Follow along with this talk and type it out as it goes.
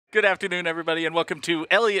Good afternoon, everybody, and welcome to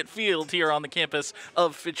Elliott Field here on the campus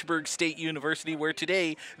of Fitchburg State University, where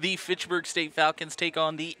today the Fitchburg State Falcons take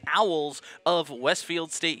on the Owls of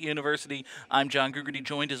Westfield State University. I'm John Grugerty,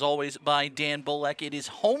 joined as always by Dan Bullock. It is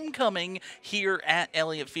homecoming here at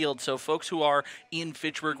Elliott Field, so folks who are in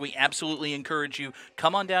Fitchburg, we absolutely encourage you,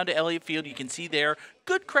 come on down to Elliott Field. You can see there,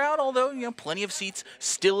 good crowd, although, plenty of seats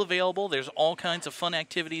still available. There's all kinds of fun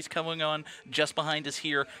activities going on just behind us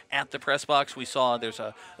here at the press box. We saw there's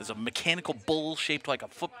a mechanical bull shaped like a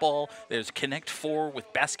football. There's Connect 4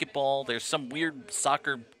 with basketball. There's some weird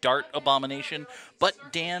soccer dart abomination. But,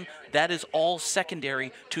 Dan, that is all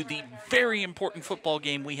secondary to the very important football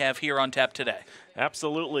game we have here on tap today.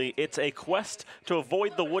 Absolutely. It's a quest to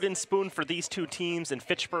avoid the wooden spoon for these two teams in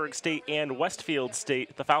Fitchburg State and Westfield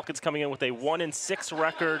State. The Falcons coming in with a 1-6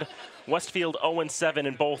 record, Westfield 0-7,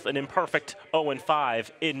 and both an imperfect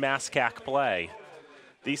 0-5 in MASCAC play.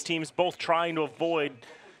 These teams both trying to avoid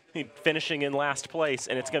finishing in last place,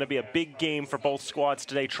 and it's going to be a big game for both squads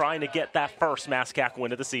today, trying to get that first MASCAC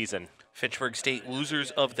win of the season. Fitchburg State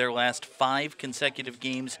losers of their last 5 consecutive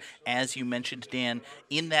games, as you mentioned, Dan.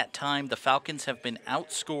 In that time, the Falcons have been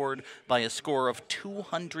outscored by a score of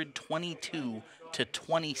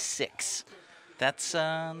 222-26. That's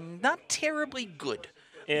not terribly good.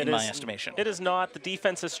 In my estimation. It is not. The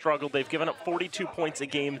defense has struggled. They've given up 42 points a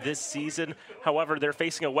game this season. However, they're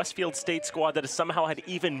facing a Westfield State squad that has somehow had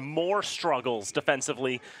even more struggles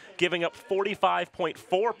defensively, giving up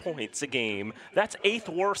 45.4 points a game. That's 8th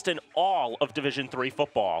worst in all of Division III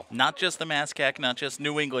football. Not just the MASCAC, not just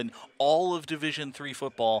New England, all of Division III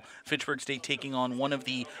football. Fitchburg State taking on one of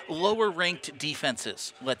the lower-ranked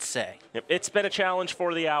defenses, let's say. It's been a challenge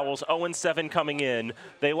for the Owls, 0-7 coming in.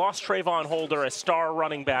 They lost Trayvon Holder, a star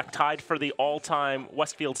running back, tied for the all-time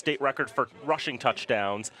Westfield State record for rushing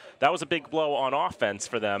touchdowns. That was a big blow on offense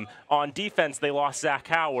for them. On defense, they lost Zach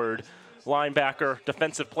Howard, linebacker,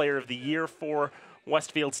 defensive player of the year for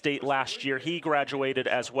Westfield State last year. He graduated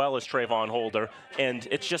as well as Trayvon Holder, and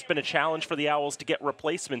it's just been a challenge for the Owls to get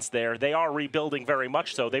replacements there. They are rebuilding very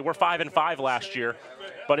much so. They were 5-5 last year,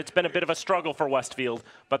 but it's been a bit of a struggle for Westfield.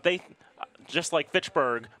 But they, just like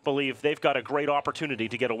Fitchburg, believe they've got a great opportunity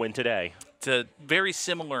to get a win today. It's a very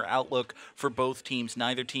similar outlook for both teams.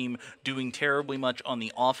 Neither team doing terribly much on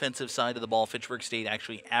the offensive side of the ball. Fitchburg State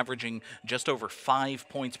actually averaging just over 5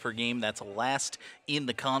 points per game. That's last in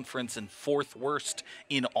the conference and 4th worst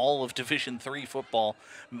in all of Division III football.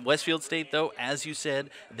 Westfield State, though, as you said,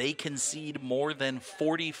 they concede more than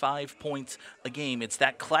 45 points a game. It's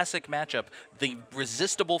that classic matchup, the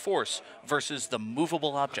resistible force versus the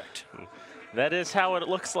movable object. That is how it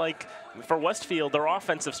looks like for Westfield.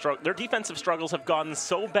 Their defensive struggles have gotten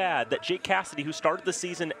so bad that Jake Cassidy, who started the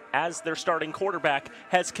season as their starting quarterback,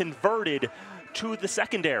 has converted to the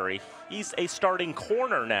secondary. He's a starting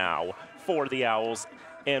corner now for the Owls,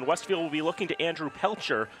 and Westfield will be looking to Andrew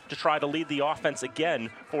Pelcher to try to lead the offense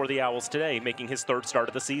again for the Owls today, making his 3rd start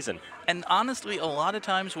of the season. And honestly, a lot of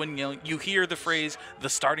times when you hear the phrase, the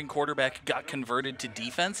starting quarterback got converted to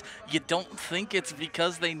defense, you don't think it's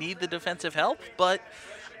because they need the defensive help, but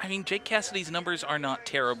I mean, Jake Cassidy's numbers are not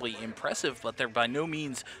terribly impressive, but they're by no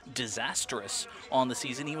means disastrous on the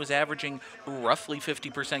season. He was averaging roughly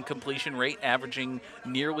 50% completion rate, averaging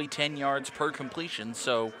nearly 10 yards per completion.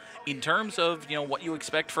 So in terms of, what you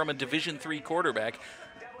expect from a Division III quarterback,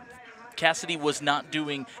 Cassidy was not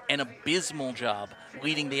doing an abysmal job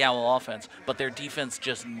leading the Owl offense, but their defense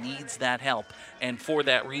just needs that help. And for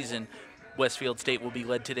that reason, Westfield State will be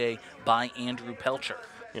led today by Andrew Pelcher.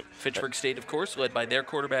 Fitchburg State, of course, led by their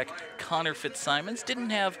quarterback, Connor Fitzsimons,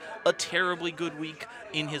 didn't have a terribly good week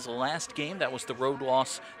in his last game. That was the road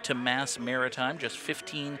loss to Mass Maritime, just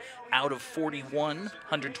 15 out of 41,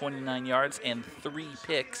 129 yards and 3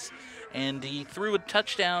 picks. And he threw a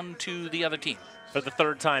touchdown to the other team. For the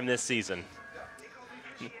 3rd time this season.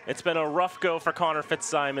 It's been a rough go for Connor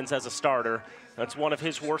Fitzsimons as a starter. That's one of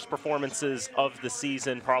his worst performances of the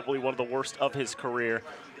season, probably one of the worst of his career.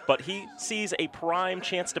 But he sees a prime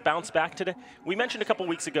chance to bounce back today. We mentioned a couple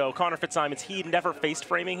weeks ago, Connor Fitzsimons, he never faced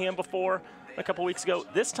Framingham before a couple weeks ago.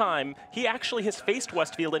 This time, he actually has faced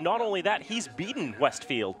Westfield, and not only that, he's beaten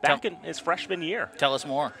Westfield back in his freshman year. Tell us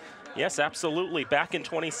more. Yes, absolutely. Back in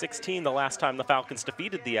 2016, the last time the Falcons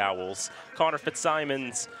defeated the Owls, Connor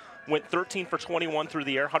Fitzsimons went 13 for 21 through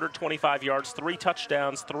the air, 125 yards, 3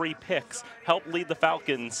 touchdowns, 3 picks, helped lead the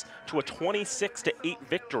Falcons to a 26-8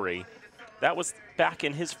 victory. That was back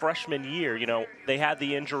in his freshman year. They had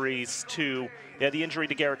the injury to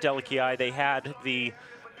Garrett Delichii. They had the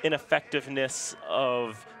ineffectiveness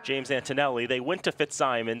of James Antonelli. They went to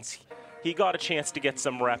Fitzsimons. He got a chance to get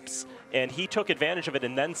some reps, and he took advantage of it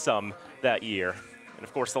and then some that year. And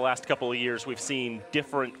of course, the last couple of years, we've seen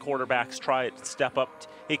different quarterbacks try to step up,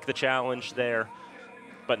 take the challenge there.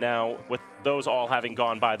 But now, with those all having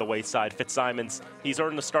gone by the wayside, Fitzsimons, he's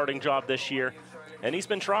earned the starting job this year, and he's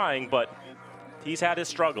been trying, but he's had his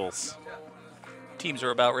struggles. Teams are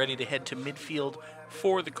about ready to head to midfield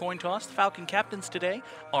for the coin toss. The Falcon captains today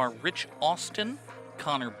are Rich Austin,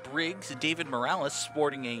 Connor Briggs, David Morales,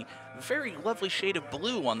 sporting a very lovely shade of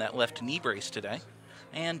blue on that left knee brace today,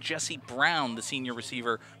 and Jesse Brown, the senior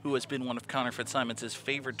receiver, who has been one of Connor Fitzsimons'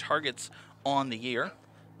 favorite targets on the year.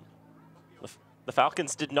 The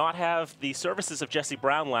Falcons did not have the services of Jesse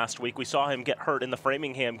Brown last week. We saw him get hurt in the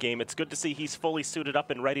Framingham game. It's good to see he's fully suited up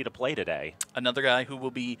and ready to play today. Another guy who will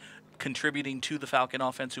be contributing to the Falcon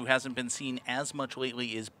offense who hasn't been seen as much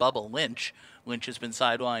lately is Bubba Lynch. Lynch has been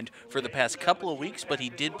sidelined for the past couple of weeks, but he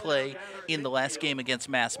did play in the last game against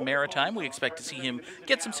Mass Maritime. We expect to see him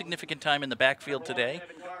get some significant time in the backfield today.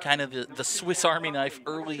 Kind of the Swiss Army knife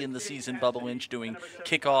early in the season, Bubba Lynch doing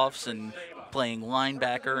kickoffs and playing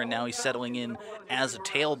linebacker, and now he's settling in as a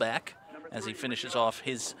tailback as he finishes off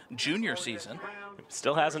his junior season.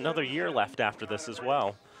 Still has another year left after this as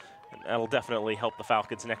well. And that'll definitely help the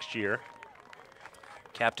Falcons next year.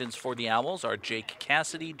 Captains for the Owls are Jake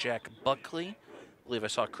Cassidy, Jack Buckley. I believe I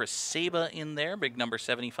saw Chris Saba in there, big number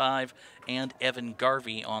 75, and Evan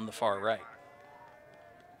Garvey on the far right.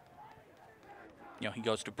 You know, he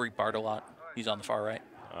goes to Breitbart a lot. He's on the far right.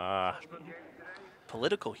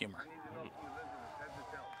 Political humor.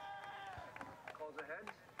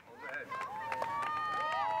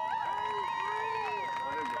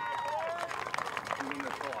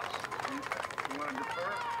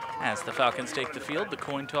 As the Falcons take the field, the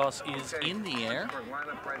coin toss is in the air.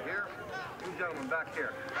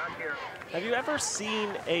 Have you ever seen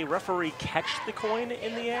a referee catch the coin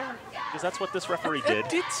in the air? Because that's what this referee did. It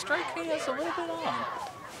did strike me as a little bit odd.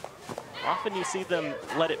 Often you see them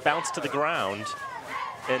let it bounce to the ground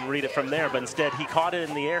and read it from there, but instead he caught it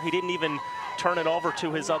in the air. He didn't even turn it over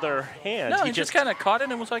to his other hand. No, he just kind of caught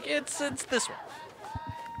it and was like, it's this one.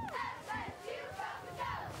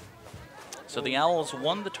 So the Owls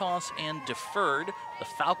won the toss and deferred. The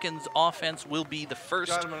Falcons' offense will be the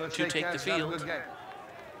first to take the field.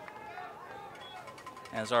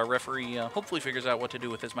 As our referee hopefully figures out what to do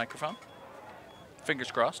with his microphone.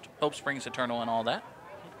 Fingers crossed. Hope springs eternal and all that.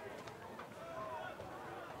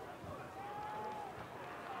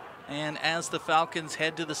 And as the Falcons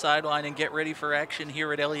head to the sideline and get ready for action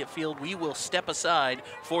here at Elliott Field, we will step aside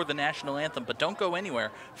for the national anthem. But don't go anywhere.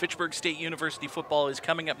 Fitchburg State University football is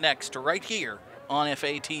coming up next right here on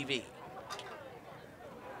FATV.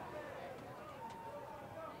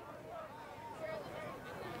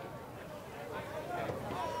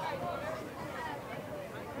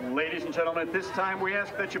 Ladies and gentlemen, at this time we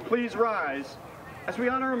ask that you please rise as we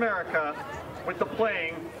honor America with the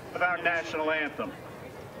playing of our national anthem.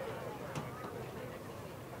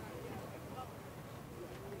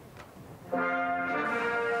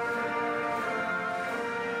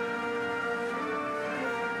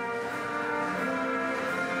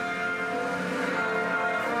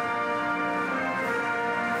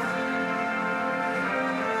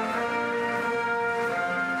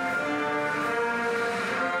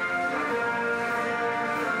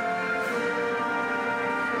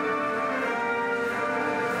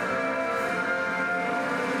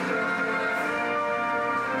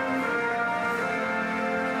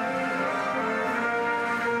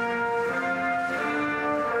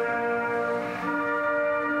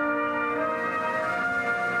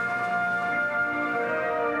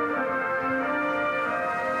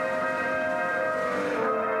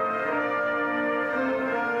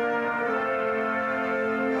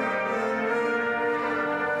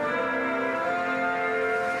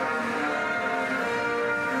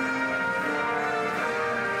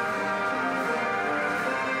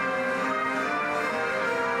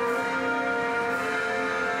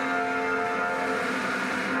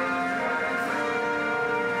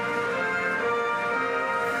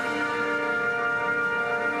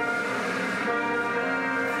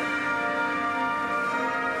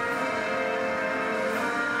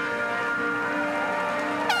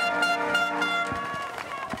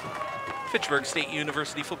 Fitchburg State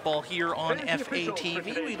University football here on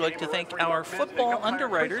FATV. We'd like to thank our football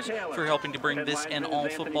underwriters for helping to bring this and all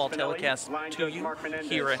football telecasts to you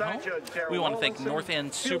here at home. We want to thank North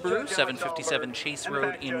End Subaru, 757 Chase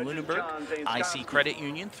Road in Lunenburg, IC Credit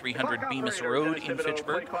Union, 300 Bemis Road in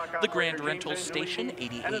Fitchburg, the Grand Rental Station,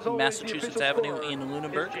 88 Massachusetts Avenue in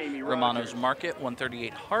Lunenburg, Romano's Market,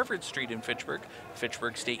 138 Harvard Street in Fitchburg,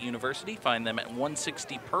 Fitchburg State University, find them at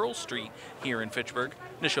 160 Pearl Street here in Fitchburg,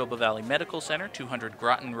 Neshoba Valley Medical, Medical Center, 200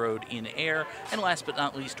 Groton Road in Air, and last but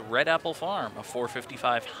not least, Red Apple Farm, of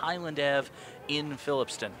 455 Highland Ave in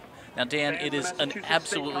Phillipston. Now, Dan, it is an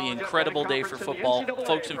absolutely incredible day for football.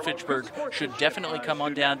 Folks in Fitchburg should definitely come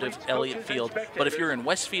on down to Elliott Field. But if you're in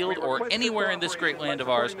Westfield or anywhere in this great land of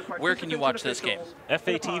ours, where can you watch this game?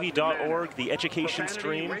 FATV.org, the education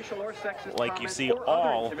stream, like you see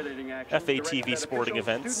all FATV sporting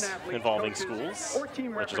events involving schools,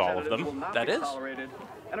 which is all of them. That is.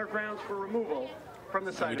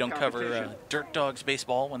 We don't cover Dirt Dogs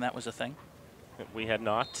baseball when that was a thing. We had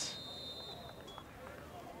not.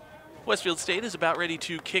 Westfield State is about ready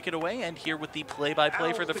to kick it away, and here with the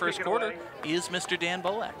play-by-play for the first quarter is Mr. Dan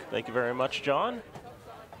Bolak. Thank you very much, John.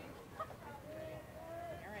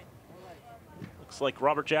 Looks like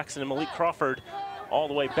Robert Jackson and Malik Crawford all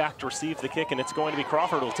the way back to receive the kick, and it's going to be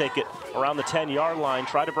Crawford who'll take it around the 10-yard line,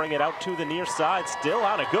 try to bring it out to the near side. Still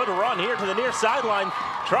on a good run here to the near sideline,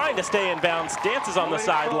 trying to stay in bounds, dances on the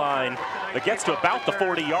sideline, but gets to about the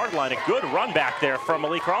 40-yard line. A good run back there from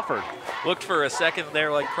Malik Crawford. Looked for a second there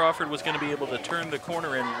like Crawford was going to be able to turn the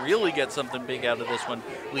corner and really get something big out of this one.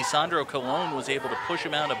 Lisandro Colon was able to push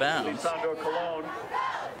him out of bounds.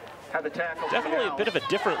 Definitely a bit of a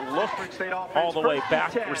different look all the way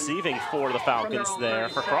back receiving for the Falcons there.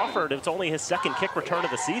 For Crawford, it's only his second kick return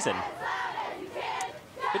of the season.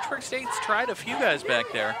 Fitchburg State's tried a few guys back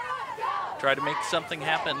there. Tried to make something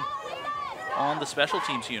happen on the special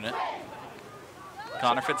teams unit.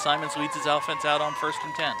 Connor Fitzsimons leads his offense out on 1st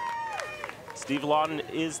and 10. Steve Lawton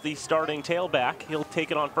is the starting tailback. He'll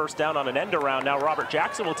take it on first down on an end around. Now Robert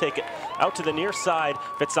Jackson will take it out to the near side.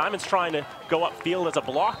 Fitzsimons trying to go upfield as a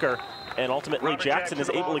blocker, and ultimately Jackson is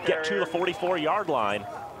able to get to the 44-yard line.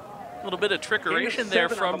 A little bit of trickeration there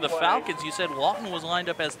from the Falcons. You said Lawton was lined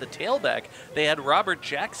up as the tailback. They had Robert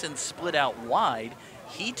Jackson split out wide.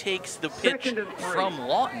 He takes the pitch from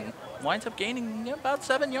Lawton, winds up gaining about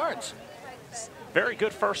 7 yards. Very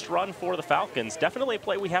good first run for the Falcons. Definitely a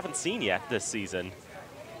play we haven't seen yet this season.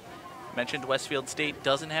 Mentioned Westfield State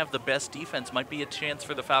doesn't have the best defense. Might be a chance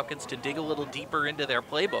for the Falcons to dig a little deeper into their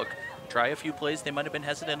playbook. Try a few plays they might have been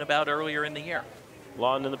hesitant about earlier in the year.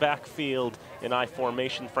 Lawton in the backfield in I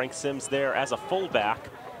formation. Frank Sims there as a fullback.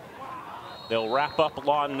 They'll wrap up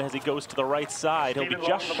Lawton as he goes to the right side. He'll be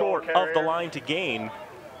just short of the line to gain,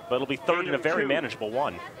 but it'll be third and a very manageable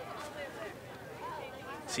one.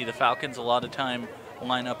 See the Falcons a lot of time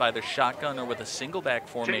line up either shotgun or with a single back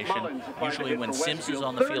formation. Usually when Sims is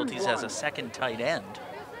on the field, he has a second tight end.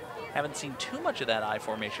 Haven't seen too much of that I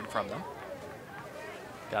formation from them.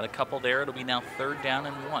 Got a couple there. It'll be now 3rd down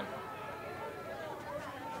and 1.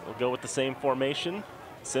 We'll go with the same formation.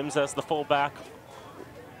 Sims as the fullback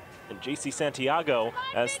and JC Santiago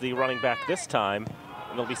as the running back this time.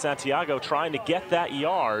 And it'll be Santiago trying to get that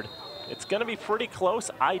yard. It's going to be pretty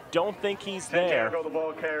close. I don't think he's there.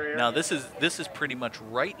 Now this is pretty much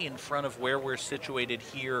right in front of where we're situated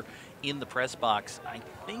here in the press box. I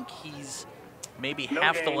think he's maybe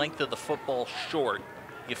half the length of the football short.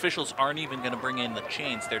 The officials aren't even going to bring in the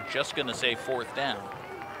chains. They're just going to say 4th down.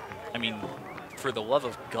 I mean, for the love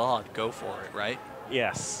of God, go for it, right?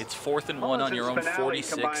 Yes. It's 4th and 1 on your own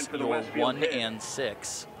 46. You're 1 and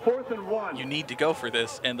 6. 4th and 1. You need to go for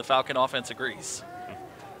this, and the Falcon offense agrees.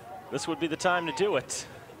 This would be the time to do it.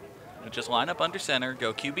 Just line up under center,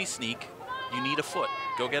 go QB sneak. You need a foot.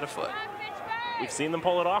 Go get a foot. We've seen them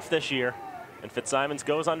pull it off this year. And Fitzsimons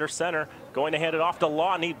goes under center, going to hand it off to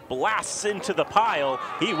Lawton. He blasts into the pile.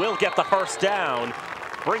 He will get the first down.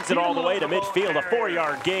 Brings it all the way to midfield, a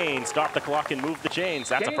 4-yard gain. Stop the clock and move the chains.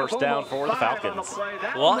 That's a first down for the Falcons.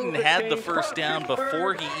 Lawton had the first down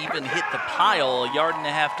before he even hit the pile, 1.5 yards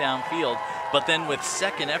downfield. But then with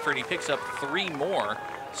second effort, he picks up 3 more.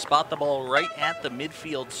 Spot the ball right at the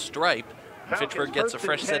midfield stripe. And Fitchburg gets a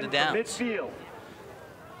fresh set of downs.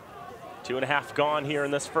 2.5 gone here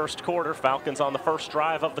in this first quarter. Falcons on the first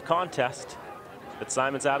drive of the contest.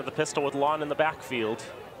 Fitzsimons out of the pistol with Lawton in the backfield.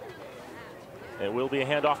 It will be a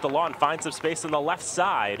handoff to Lawton. Finds some space on the left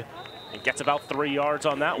side. And gets about 3 yards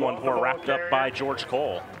on that one before wrapped up by George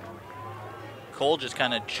Cole. Cole just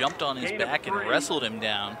kind of jumped on his back and wrestled him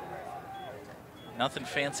down. Nothing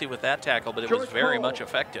fancy with that tackle, but it was very much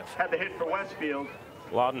effective. Had the hit for Westfield.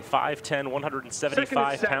 Lawton 5'10",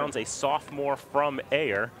 175 pounds, a sophomore from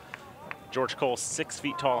Ayer. George Cole 6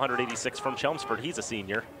 feet tall, 186 from Chelmsford. He's a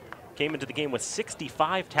senior. Came into the game with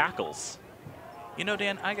 65 tackles. You know,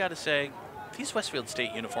 Dan, I got to say, these Westfield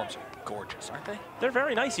State uniforms are gorgeous, aren't they? They're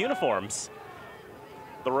very nice uniforms.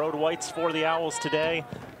 The road whites for the Owls today.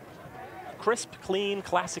 Crisp, clean,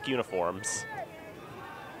 classic uniforms.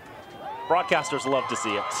 Broadcasters love to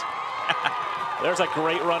see it. There's a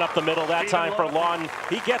great run up the middle that time for Lawton.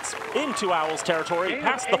 He gets into Owls territory,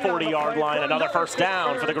 past the 40-yard line. Another first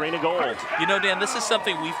down for the green and gold. You know, Dan, this is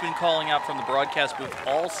something we've been calling out from the broadcast booth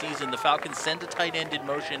all season. The Falcons send a tight end in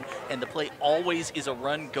motion, and the play always is a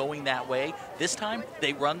run going that way. This time,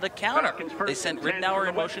 they run the counter. They sent Rittenauer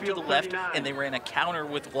in motion to the left, and they ran a counter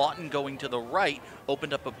with Lawton going to the right,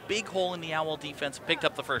 opened up a big hole in the Owl defense, picked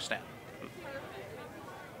up the first down.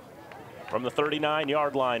 From the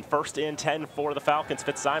 39-yard line, 1st and 10 for the Falcons.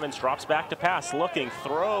 Fitzsimons drops back to pass, looking,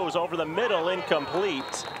 throws over the middle, incomplete.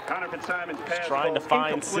 Connor Fitzsimons pass trying to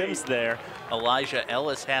find incomplete. Sims there. Elijah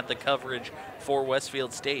Ellis had the coverage for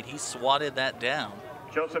Westfield State. He swatted that down.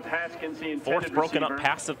 Joseph Haskins, the intended Fourth broken receiver. up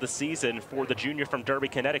pass of the season for the junior from Derby,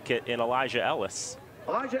 Connecticut in Elijah Ellis.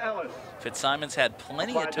 Elijah Ellis. Fitzsimons had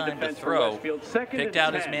plenty of Applied the time to defense for throw. Westfield. Second Picked and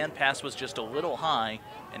out his 10. man pass was just a little high,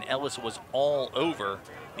 and Ellis was all over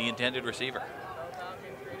the intended receiver.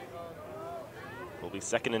 Will be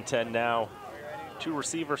 2nd and 10 now. 2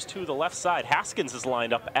 receivers to the left side. Haskins is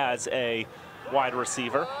lined up as a wide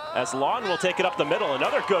receiver, as Lawton will take it up the middle.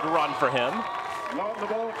 Another good run for him. Lawton, the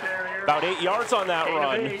ball carrier. About 8 yards on that 8 of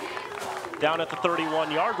run, 8. down at the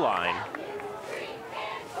 31-yard line.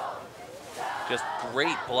 Just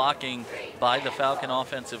great blocking by the Falcon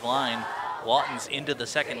offensive line. Lawton's into the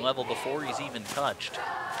second level before he's even touched.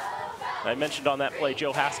 I mentioned on that play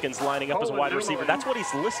Joe Haskins lining up as a wide receiver. That's what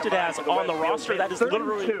he's listed as on the roster. That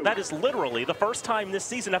is literally the first time this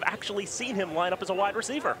season I've actually seen him line up as a wide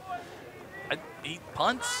receiver. He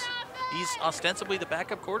punts. He's ostensibly the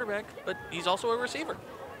backup quarterback, but he's also a receiver.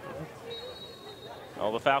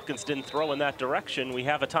 Well, the Falcons didn't throw in that direction. We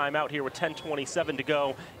have a timeout here with 10:27 to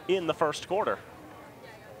go in the first quarter.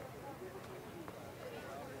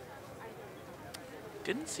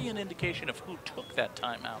 Didn't see an indication of who took that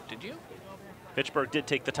timeout, did you? Fitchburg did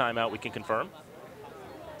take the timeout, we can confirm.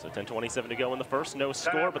 So 10:27 to go in the first, no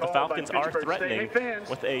score, but the Falcons are threatening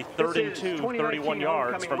with a 3rd and 2, 31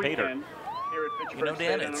 yards from Bader. You know,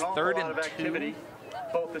 Dan, it's 3rd and 2.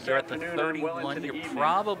 You're at the 31. You're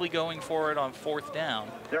probably going for it on 4th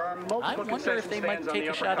down. I wonder if they might take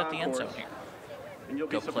a shot at the end zone here.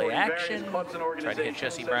 Go play action, try to hit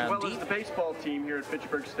Jesse Brown deep. The baseball team here at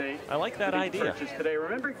Fitchburg State. I like that idea. Today.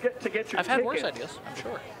 Remember to get your I've had worse tickets. ideas, I'm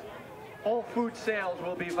sure. All food sales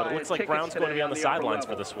will be But it looks like Brown's going to be on the sidelines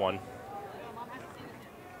for this one.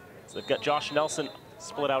 So they've got Josh Nelson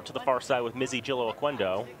split out to the far side with Mizzy Gillo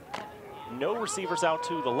Oquendo. No receivers out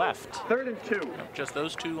to the left. 3rd and 2. Just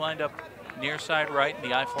those two lined up near side right in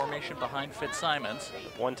the I formation behind Fitzsimons.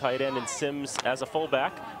 One tight end and Sims as a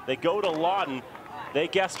fullback. They go to Lawton. They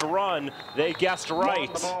guessed run. They guessed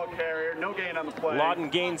right. The ball carrier, no gain on the play. Lawton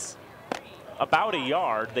gains about a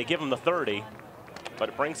yard. They give him the 30, but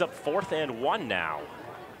it brings up 4th and 1 now.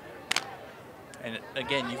 And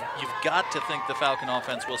again, you've got to think the Falcon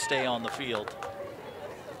offense will stay on the field.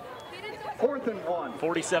 4th and 1.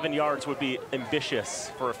 47 yards would be ambitious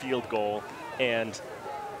for a field goal, and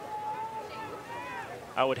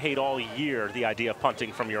I would hate all year the idea of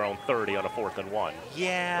punting from your own 30 on a 4th and 1.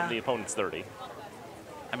 Yeah. From the opponent's 30.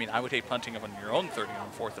 I mean, I would hate punting on your own 30 on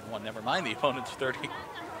 4th and 1, never mind the opponent's 30.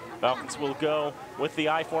 Falcons will go with the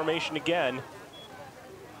I formation again.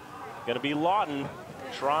 Going to be Lawton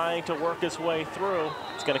trying to work his way through.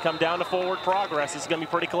 It's going to come down to forward progress. It's going to be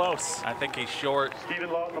pretty close. I think he's short. Stephen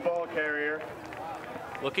Lawton, the ball carrier.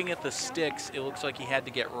 Looking at the sticks, it looks like he had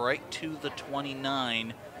to get right to the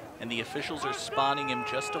 29, and the officials are spotting him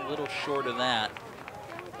just a little short of that.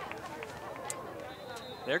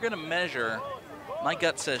 They're going to measure. My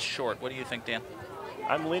gut says short. What do you think, Dan?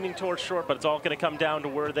 I'm leaning towards short, but it's all going to come down to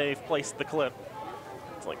where they've placed the clip.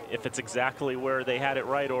 It's like if it's exactly where they had it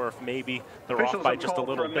right, or if maybe they're off by just a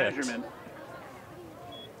little bit.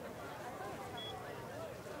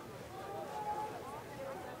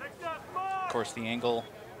 Of course, the angle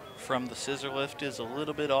from the scissor lift is a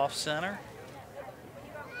little bit off center.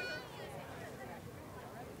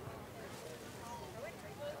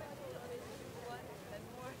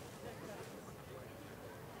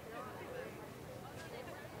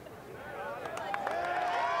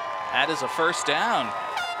 That is a first down.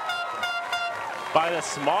 By the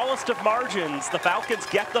smallest of margins, the Falcons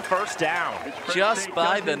get the first down. Just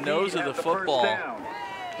by the nose of the football.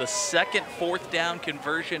 The second 4th down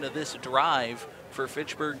conversion of this drive for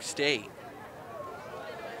Fitchburg State.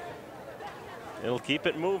 It'll keep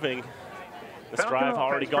it moving. This drive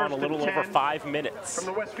already gone a little over 5 minutes. From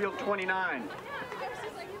the Westfield 29.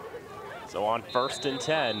 So on 1st and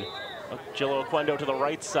 10, Gillo Oquendo to the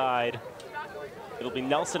right side. It'll be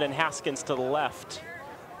Nelson and Haskins to the left.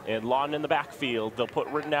 And Lawton in the backfield. They'll put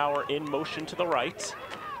Rittenauer in motion to the right.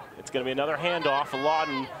 It's going to be another handoff.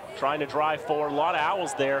 Lawton trying to drive forward. A lot of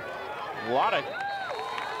Owls there. A lot of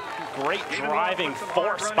great driving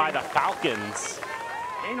force by the Falcons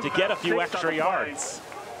to get a few extra yards.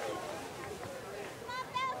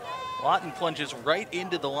 Lawton plunges right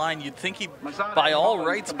into the line. You'd think he'd, by all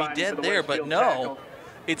rights, be dead there, but no.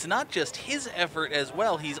 It's not just his effort as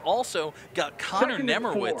well. He's also got Connor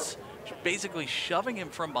Nemerwitz basically shoving him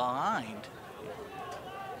from behind.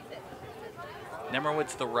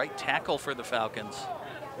 Nemerwitz, the right tackle for the Falcons.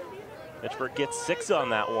 Fitchburg gets 6 on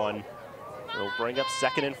that one. It'll bring up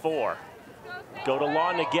 2nd and 4. Go to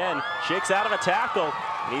Lawton again, shakes out of a tackle,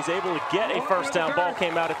 and he's able to get a first down. Ball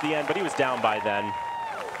came out at the end, but he was down by then.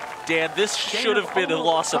 Dan, this should have been a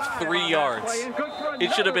loss of 3 yards.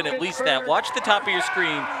 It should have been at least that. Watch the top of your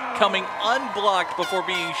screen, coming unblocked before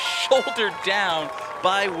being shouldered down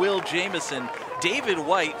by Will Jamison. David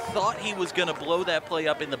White thought he was going to blow that play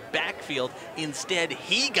up in the backfield. Instead,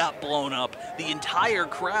 he got blown up. The entire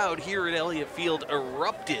crowd here at Elliott Field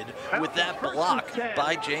erupted with that block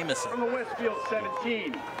by Jamison. From the Westfield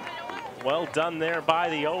 17. Well done there by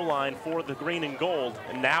the O-line for the green and gold.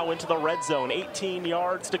 And now into the red zone, 18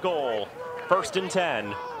 yards to goal. 1st and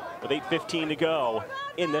 10 with 8:15 to go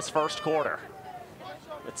in this first quarter.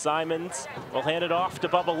 But Simons will hand it off to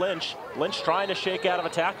Bubba Lynch. Lynch trying to shake out of a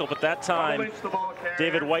tackle, but that time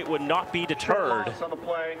David White would not be deterred.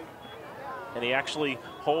 And he actually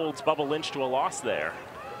holds Bubba Lynch to a loss there.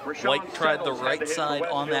 White tried the right side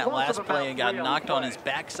on that last play and got knocked on his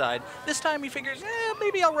backside. This time he figures,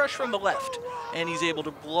 maybe I'll rush from the left. And he's able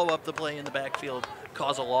to blow up the play in the backfield,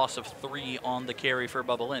 cause a loss of 3 on the carry for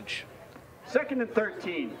Bubba Lynch. 2nd and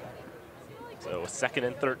 13. So 2nd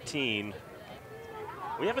and 13.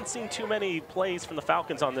 We haven't seen too many plays from the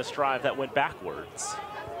Falcons on this drive that went backwards.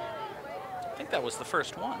 I think that was the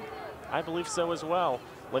first one. I believe so as well.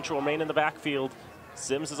 Lynch will remain in the backfield.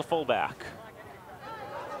 Sims is a fullback.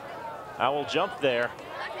 Owl jump there.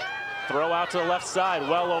 Throw out to the left side,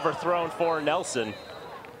 well overthrown for Nelson.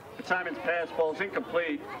 Simon's pass ball's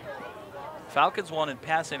incomplete. Falcons wanted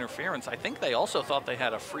pass interference. I think they also thought they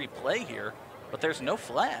had a free play here, but there's no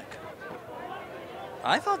flag.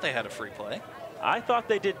 I thought they had a free play. I thought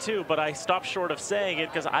they did too, but I stopped short of saying it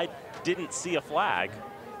because I didn't see a flag.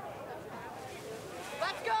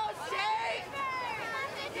 Let's go, State!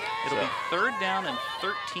 It'll be 3rd down and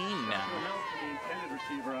 13 now.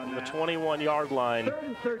 The 21-yard line. 3rd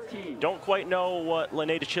and 13. Don't quite know what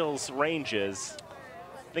Laneda Chill's range is.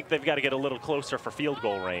 I think they've got to get a little closer for field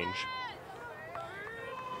goal range.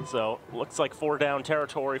 So looks like 4 down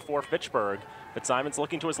territory for Fitchburg. But Simon's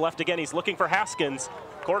looking to his left again. He's looking for Haskins.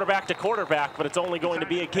 Quarterback to quarterback, but it's only going to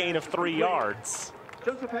be a gain of 3 yards.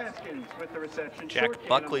 Joseph Haskins with the reception. Jack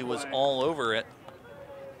Buckley was all over it.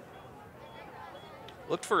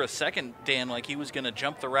 Looked for a second, Dan, like he was going to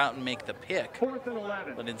jump the route and make the pick. 4th and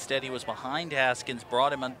 11. But instead he was behind Haskins,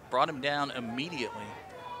 brought him down immediately.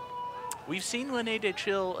 We've seen Laneda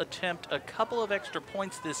Chill attempt a couple of extra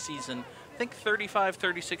points this season. I think 35,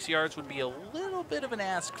 36 yards would be a little bit of an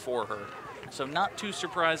ask for her. So not too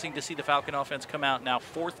surprising to see the Falcon offense come out now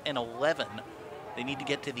 4th and 11. They need to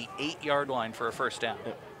get to the 8-yard line for a first down.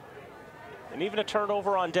 And even a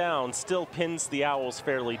turnover on down still pins the Owls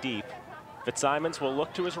fairly deep. Fitzsimons will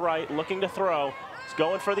look to his right, looking to throw. He's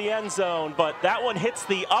going for the end zone, but that one hits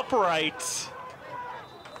the upright.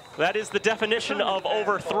 That is the definition of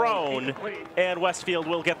overthrown, and Westfield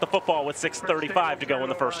will get the football with 6:35 to go in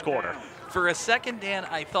the first quarter. For a second, Dan,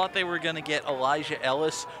 I thought they were going to get Elijah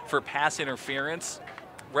Ellis for pass interference.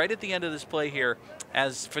 Right at the end of this play here,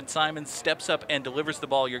 as Fitzsimons steps up and delivers the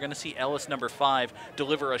ball, you're going to see Ellis, number 5,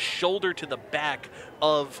 deliver a shoulder to the back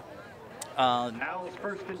of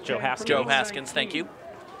Joe Haskins. Joe Haskins, thank you.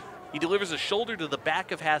 He delivers a shoulder to the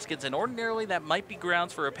back of Haskins, and ordinarily that might be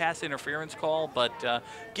grounds for a pass interference call, but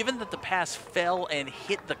given that the pass fell and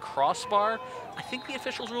hit the crossbar, I think the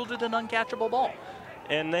officials ruled it an uncatchable ball.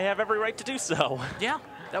 And they have every right to do so. Yeah,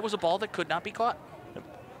 that was a ball that could not be caught.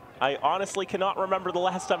 I honestly cannot remember the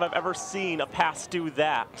last time I've ever seen a pass do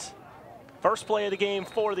that. First play of the game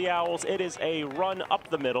for the Owls. It is a run up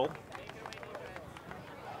the middle.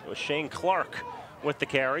 It was Shane Clark with the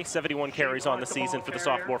carry. 71 carries on the season for the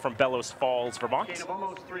sophomore from Bellows Falls, Vermont. Gain of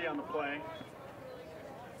almost 3 on the play.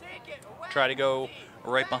 Try to go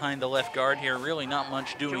right behind the left guard here. Really not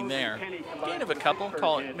much doing there. Gain of a couple,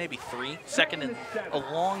 call it maybe 3. 2nd and a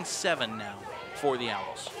long 7 now for the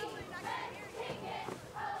Owls.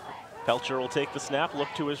 Pelcher will take the snap, look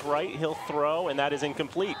to his right, he'll throw, and that is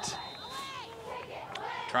incomplete.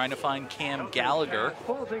 Trying to find Cam Gallagher.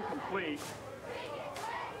 Ball's incomplete.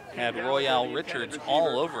 Had Royale Richards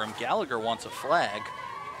all over him. Gallagher wants a flag.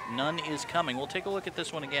 None is coming. We'll take a look at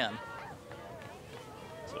this one again.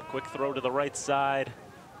 So quick throw to the right side.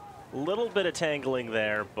 A little bit of tangling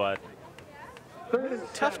there, but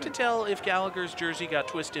tough to tell if Gallagher's jersey got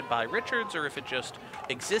twisted by Richards or if it just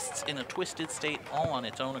exists in a twisted state all on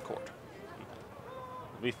its own accord.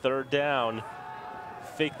 It'll be third down.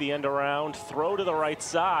 Fake the end around, throw to the right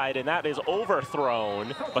side, and that is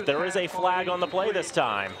overthrown, but there is a flag on the play this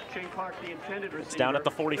time. It's down at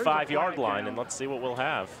the 45-yard line, and let's see what we'll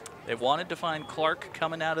have. They wanted to find Clark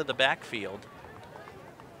coming out of the backfield.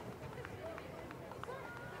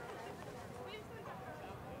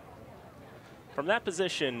 From that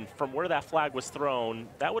position, from where that flag was thrown,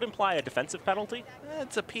 that would imply a defensive penalty?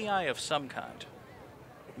 It's a PI of some kind.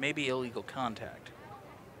 Maybe illegal contact.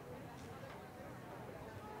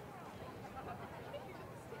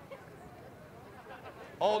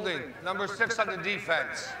 Holding, number 6 on the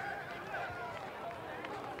defense.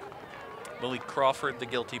 Willie Crawford, the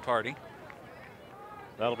guilty party.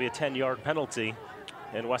 That'll be a 10-yard penalty,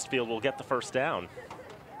 and Westfield will get the first down.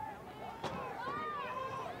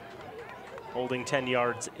 Holding 10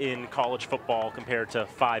 yards in college football compared to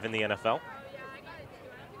 5 in the NFL.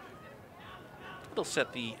 It'll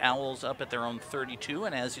set the Owls up at their own 32,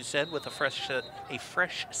 and as you said, with a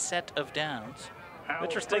fresh set of downs.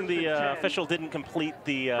 Interesting, the official didn't complete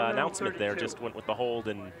the announcement there, just went with the hold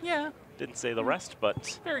and didn't say the rest,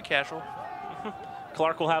 but very casual.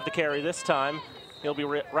 Clark will have the carry this time. He'll be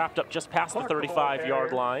wrapped up just past the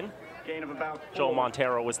 35-yard line. Joel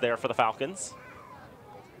Montero was there for the Falcons.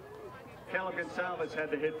 Caleb Gonsalves had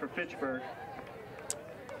the hit for Fitchburg.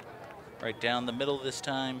 Right down the middle this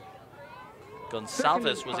time.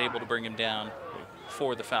 Gonsalves was able to bring him down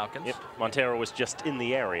for the Falcons. Yep, Montero was just in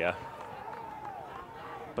the area.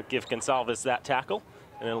 But give Gonsalves that tackle,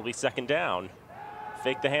 and it'll be second down.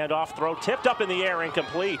 Fake the handoff, throw tipped up in the air,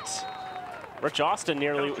 incomplete. Rich Austin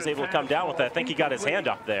nearly was able to come down with that. I think he got his hand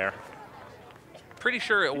up there. Pretty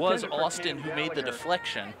sure it was Austin who made the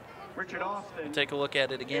deflection. Richard Austin. We'll take a look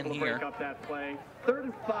at it again here. Break up that play. 3rd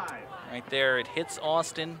and 5. Right there, it hits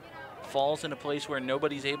Austin, falls in a place where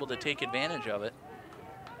nobody's able to take advantage of it.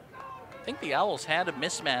 I think the Owls had a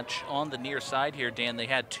mismatch on the near side here, Dan. They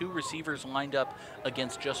had 2 receivers lined up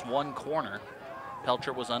against just 1 corner.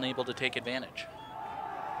 Pelcher was unable to take advantage.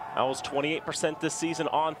 Owls 28% this season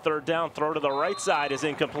on 3rd down. Throw to the right side is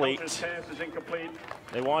incomplete. Pass is incomplete.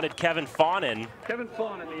 They wanted Kevin Fawnin,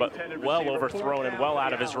 but well overthrown and well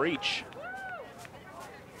out of his reach.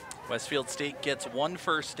 Westfield State gets 1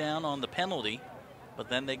 first down on the penalty, but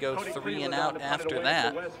then they go 3 and out after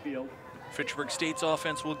that. Fitchburg State's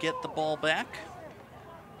offense will get the ball back.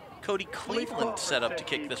 Cody Cleveland set up to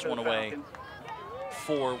kick this one away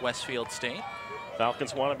for Westfield State.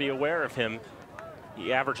 Falcons want to be aware of him.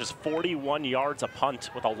 He averages 41 yards a punt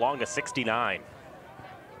with a long of 69.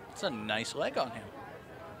 It's a nice leg on him.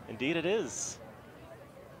 Indeed it is.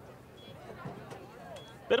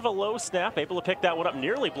 Bit of a low snap, able to pick that one up,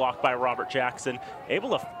 nearly blocked by Robert Jackson.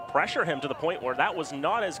 Able to pressure him to the point where that was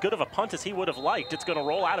not as good of a punt as he would have liked. It's going to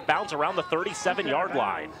roll out of bounds around the 37-yard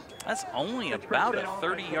line. That's only about a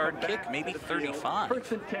 30-yard kick, maybe 35.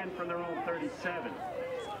 1st and 10 from their own 37.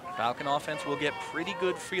 Falcon offense will get pretty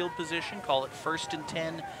good field position, call it 1st and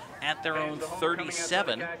 10 at their own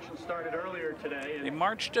 37. They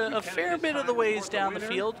marched a fair bit of the ways down the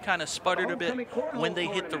field, kind of sputtered a bit when they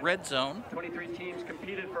hit the red zone.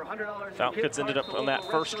 Falcons ended up on that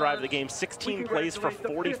first drive of the game, 16 plays for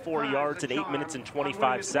 44 yards in 8 minutes and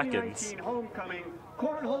 25 seconds.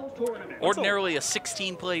 Ordinarily, a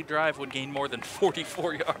 16-play drive would gain more than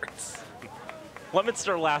 44 yards.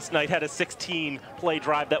 Leominster last night had a 16-play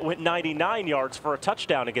drive that went 99 yards for a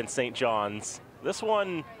touchdown against St. John's. This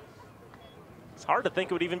one, it's hard to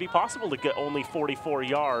think it would even be possible to get only 44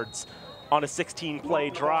 yards on a 16-play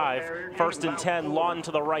drive. 1st and 10, Lawton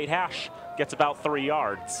to the right hash, gets about 3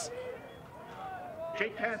 yards.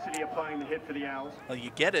 Jake Cassidy applying the hit for the Owls. Well,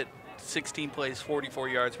 you get it, 16 plays, 44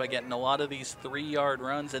 yards by getting a lot of these 3-yard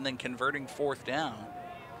runs and then converting 4th down.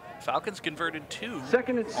 Falcons converted 2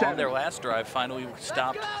 on their last drive, finally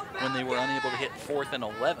stopped when they were unable to hit 4th and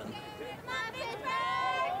 11.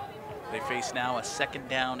 They face now a 2nd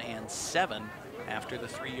down and 7 after the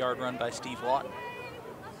 3-yard run by Steve Lawton.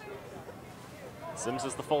 Sims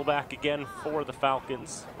is the fullback again for the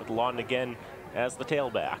Falcons, with Lawton again as the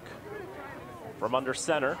tailback. From under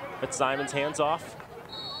center, Fitzsimons hands off.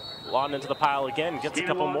 Lawton into the pile again, gets a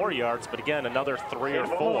couple more yards, but again, another 3 or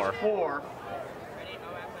 4.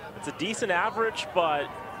 It's a decent average, but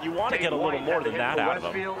you want to get a little more than that out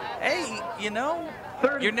of him. Hey, you know,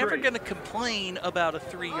 you're never going to complain about a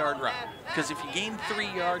 3-yard run, because if you gain 3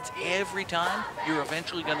 yards every time, you're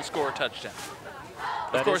eventually going to score a touchdown.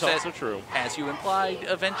 That is also true. As you implied,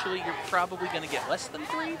 eventually you're probably going to get less than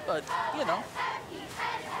 3, but, you know.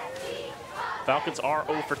 Falcons are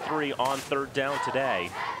 0 for 3 on 3rd down today.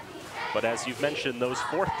 But as you've mentioned, those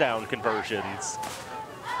 4th down conversions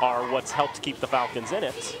are what's helped keep the Falcons in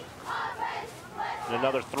it. And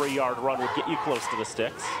another 3-yard run would get you close to the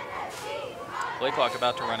sticks. Play clock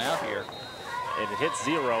about to run out here. And it hits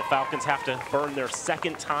 0. Falcons have to burn their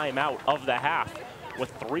 2nd time out of the half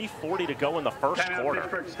with 3:40 to go in the first quarter.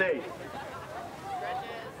 Fitchburg State.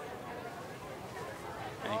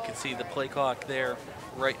 And you can see the play clock there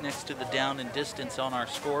right next to the down and distance on our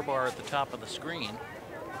score bar at the top of the screen.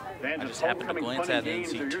 I just happened to glance at it and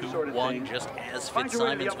see 2-1 just as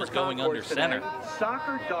Fitzsimons was going under center.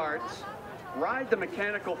 Soccer, darts, ride the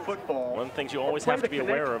mechanical football. One of the things you always have to be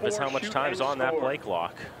aware of is how much time is on that play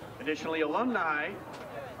clock. Additionally, alumni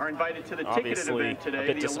are invited to the ticketed Obviously, event today. a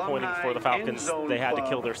bit disappointing for the Falcons. They had to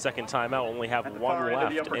kill their 2nd timeout, only have 1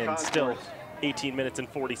 left, and still 18 minutes and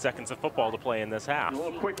 40 seconds of football to play in this half.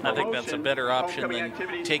 I think that's a better option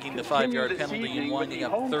than taking the 5-yard penalty and winding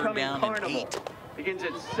up 3rd down and 8.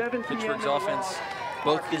 Fitchburg's offense,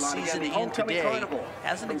 both this season and today,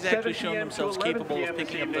 hasn't exactly shown themselves capable of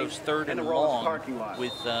picking up those 3rd and long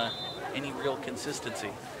with any real consistency.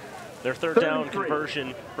 Their 3rd down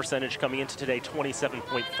conversion percentage coming into today,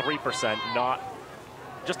 27.3%, not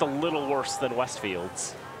just a little worse than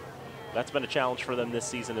Westfield's. That's been a challenge for them this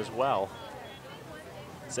season as well.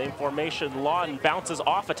 Same formation, Lawton bounces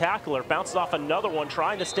off a tackler, bounces off another one,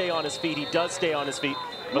 trying to stay on his feet. He does stay on his feet,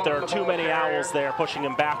 but there are too many Owls there pushing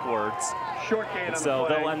him backwards. And so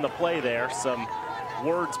they'll end the play there. Some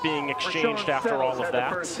words being exchanged after all of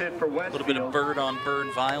that. A little bit of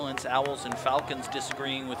bird-on-bird violence, Owls and Falcons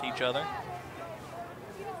disagreeing with each other.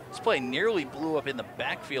 This play nearly blew up in the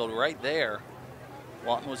backfield right there.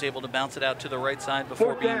 Lawton was able to bounce it out to the right side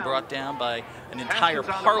before being brought down by an entire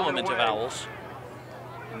parliament of Owls.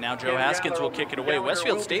 And now Joe Haskins will kick it away.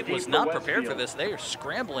 Westfield State was not prepared for this. They are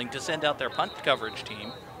scrambling to send out their punt coverage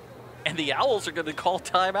team. And the Owls are going to call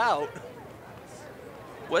timeout.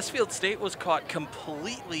 Westfield State was caught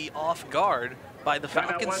completely off guard by the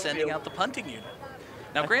Falcons sending out the punting unit.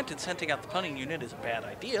 Now, granted, sending out the punting unit is a bad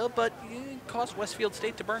idea, but it caused Westfield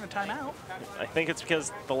State to burn a timeout. I think it's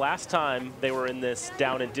because the last time they were in this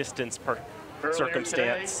down and distance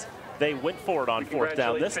circumstance, they went for it on 4th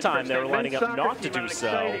down. This time they were lining up not to do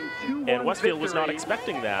so, and Westfield was not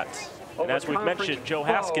expecting that. And as we've mentioned, Joe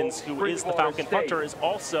Haskins, who is the Falcon punter, is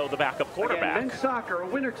also the backup quarterback. Men's soccer, a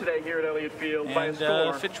winner today here at Elliott Field by a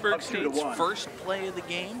score And Fitchburg of State's 2-1. first play of the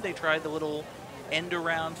game, they tried the little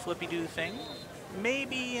end-around flippy-do thing.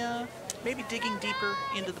 Maybe digging deeper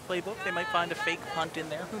into the playbook, they might find a fake punt in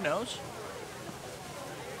there. Who knows?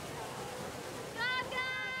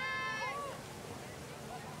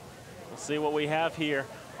 We'll see what we have here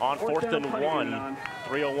on 4th and 1.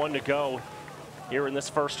 3:01 to go here in this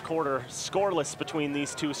first quarter. Scoreless between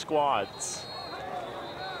these two squads.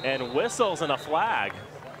 And whistles and a flag.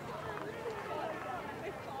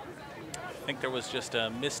 I think there was just a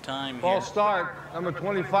missed time here. False start, number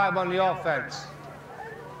 25 on the offense.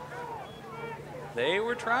 They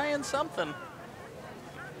were trying something.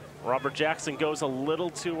 Robert Jackson goes a little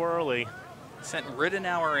too early. Sent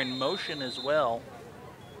Riddenauer in motion as well.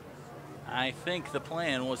 I think the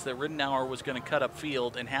plan was that Riddenauer was going to cut up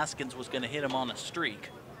field and Haskins was going to hit him on a streak.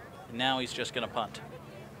 And now he's just going to punt.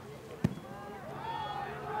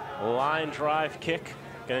 Line drive kick,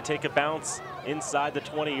 going to take a bounce inside the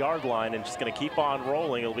 20-yard line and just going to keep on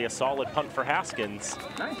rolling. It'll be a solid punt for Haskins,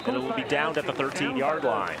 and it will be down at the 13-yard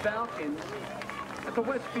line. Falcons at the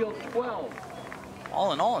Westfield 12.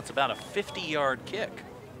 All in all, it's about a 50-yard kick.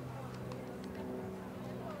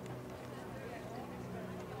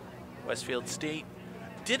 Westfield State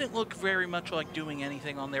didn't look very much like doing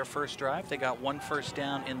anything on their first drive. They got 1 first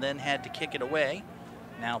down and then had to kick it away.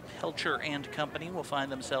 Now Pelcher and company will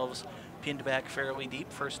find themselves pinned back fairly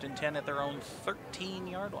deep, 1st and 10 at their own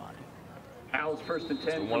 13-yard line. Owls 1st and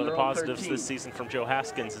 10. So one of the positives this season from Joe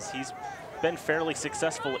Haskins is he's been fairly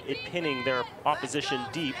successful at pinning their opposition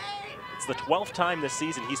deep. It's the 12th time this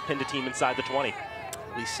season he's pinned a team inside the 20.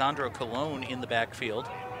 Lisandro Colon in the backfield.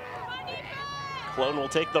 Colon will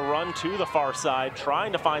take the run to the far side,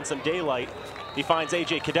 trying to find some daylight. He finds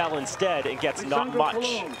A.J. Cadell instead and gets not much.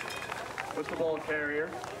 Was the ball carrier.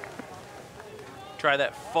 Try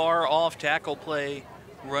that far off tackle play,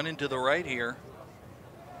 run into the right here.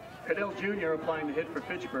 Cadell Jr. applying the hit for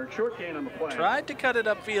Fitchburg. Short gain on the play. Tried to cut it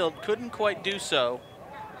upfield, couldn't quite do so.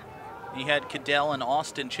 He had Cadell and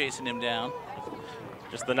Austin chasing him down.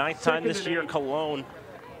 Just the 9th time this year Cologne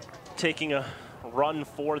taking a run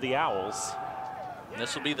for the Owls.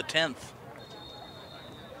 This will be the 10th.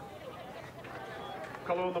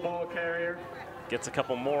 Cologne, the ball carrier. Gets a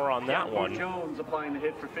couple more on that one. Jones applying the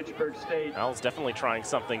hit for Fitchburg State. Owls definitely trying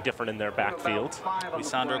something different in their backfield.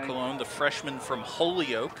 Lisandro Cologne, the freshman from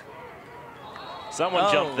Holyoke.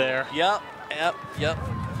 Someone jumped there. Yep.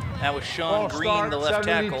 That was Sean Green, the left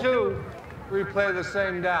 72. tackle. Replay the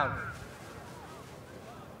same down.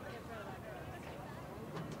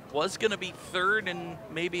 Was going to be 3rd and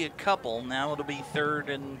maybe a couple. Now it'll be 3rd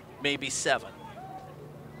and maybe 7.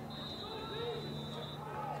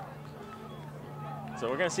 So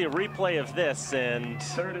we're going to see a replay of this, and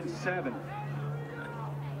 3rd and 7.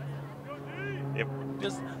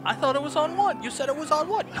 I thought it was on 1. You said it was on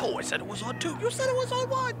 1. No, I said it was on 2. You said it was on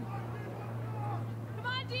 1. Come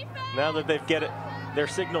on, defense. now that they've get their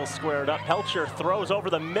signals squared up, Pelcher throws over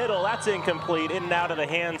the middle. That's incomplete, in and out of the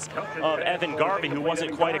hands of Evan Garvey, who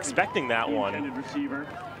wasn't quite expecting that one.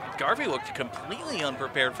 Garvey looked completely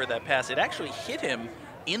unprepared for that pass. It actually hit him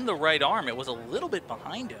in the right arm. It was a little bit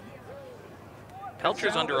behind him.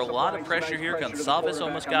 Pelcher's under a lot of pressure here. Gonçalves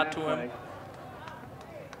almost got to him.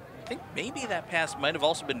 I think maybe that pass might have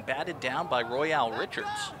also been batted down by Royale Richards.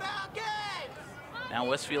 Now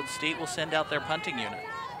Westfield State will send out their punting unit.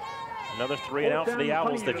 Another 3 and out for the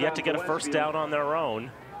Owls. They've yet to get a first down on their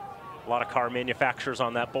own. A lot of car manufacturers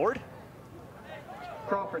on that board.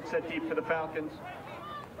 Crawford set deep for the Falcons.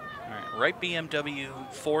 All right, BMW,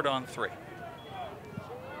 Ford on 3.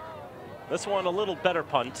 This one a little better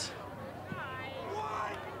punt.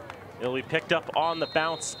 It'll be picked up on the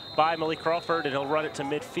bounce by Malik Crawford, and he'll run it to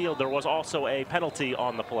midfield. There was also a penalty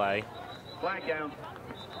on the play. Flag down.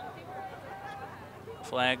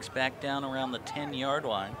 Flags back down around the 10-yard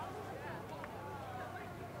line.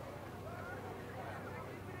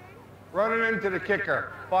 Running into the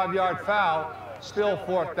kicker. 5-yard foul. Still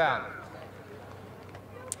 4th down.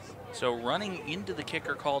 So running into the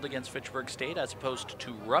kicker called against Fitchburg State as opposed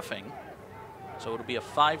to roughing. So it'll be a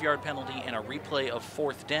 5-yard penalty and a replay of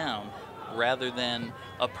 4th down rather than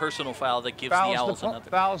a personal foul that gives the Owls another.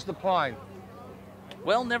 Fouls declined.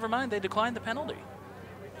 Well, never mind. They declined the penalty.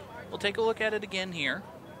 We'll take a look at it again here.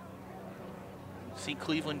 See,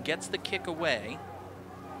 Cleveland gets the kick away.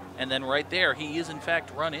 And then right there, he is in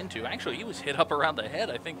fact run into. Actually, he was hit up around the head.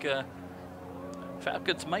 I think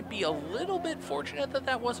Falcons might be a little bit fortunate that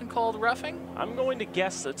that wasn't called roughing. I'm going to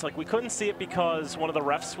guess it's like we couldn't see it because one of the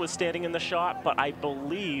refs was standing in the shot, but I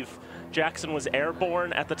believe Jackson was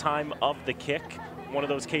airborne at the time of the kick. One of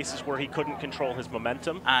those cases where he couldn't control his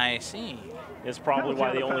momentum. I see. Is probably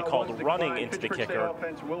why they only called running into the kicker.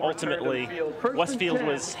 Ultimately, Westfield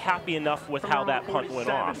was happy enough with how that punt went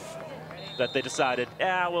off that they decided,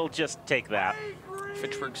 we'll just take that.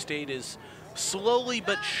 Fitchburg State is slowly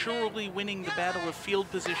but surely winning the battle of field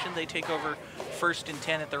position. They take over 1st and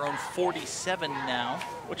 10 at their own 47 now.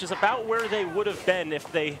 Which is about where they would have been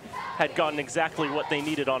if they had gotten exactly what they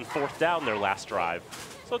needed on 4th down their last drive.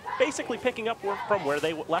 So basically picking up from where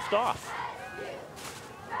they left off.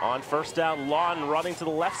 On 1st down, Lawton running to the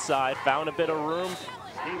left side, found a bit of room,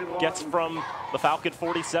 gets from the Falcon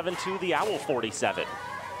 47 to the Owl 47.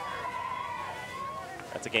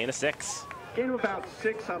 That's a gain of 6. Gain of about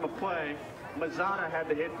 6 on the play. Mazzana had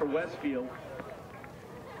the hit for Westfield.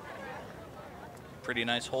 Pretty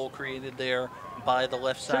nice hole created there by the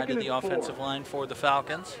left side of the offensive line for the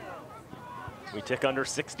Falcons. We tick under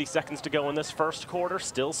 60 seconds to go in this first quarter,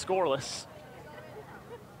 still scoreless.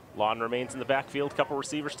 Lawton remains in the backfield, couple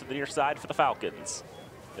receivers to the near side for the Falcons.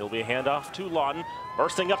 It'll be a handoff to Lawton,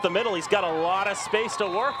 bursting up the middle. He's got a lot of space to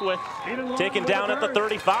work with. Taken down at the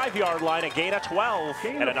 35-yard line, a gain of 12,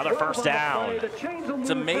 and another first down. It's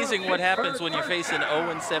amazing what happens when you face an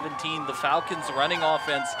 0-17. The Falcons' running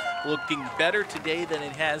offense looking better today than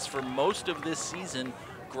it has for most of this season.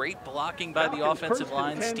 Great blocking by the offensive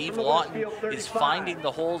line. Steve Lawton is finding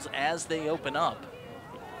the holes as they open up.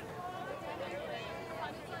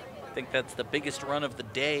 I think that's the biggest run of the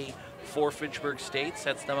day for Fitchburg State,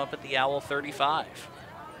 sets them up at the Owl 35.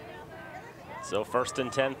 So 1st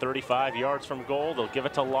and 10, 35 yards from goal. They'll give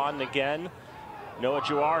it to Lawton again. Noah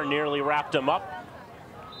Juar nearly wrapped him up,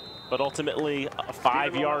 but ultimately a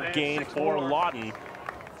 5-yard gain for Lawton.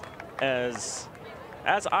 As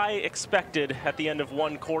I expected at the end of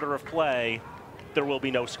 1 quarter of play, there will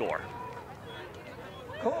be no score.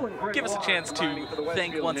 Give us a chance to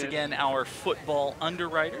thank once again our football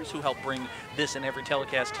underwriters who help bring this and every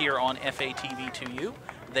telecast here on FATV to you.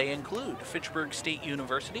 They include Fitchburg State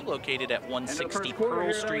University, located at 160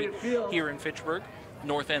 Pearl Street here in Fitchburg.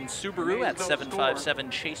 North End Subaru at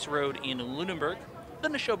 757 Chase Road in Lunenburg. The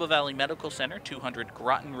Neshoba Valley Medical Center, 200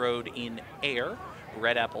 Groton Road in Ayer.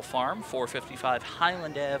 Red Apple Farm, 455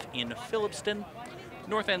 Highland Ave in Phillipston.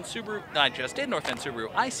 North End Subaru, I just did North End Subaru.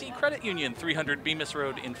 IC Credit Union, 300 Bemis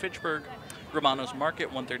Road in Fitchburg. Romano's Market,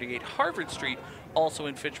 138 Harvard Street, also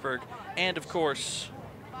in Fitchburg. And of course,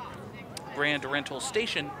 Grand Rental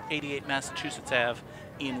Station, 88 Massachusetts Ave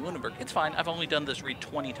in Lunenburg. It's fine, I've only done this read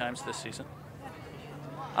 20 times this season.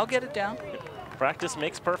 I'll get it down. Practice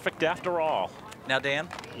makes perfect after all. Now, Dan.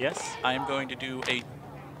 Yes? I am going to do a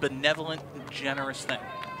benevolent, generous thing.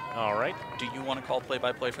 All right. Do you want to call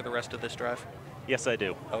play-by-play for the rest of this drive? Yes, I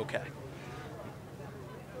do. Okay.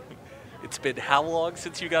 It's been how long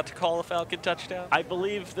since you got to call a Falcon touchdown? I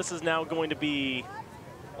believe this is now going to be,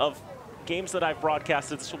 of games that I've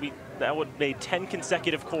broadcasted, that would make 10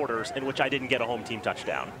 consecutive quarters in which I didn't get a home team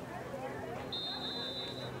touchdown.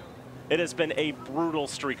 It has been a brutal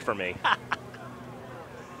streak for me.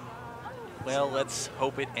 Well, let's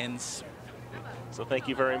hope it ends. So thank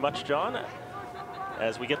you very much, John.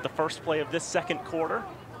 As we get the first play of this second quarter,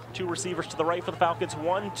 2 receivers to the right for the Falcons,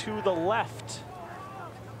 1 to the left.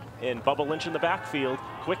 And Bubba Lynch in the backfield.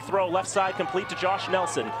 Quick throw, left side, complete to Josh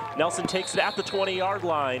Nelson. Nelson takes it at the 20-yard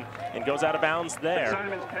line and goes out of bounds there.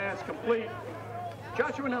 Assignment pass complete.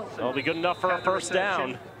 Joshua Nelson. That'll be good enough for a first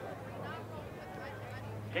down.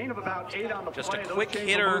 Gain of about 8 on the Just a play. quick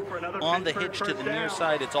hitter on the hitch to the near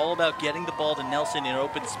side. It's all about getting the ball to Nelson in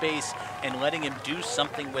open space and letting him do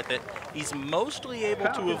something with it. He's mostly able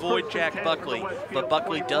to avoid Jack Buckley, but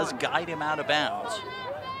Buckley does guide him out of bounds.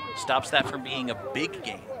 Stops that from being a big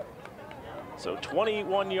gain. So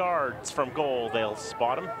 21 yards from goal, they'll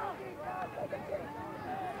spot him.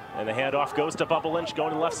 And the handoff goes to Bubba Lynch,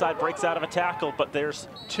 going to the left side, breaks out of a tackle, but there's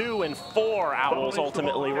 2 and 4 Owls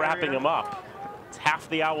ultimately wrapping him up. It's half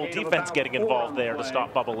the Owl defense getting involved there to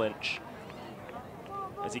stop Bubba Lynch,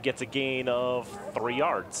 as he gets a gain of 3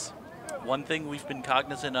 yards. One thing we've been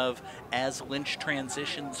cognizant of as Lynch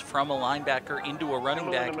transitions from a linebacker into a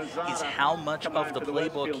running back is how much of the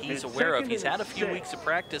playbook he's aware of. He's had a few weeks of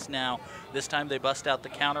practice now. This time they bust out the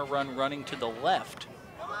counter run running to the left.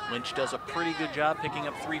 Lynch does a pretty good job picking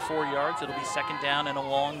up 3-4 yards. It'll be second down and a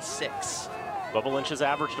long 6. Bubba Lynch has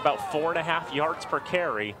averaged about 4.5 yards per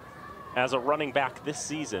carry as a running back this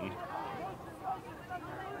season.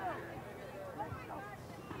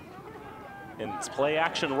 And it's play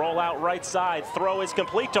action, roll out right side. Throw is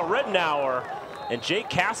complete to Rittenauer. And Jake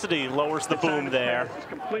Cassidy lowers the boom there,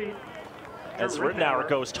 as Rittenauer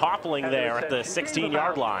goes toppling there at the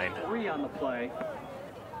 16-yard line. 3 on the play.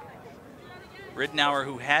 Rittenauer,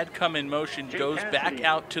 who had come in motion, goes back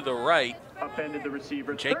out to the right. Upended the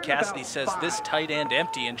receiver. Jake Cassidy says this tight end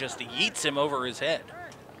empty and just yeets him over his head.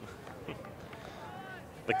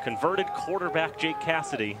 The converted quarterback, Jake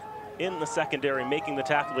Cassidy, in the secondary, making the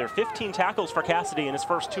tackle there. 15 tackles for Cassidy in his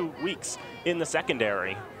first 2 weeks in the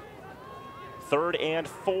secondary. 3rd and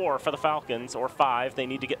 4 for the Falcons, or 5. They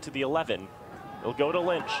need to get to the 11. They'll go to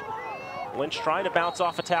Lynch. Lynch trying to bounce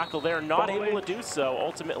off a tackle there, not able to do so.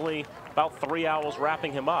 Ultimately, about 3 Owls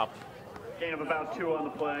wrapping him up. Gain of about 2 on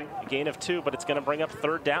the play. A gain of 2, but it's going to bring up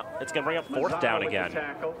 3rd down. It's going to bring up 4th down again.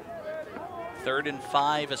 3rd and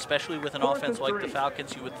 5, especially with an offense like the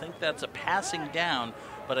Falcons, you would think that's a passing down,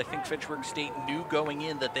 but I think Fitchburg State knew going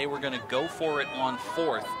in that they were going to go for it on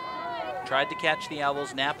 4th. Tried to catch the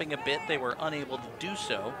Owls napping a bit. They were unable to do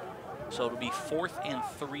so. So it'll be 4th and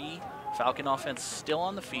 3. Falcon offense still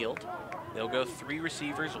on the field. They'll go 3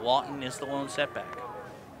 receivers. Lawton is the lone setback.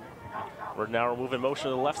 We're now moving motion to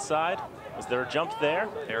the left side. Is there a jump there?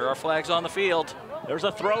 There are flags on the field. There's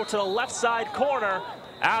a throw to the left side corner.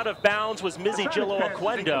 Out of bounds was Mizzy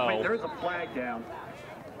Gillo-Aquendo. There's a flag down.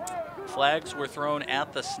 Flags were thrown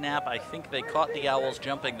at the snap. I think they caught the Owls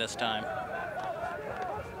jumping this time.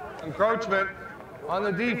 Encroachment on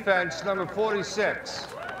the defense, number 46.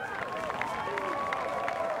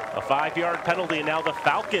 A 5-yard penalty, and now the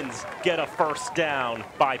Falcons get a first down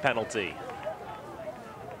by penalty.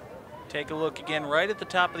 Take a look again right at the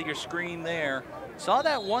top of your screen there. Saw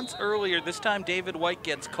that once earlier. This time David White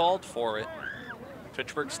gets called for it.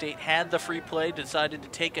 Fitchburg State had the free play, decided to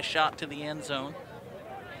take a shot to the end zone.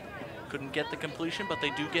 Couldn't get the completion, but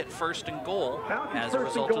they do get 1st and goal as a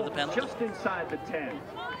result of the penalty. Just inside the 10.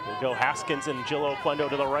 We'll go Haskins and Gillo-Aquendo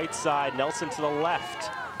to the right side, Nelson to the left.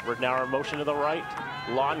 Rittenauer motion to the right.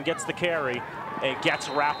 Lawton gets the carry and gets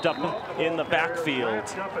wrapped up in the backfield.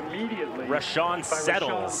 Rashawn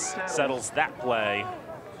settles that play.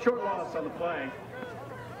 Short loss on the play.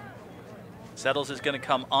 Settles is going to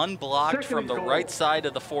come unblocked from the right side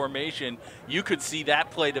of the formation. You could see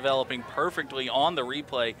that play developing perfectly on the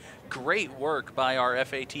replay. Great work by our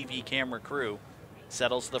FATV camera crew.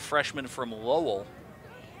 Settles, the freshman from Lowell,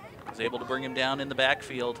 Was able to bring him down in the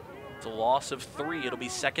backfield. It's a loss of 3. It'll be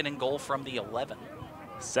 2nd and goal from the 11.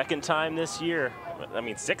 Second time this year, I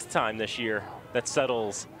mean 6th time this year that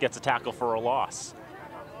Settles gets a tackle for a loss.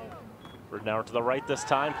 Now to the right this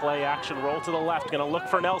time, play action, roll to the left, gonna look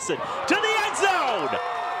for Nelson, to the end zone!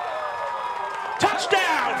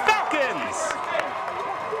 Touchdown, Falcons!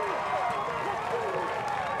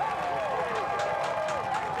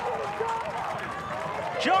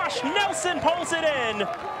 Josh Nelson pulls it in,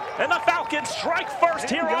 and the Falcons strike first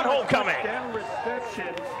here on homecoming.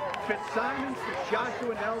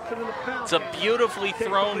 It's a beautifully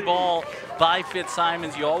thrown ball by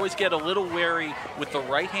Fitzsimons. You always get a little wary with the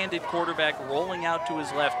right-handed quarterback rolling out to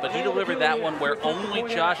his left, but he delivered that one where only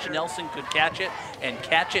Josh Nelson could catch it, and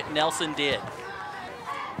catch it Nelson did.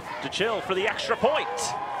 DeChill for the extra point.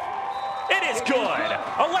 It is good.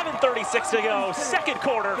 11:36 to go. Second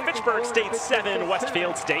quarter. Fitchburg State 7,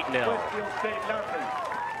 Westfield State 0.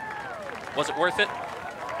 Was it worth it?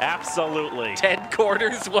 Absolutely. 10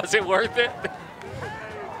 quarters, was it worth it?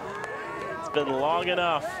 It's been long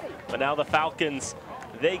enough, but now the Falcons,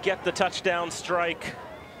 they get the touchdown strike.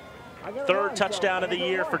 3rd touchdown of the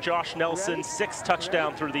year for Josh Nelson, 6th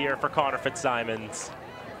touchdown through the year for Connor Fitzsimons.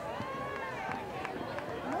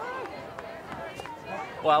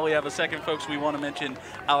 While we have a second, folks, we want to mention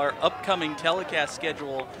our upcoming telecast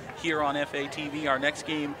schedule here on FATV. Our next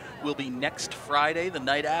game will be next Friday, the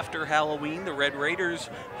night after Halloween. The Red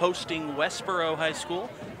Raiders hosting Westboro High School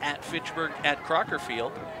at Fitchburg at Crocker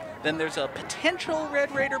Field. Then there's a potential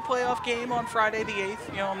Red Raider playoff game on Friday the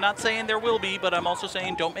 8th. You know, I'm not saying there will be, but I'm also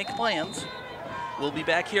saying don't make plans. We'll be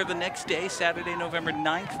back here the next day, Saturday, November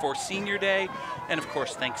 9th for Senior Day, and of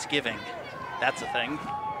course, Thanksgiving. That's a thing.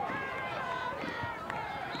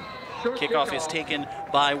 Kickoff is taken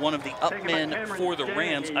by one of the up men for the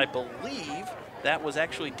Rams. I believe that was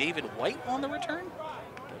actually David White on the return.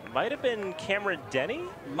 It might have been Cameron Denny.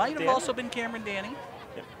 Might have also been Cameron Denny.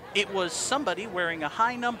 Yep. It was somebody wearing a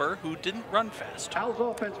high number who didn't run fast. Owls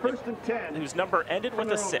offense 1st and 10. Whose number ended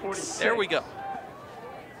with a 6. There we go.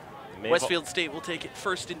 Westfield State will take it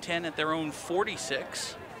 1st and 10 at their own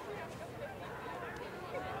 46.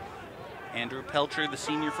 Andrew Pelcher, the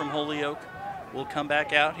senior from Holyoke, will come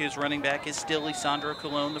back out. His running back is still Lisandro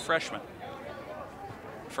Colon, the freshman.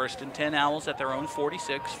 1st and 10 Owls at their own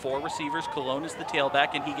 46. 4 receivers. Colon is the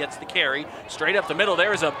tailback, and he gets the carry. Straight up the middle,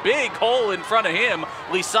 there is a big hole in front of him.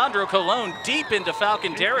 Lisandro Colon deep into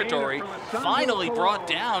Falcon territory. Finally brought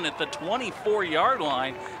down at the 24-yard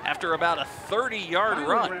line after about a 30-yard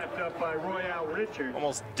run.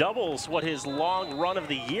 Almost doubles what his long run of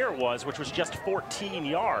the year was, which was just 14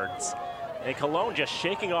 yards. And Colon just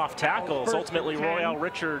shaking off tackles. Ultimately, Royale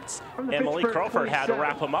Richards and Malik Crawford had to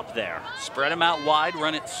wrap him up there. Spread him out wide,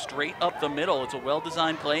 run it straight up the middle. It's a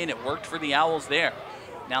well-designed play, and it worked for the Owls there.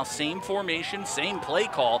 Now, same formation, same play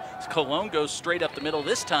call. Colon goes straight up the middle.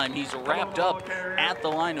 This time, he's wrapped up at the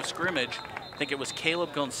line of scrimmage. I think it was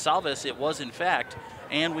Caleb Gonsalves. It was, in fact.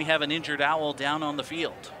 And we have an injured Owl down on the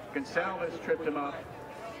field. Gonsalves tripped him up.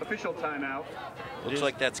 Official timeout. Looks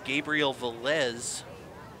like that's Gabriel Velez,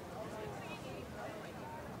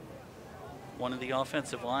 one of the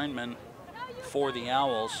offensive linemen for the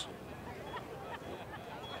Owls.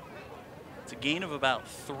 It's a gain of about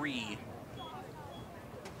 3.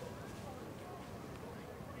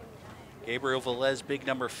 Gabriel Velez, big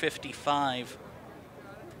number 55.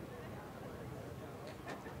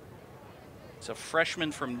 It's a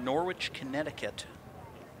freshman from Norwich, Connecticut.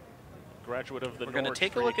 Graduate of the We're going to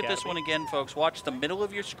take a look at this one again, folks. Watch the middle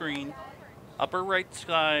of your screen, upper right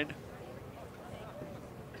side.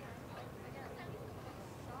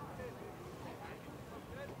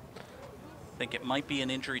 I think it might be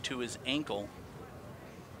an injury to his ankle.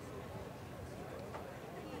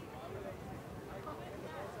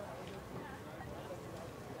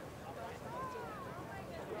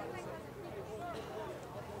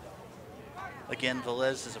 Again,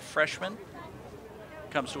 Velez is a freshman.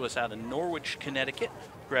 Comes to us out of Norwich, Connecticut.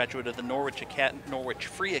 Graduate of the Norwich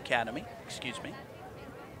Free Academy, excuse me.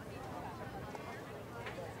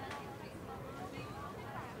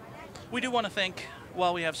 We do want to thank,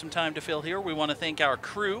 while we have some time to fill here, we want to thank our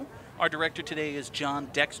crew. Our director today is John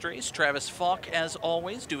Dextrace. Travis Falk, as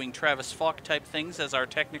always, doing Travis Falk type things as our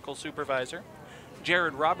technical supervisor.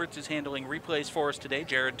 Jared Roberts is handling replays for us today.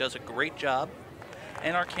 Jared does a great job.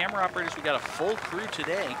 And our camera operators, we got a full crew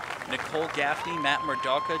today. Nicole Gaffney, Matt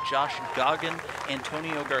Murdalka, Josh Goggin,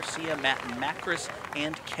 Antonio Garcia, Matt Macris,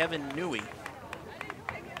 and Kevin Newey.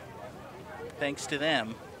 Thanks to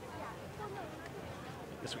them.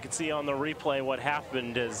 As we can see on the replay, what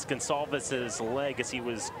happened is Gonsalves's leg, as he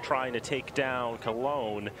was trying to take down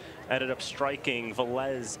Cologne, ended up striking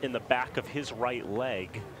Velez in the back of his right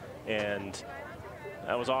leg. And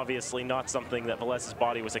that was obviously not something that Velez's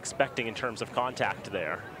body was expecting in terms of contact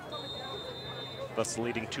there, thus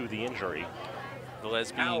leading to the injury.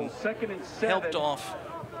 Velez being helped off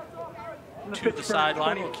to the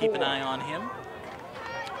sideline. We'll keep an eye on him.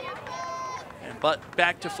 But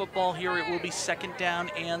back to football here. It will be 2nd down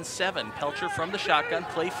and 7. Pelcher from the shotgun,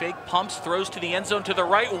 play fake, pumps, throws to the end zone to the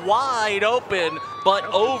right, wide open, but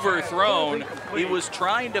overthrown. He was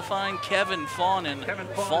trying to find Kevin Fawnin.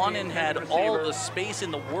 Fawnin had all the space in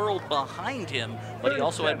the world behind him, but he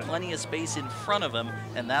also had plenty of space in front of him,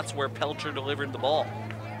 and that's where Pelcher delivered the ball.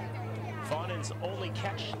 Fawnin's only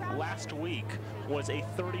catch last week was a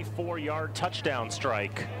 34-yard touchdown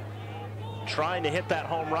strike. Trying to hit that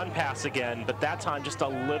home run pass again, but that time just a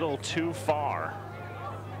little too far.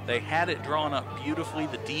 They had it drawn up beautifully.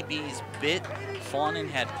 The DBs bit. Fawnin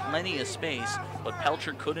had plenty of space, but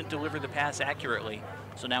Pelcher couldn't deliver the pass accurately.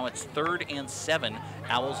 So now it's 3rd and 7.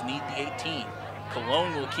 Owls need the 18.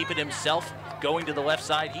 Cologne will keep it himself, going to the left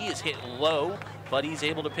side. He is hit low, but he's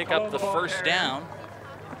able to pick up the first down.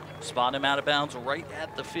 Spot him out of bounds right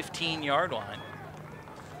at the 15-yard line.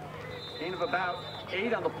 Gain of about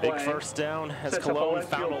 8 on the play. Big first down as Cologne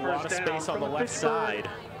found a lot of space on the left side.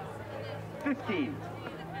 15.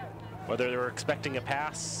 Whether they were expecting a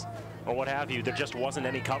pass or what have you, there just wasn't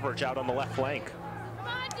any coverage out on the left flank.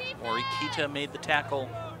 Morikita made the tackle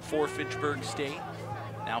for Fitchburg State.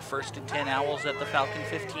 Now 1st and 10 Owls at the Falcon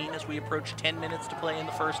 15 as we approach 10 minutes to play in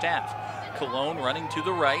the first half. Cologne running to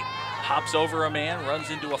the right, hops over a man,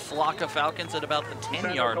 runs into a flock of Falcons at about the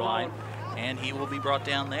 10-yard line, and he will be brought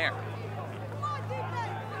down there.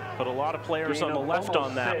 Put a lot of players on the left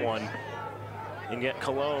on that one, and yet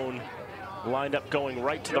Cologne lined up going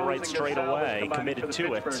right to the right straight away, committed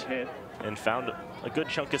to it, and found a good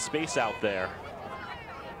chunk of space out there.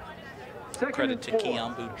 Credit to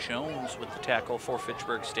Kiambu Jones with the tackle for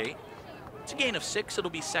Fitchburg State. It's a gain of 6. It'll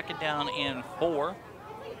be 2nd down and 4.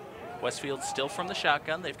 Westfield still from the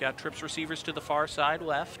shotgun. They've got trips receivers to the far side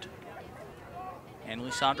left. And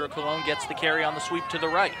Lisandro Cologne gets the carry on the sweep to the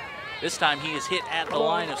right. This time he is hit at the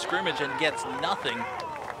line of scrimmage and gets nothing.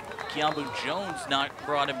 Kiambu Jones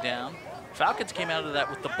brought him down. Falcons came out of that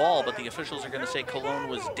with the ball, but the officials are going to say Cologne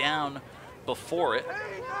was down before it.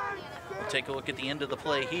 We'll take a look at the end of the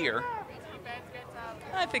play here.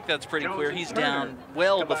 I think that's pretty clear. He's down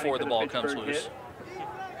well before the ball comes loose.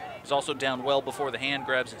 He's also down well before the hand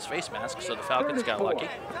grabs his face mask, so the Falcons got lucky.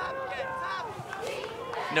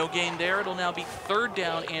 No gain there. It'll now be 3rd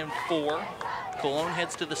down and 4. Cologne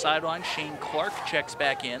heads to the sideline. Shane Clark checks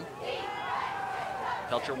back in.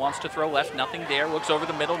 Pelcher wants to throw left, nothing there. Looks over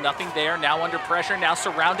the middle, nothing there. Now under pressure, now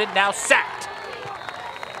surrounded, now sacked.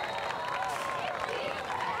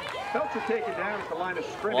 Pelcher taken down at the line of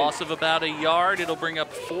scrimmage. Loss of about a yard. It'll bring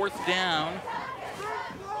up 4th down.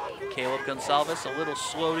 Caleb Gonsalves a little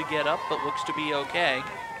slow to get up, but looks to be okay.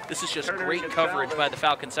 This is just great coverage by the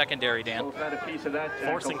Falcon secondary, Dan.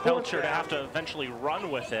 Forcing Pelcher to have to eventually run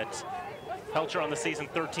with it. Pelcher on the season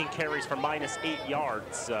 13 carries for -8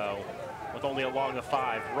 yards, so with only a long of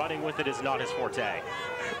 5. Running with it is not his forte.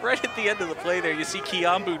 Right at the end of the play there, you see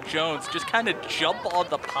Kiambu Jones just kind of jump on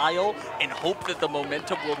the pile and hope that the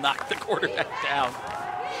momentum will knock the quarterback down.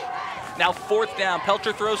 Now 4th down,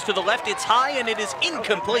 Pelcher throws to the left, it's high and it is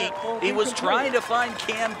incomplete. He was trying to find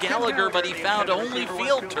Cam Gallagher, but he found only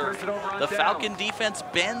field turf. The Falcon defense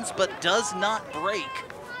bends but does not break.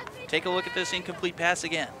 Take a look at this incomplete pass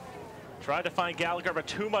again. Tried to find Gallagher, but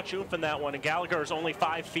too much oomph in that one, and Gallagher is only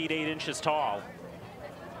 5 feet 8 inches tall.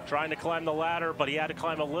 Trying to climb the ladder, but he had to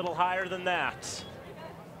climb a little higher than that.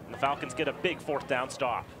 And the Falcons get a big 4th down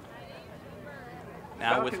stop.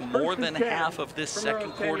 Now with more than half of this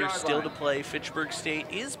second quarter still to play, Fitchburg State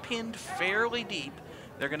is pinned fairly deep.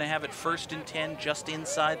 They're going to have it 1st and 10 just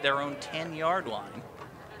inside their own 10-yard line.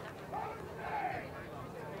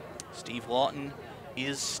 Steve Lawton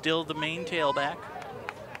is still the main tailback.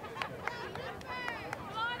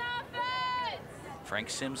 Frank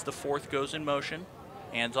Sims, the 4th, goes in motion.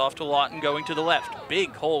 Hands off to Lawton going to the left.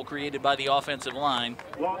 Big hole created by the offensive line.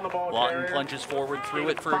 Lawton plunges forward through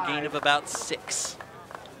it for a gain of about 6.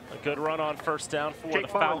 A good run on 1st down for the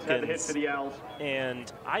Falcons.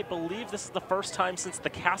 And I believe this is the first time since the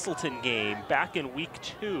Castleton game back in week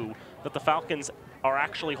 2 that the Falcons are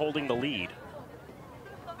actually holding the lead.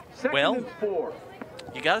 Well,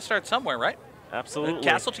 you got to start somewhere, right? Absolutely. The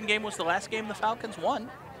Castleton game was the last game the Falcons won.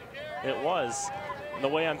 It was. And the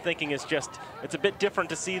way I'm thinking is just, it's a bit different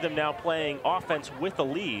to see them now playing offense with a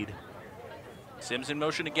lead. Sims in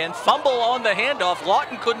motion again. Fumble on the handoff.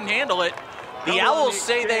 Lawton couldn't handle it. The Owls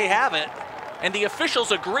say they have it, and the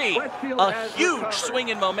officials agree. A huge swing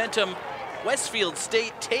in momentum. Westfield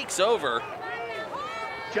State takes over.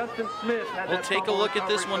 Justin Smith had We'll that take a fumble look at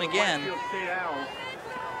this recovery one for the again. Westfield State Owls.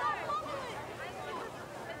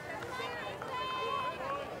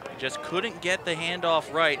 Just couldn't get the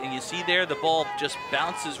handoff right, and you see there the ball just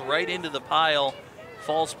bounces right into the pile,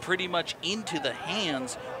 falls pretty much into the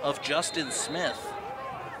hands of Justin Smith.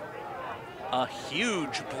 A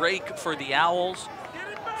huge break for the Owls.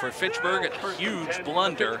 For Fitchburg, a huge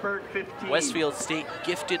blunder. Westfield State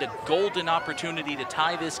gifted a golden opportunity to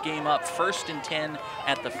tie this game up. 1st and 10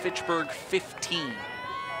 at the Fitchburg 15.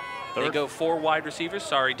 They go 4 wide receivers.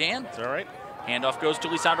 Sorry, Dan. It's all right. Handoff goes to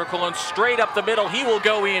Lisandro Colon straight up the middle. He will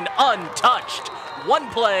go in untouched. One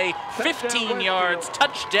play, 15 yards,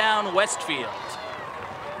 touchdown Westfield.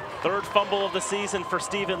 3rd fumble of the season for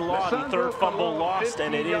Stephen Lawton. 3rd fumble lost,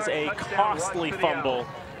 and it is a costly fumble.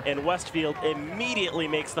 And Westfield immediately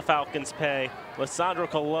makes the Falcons pay. Lisandro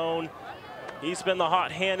Colon, he's been the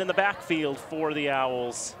hot hand in the backfield for the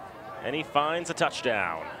Owls, and he finds a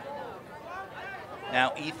touchdown.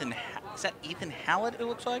 Now is that Ethan Hallett, it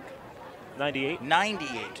looks like? 98.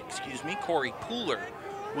 98, excuse me. Corey Pooler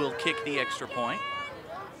will kick the extra point.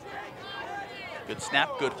 Good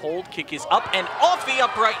snap, good hold. Kick is up and off the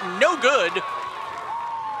upright, no good.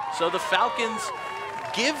 So the Falcons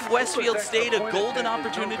give Westfield State a golden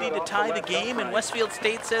opportunity to tie the game, and Westfield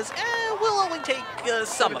State says, we'll only take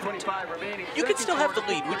some of it. You can still have the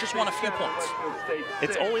lead, we just want a few points.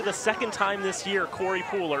 It's only the 2nd time this year Corey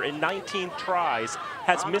Pooler in 19 tries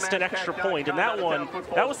has missed an extra point, and that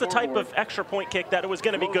was the type of extra point kick that it was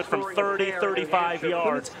going to be good from 30, 35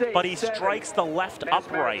 yards, but he strikes the left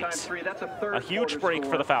upright. A huge break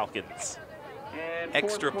for the Falcons.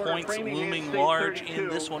 Extra points looming large in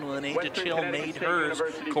this one when Ada Chill made hers.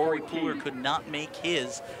 Corey Pooler could not make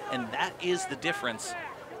his, and that is the difference.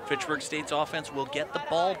 Fitchburg State's offense will get the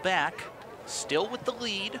ball back, still with the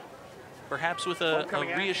lead, perhaps with a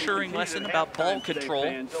reassuring lesson about ball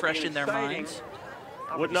control fresh in their minds.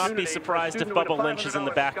 Would not be surprised if Bubba Lynch is in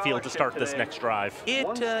the backfield to start this next drive.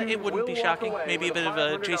 It wouldn't be shocking. Maybe a bit of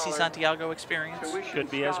a JC Santiago experience. Could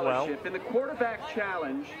be as well. In the quarterback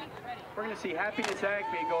challenge, we're going to see Happiness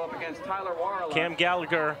Agby go up against Tyler Warlock. Cam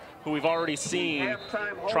Gallagher, who we've already seen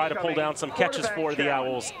try to pull down some catches for the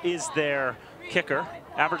Owls, is their kicker.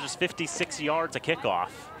 Averages 56 yards a kickoff.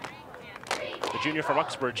 The junior from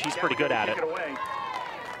Uxbridge, he's pretty good at it.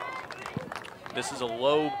 This is a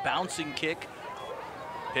low bouncing kick.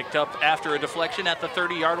 Picked up after a deflection at the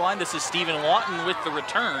 30-yard line. This is Stephen Lawton with the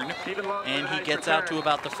return, and he gets out to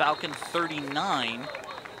about the Falcon 39.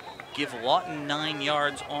 Give Lawton 9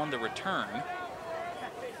 yards on the return.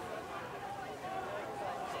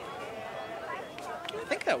 I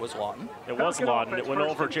think that was Lawton. It was Lawton. It went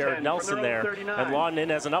over Jared Nelson there, and Lawton in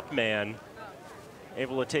as an up man,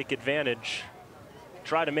 able to take advantage,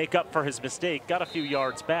 try to make up for his mistake, got a few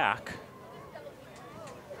yards back.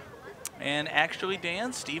 And actually,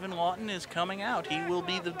 Dan, Stephen Lawton is coming out. He will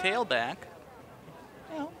be the tailback.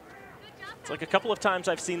 It's like a couple of times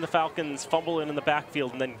I've seen the Falcons fumble in the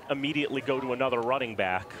backfield and then immediately go to another running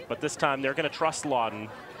back. But this time they're going to trust Lawton.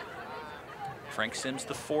 Frank Sims,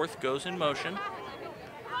 the 4th, goes in motion.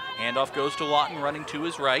 Handoff goes to Lawton, running to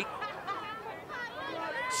his right.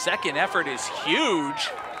 Second effort is huge.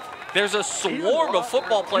 There's a swarm of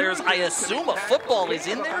football players. I assume a football is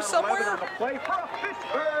in there somewhere.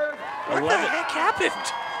 What the heck happened?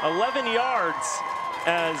 11 yards,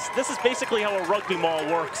 as this is basically how a rugby maul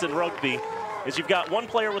works in rugby, is you've got one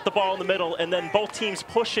player with the ball in the middle and then both teams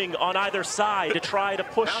pushing on either side to try to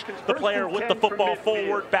push the player with the football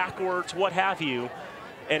forward, backwards, what have you.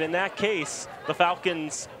 And in that case, the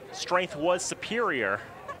Falcons' strength was superior.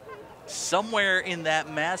 Somewhere in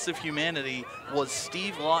that mass of humanity was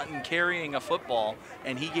Steve Lawton carrying a football,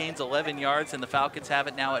 and he gains 11 yards, and the Falcons have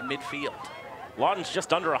it now at midfield. Lawton's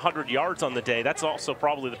just under 100 yards on the day. That's also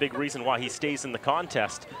probably the big reason why he stays in the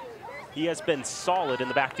contest. He has been solid in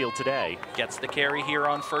the backfield today. Gets the carry here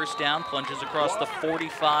on 1st down, plunges across the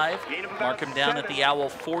 45. Mark him down at the Owl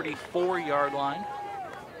 44-yard line.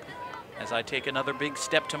 As I take another big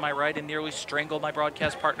step to my right and nearly strangle my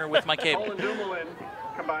broadcast partner with my cable.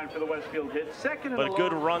 Combined for the Westfield hit. But a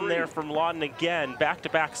good run there from Lawton again.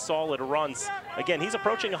 Back-to-back solid runs. Again, he's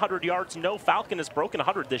approaching 100 yards. No Falcon has broken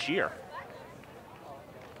 100 this year.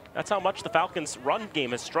 That's how much the Falcons' run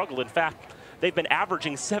game has struggled. In fact, they've been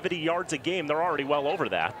averaging 70 yards a game. They're already well over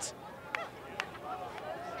that.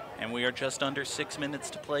 And we are just under 6 minutes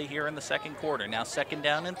to play here in the 2nd quarter. Now 2nd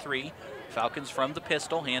down and 3. Falcons from the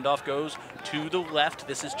pistol. Handoff goes to the left.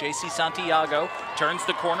 This is J.C. Santiago. Turns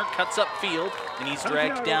the corner, cuts up field, and he's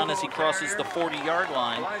dragged down as he crosses the 40-yard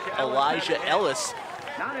line. Elijah Ellis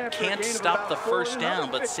can't stop the first down,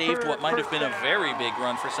 but saved what might have been a very big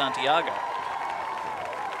run for Santiago.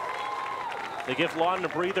 They give Lawton a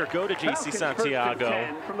breather, go to J.C.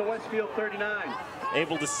 Santiago. From the Westfield 39.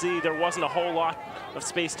 Able to see there wasn't a whole lot of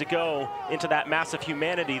space to go into that massive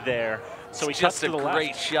humanity there. So he cuts to the left. Just a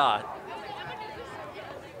great shot.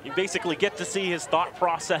 You basically get to see his thought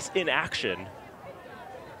process in action.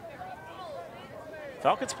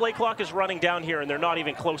 Falcons play clock is running down here, and they're not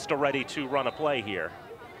even close to ready to run a play here.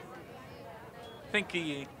 I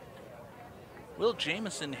think Will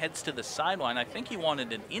Jamison heads to the sideline. I think he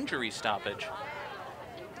wanted an injury stoppage.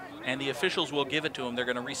 And the officials will give it to him. They're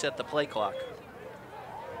going to reset the play clock.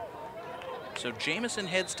 So Jamison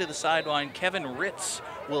heads to the sideline. Kevin Ritz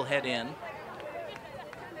will head in.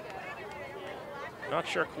 Not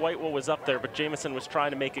sure quite what was up there, but Jamison was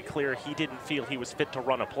trying to make it clear he didn't feel he was fit to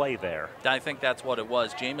run a play there. I think that's what it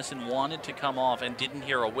was. Jamison wanted to come off and didn't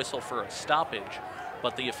hear a whistle for a stoppage,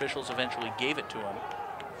 but the officials eventually gave it to him.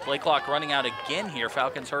 Play clock running out again here.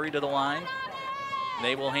 Falcons hurry to the line.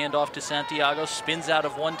 They will hand off to Santiago, spins out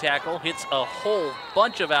of one tackle, hits a whole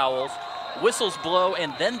bunch of Owls, whistles blow,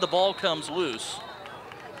 and then the ball comes loose.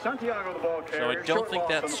 Santiago, the ball carrier. So I don't think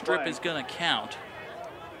that strip is going to count.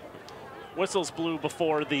 Whistles blew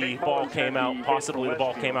before the ball came out. Possibly the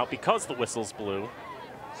ball came out because the whistles blew.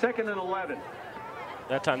 2nd and 11.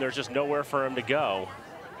 That time there's just nowhere for him to go.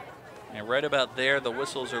 And right about there, the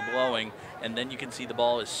whistles are blowing, and then you can see the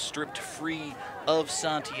ball is stripped free of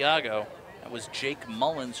Santiago. That was Jake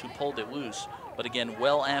Mullins who pulled it loose, but again,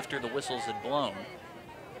 well after the whistles had blown.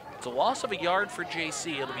 It's a loss of a yard for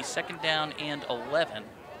JC. It'll be 2nd down and 11.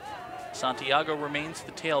 Santiago remains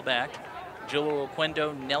the tailback. Gillo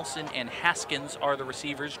Oquendo, Nelson, and Haskins are the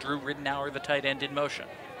receivers. Drew Ridenour, the tight end, in motion.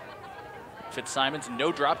 Fitzsimons,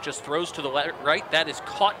 no drop, just throws to the right. That is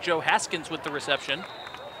caught. Joe Haskins with the reception.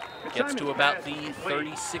 Gets to about the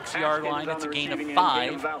 36-yard line. It's a gain of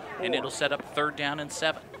 5, and it'll set up 3rd down and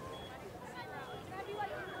 7.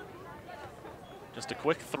 Just a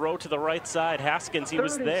quick throw to the right side. Haskins, he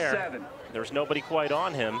was there. There's nobody quite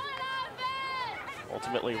on him.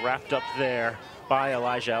 Ultimately wrapped up there by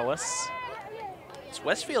Elijah Ellis. This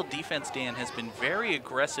Westfield defense, Dan, has been very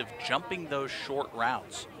aggressive jumping those short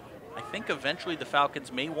routes. I think eventually the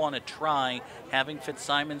Falcons may want to try having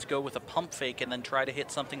Fitzsimons go with a pump fake and then try to hit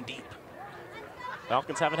something deep.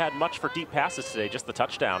 Falcons haven't had much for deep passes today, just the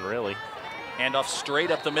touchdown, really. Handoff straight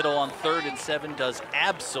up the middle on 3rd and 7 does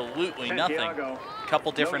absolutely nothing. A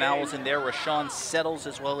couple different Owls in there. Rashawn Settles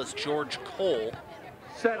as well as George Cole.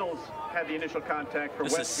 Settles had the initial contact for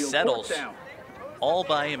Westfield. This is Settles all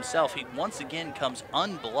by himself. He once again comes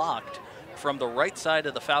unblocked from the right side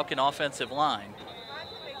of the Falcon offensive line.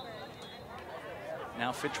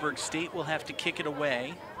 Now Fitchburg State will have to kick it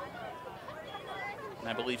away. And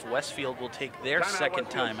I believe Westfield will take their second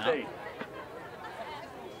timeout.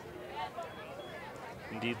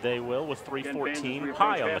 Indeed they will, with 3:14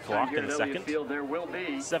 high on the clock in the second.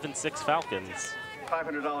 7-6 Falcons.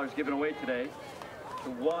 $500 given away today to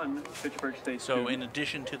one Fitchburg State So student. in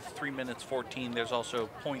addition to the 3 minutes 14, there's also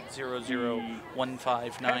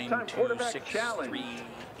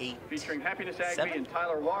 .0015926388. Featuring Happiness Agby and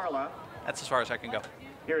Tyler Warla. That's as far as I can go.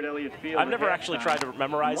 Here at Elliott Field. I've never actually tried to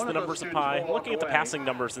memorize the numbers of pi. Looking at the passing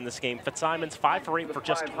numbers in this game, Fitzsimons 5 for 8 for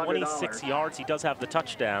just 26 yards. He does have the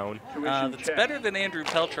touchdown. That's better than Andrew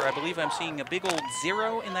Pelcher. I believe I'm seeing a big old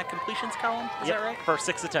 0 in that completions column. Is that right? For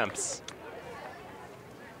 6 attempts.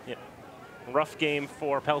 Yep. Rough game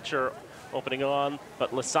for Pelcher opening on,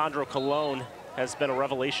 but Lissandro Colon has been a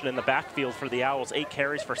revelation in the backfield for the Owls. 8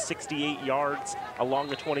 carries for 68 yards along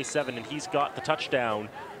the 27, and he's got the touchdown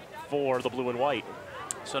for the blue and white.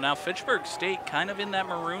 So now Fitchburg State kind of in that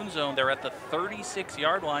maroon zone. They're at the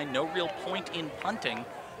 36-yard line. No real point in punting.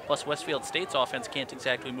 Plus Westfield State's offense can't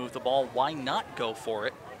exactly move the ball. Why not go for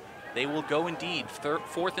it? They will go indeed.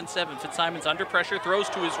 4th and 7. Fitzsimons under pressure, throws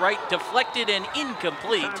to his right, deflected and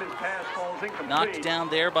incomplete. Knocked down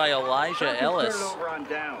there by Elijah Ellis.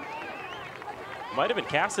 Might have been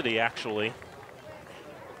Cassidy, actually,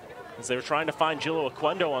 as they were trying to find Gillo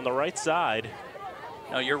Oquendo on the right side.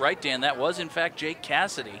 No, you're right, Dan. That was, in fact, Jake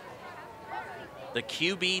Cassidy, the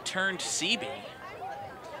QB turned CB.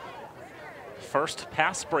 First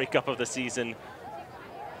pass breakup of the season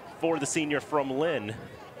for the senior from Lynn.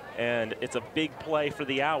 And it's a big play for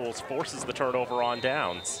the Owls, forces the turnover on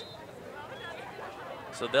downs.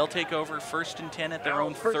 So they'll take over 1st and 10 at their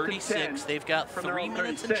own 36. They've got 3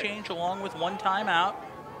 minutes and change along with 1 timeout.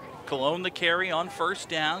 Cologne the carry on first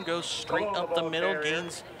down, goes straight up the middle,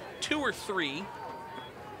 gains 2 or 3.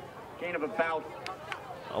 Gain of about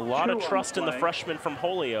a lot 2 of on trust in the play. freshman from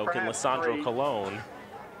Holyoke and Perhaps Lissandro 3. Cologne.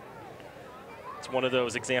 It's one of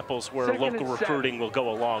those examples where 2nd local and recruiting 7. will go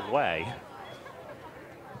a long way.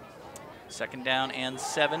 2nd down and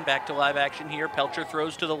 7, back to live action here. Pelcher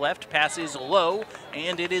throws to the left, pass is low,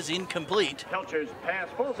 and it is incomplete. Pelcher's pass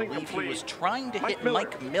falls I believe he incomplete. was trying to hit Miller.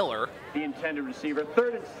 Mike Miller. The intended receiver,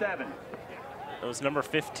 3rd and 7. It was number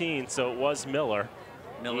 15, so it was Miller.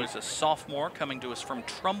 Miller's a sophomore coming to us from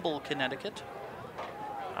Trumbull, Connecticut.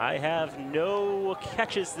 I have no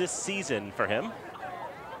catches this season for him.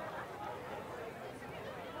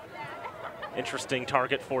 Interesting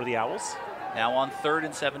target for the Owls. Now on 3rd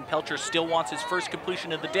and 7, Pelcher still wants his first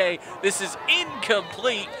completion of the day. This is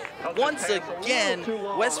incomplete. Once again,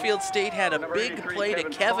 Westfield State had a big play to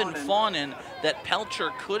Kevin Fawnin that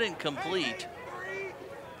Pelcher couldn't complete.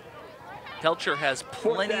 Pelcher has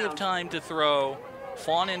plenty of time to throw.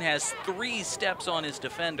 Fawnin has 3 steps on his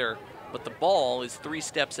defender, but the ball is 3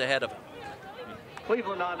 steps ahead of him.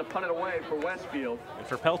 Cleveland on to punt it away for Westfield. And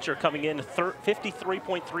for Pelcher coming in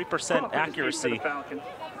 53.3% accuracy,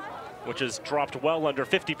 which has dropped well under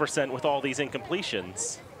 50% with all these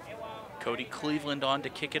incompletions. Cody Cleveland on to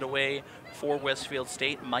kick it away for Westfield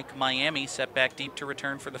State. Mike Miami set back deep to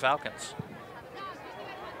return for the Falcons.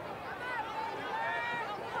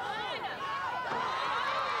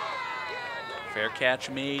 Fair catch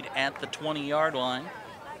made at the 20-yard line.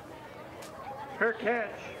 Fair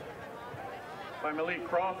catch by Malik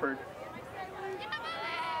Crawford.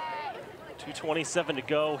 2:27 to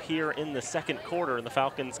go here in the second quarter, and the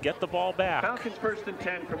Falcons get the ball back. Falcons 1st and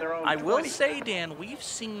 10 from their own I 20. will say, Dan, we've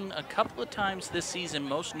seen a couple of times this season,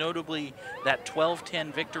 most notably that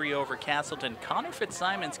 12-10 victory over Castleton. Connor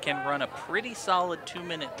Fitzsimons can run a pretty solid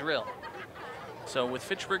 2-minute drill. So with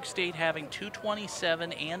Fitchburg State having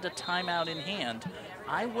 2:27 and a timeout in hand,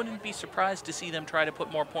 I wouldn't be surprised to see them try to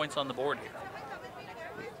put more points on the board here.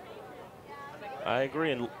 I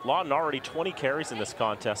agree, and Lawton already 20 carries in this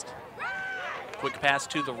contest. Quick pass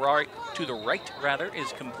to the right,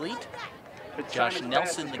 is complete. Josh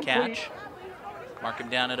Nelson the catch. Mark him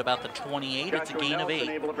down at about the 28. It's a gain of 8.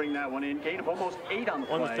 Able to bring that one in. Gain of almost 8 on the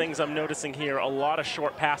One of the things I'm noticing here, a lot of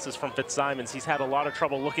short passes from Fitzsimons. He's had a lot of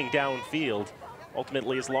trouble looking downfield.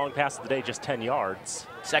 Ultimately, his long pass of the day, just 10 yards.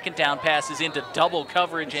 2nd down pass is into double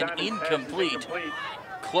coverage and incomplete.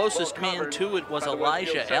 Closest man to it was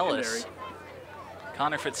Elijah Ellis.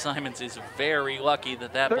 Connor Fitzsimons is very lucky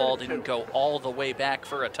that that ball didn't go all the way back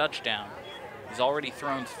for a touchdown. He's already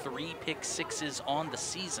thrown 3 pick sixes on the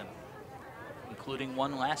season, including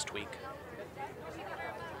one last week.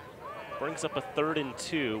 Brings up a 3rd and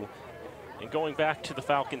 2. And going back to the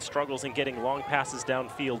Falcons' struggles in getting long passes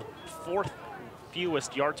downfield, 4th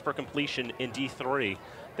fewest yards per completion in D3.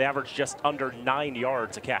 They average just under 9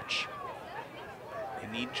 yards a catch. They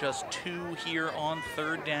need just 2 here on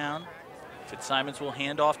 3rd down. Fitzsimons will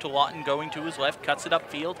hand off to Lawton, going to his left, cuts it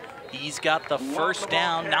upfield. He's got the first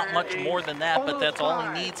down, not much more than that, but that's all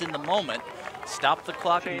he needs in the moment. Stop the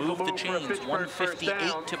clock, move the chains,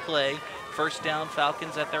 1:58 to play. First down,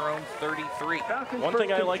 Falcons at their own 33. One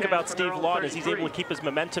thing I like about Steve Lawton is he's able to keep his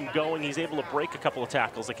momentum going. He's able to break a couple of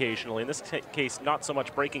tackles occasionally. In this case, not so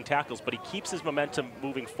much breaking tackles, but he keeps his momentum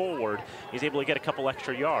moving forward. He's able to get a couple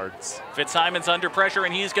extra yards. Fitzsimons under pressure,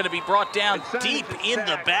 and he's going to be brought down deep in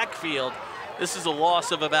the backfield. This is a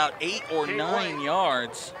loss of about 8 or 9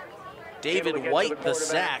 yards. David White, the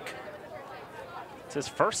sack. It's his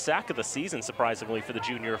first sack of the season, surprisingly, for the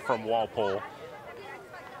junior from Walpole.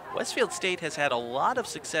 Westfield State has had a lot of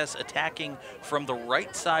success attacking from the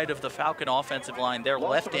right side of the Falcon offensive line. Their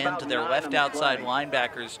left end to their left outside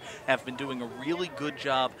linebackers have been doing a really good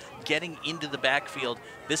job getting into the backfield.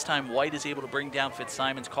 This time White is able to bring down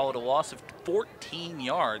Fitzsimons, call it a loss of 14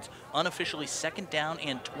 yards, unofficially 2nd down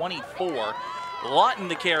and 24. Lawton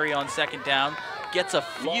the carry on 2nd down, gets a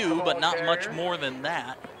few, but not much more than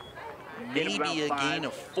that. Maybe a gain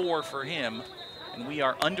of 4 for him. And we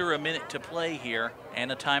are under a minute to play here,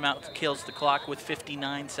 and a timeout kills the clock with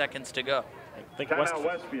 59 seconds to go. I think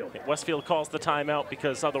Westfield calls the timeout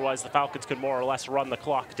because otherwise the Falcons could more or less run the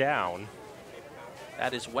clock down.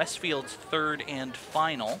 That is Westfield's 3rd and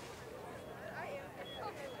final.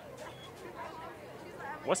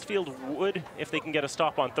 Westfield would, if they can get a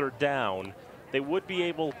stop on 3rd down, they would be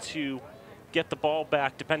able to get the ball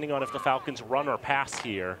back depending on if the Falcons run or pass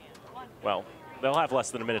here. Well, they'll have less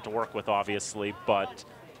than a minute to work with, obviously, but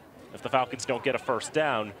if the Falcons don't get a first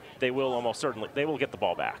down, they will almost certainly, they will get the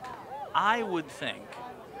ball back. I would think,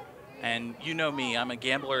 and you know me, I'm a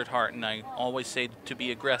gambler at heart, and I always say to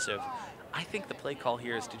be aggressive. I think the play call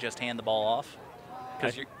here is to just hand the ball off,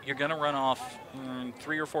 because you're going to run off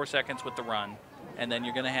 3 or 4 seconds with the run, and then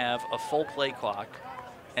you're going to have a full play clock,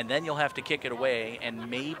 and then you'll have to kick it away, and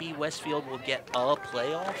maybe Westfield will get a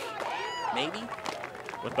playoff, maybe?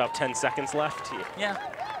 With about 10 seconds left? Yeah.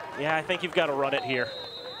 Yeah, I think you've got to run it here.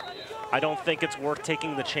 I don't think it's worth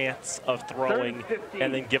taking the chance of throwing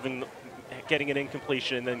and then getting an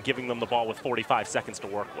incompletion and then giving them the ball with 45 seconds to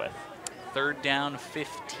work with. 3rd down,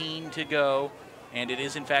 15 to go, and it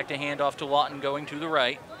is in fact a handoff to Lawton going to the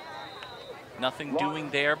right. Nothing doing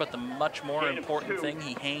there, but the much more important thing,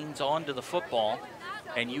 he hangs on to the football,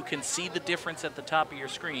 and you can see the difference at the top of your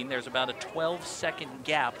screen. There's about a 12-second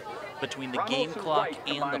gap between the game clock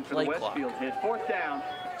and the play clock.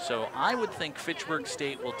 So I would think Fitchburg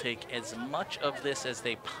State will take as much of this as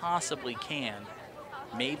they possibly can.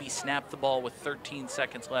 Maybe snap the ball with 13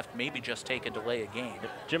 seconds left, maybe just take a delay of game.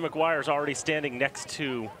 Jim McGuire's already standing next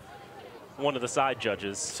to one of the side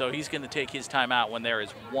judges. So he's going to take his timeout when there is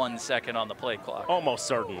 1 second on the play clock. Almost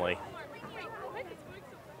certainly.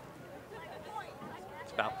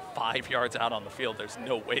 It's about 5 yards out on the field. There's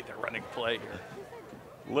no way they're running play here.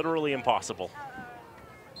 Literally impossible.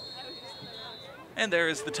 And there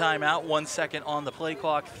is the timeout, 1 second on the play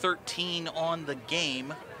clock, 13 on the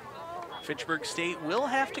game. Fitchburg State will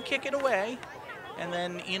have to kick it away, and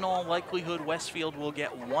then in all likelihood, Westfield will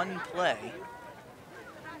get 1 play.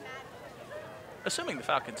 Assuming the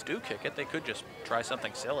Falcons do kick it, they could just try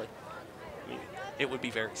something silly. I mean, it would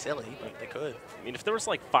be very silly, but they could. I mean, if there was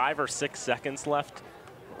like 5 or 6 seconds left,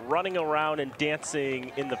 running around and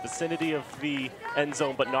dancing in the vicinity of the end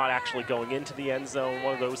zone but not actually going into the end zone,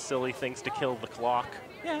 one of those silly things to kill the clock,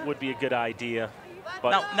 would be a good idea.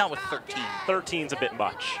 But not with 13. 13's a bit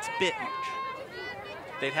much. It's a bit much.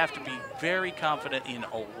 They'd have to be very confident in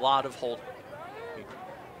a lot of holding.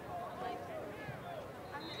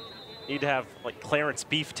 Need to have like Clarence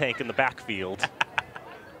Beef Tank in the backfield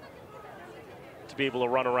to be able to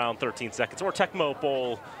run around 13 seconds. Or Tecmo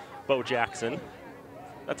Bowl Bo Jackson.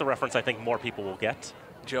 That's a reference I think more people will get.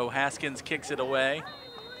 Joe Haskins kicks it away.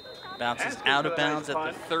 Bounces out of bounds at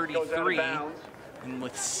the 33. And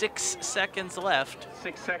with 6 seconds left,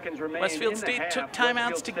 6 seconds remain. Westfield State took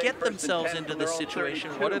timeouts to get themselves into this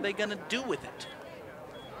situation. What are they going to do with it?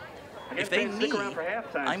 If they need,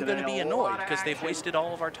 I'm going to be annoyed because they've wasted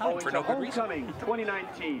all of our time for no good reason.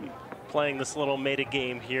 2019. Playing this little meta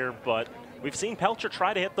game here, but we've seen Pelcher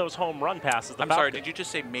try to hit those home run passes. I'm sorry, did you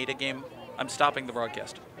just say meta game? I'm stopping the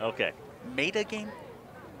broadcast. Okay. Meta game?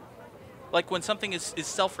 Like when something is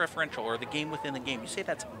self-referential or the game within the game, you say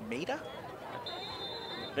that's meta?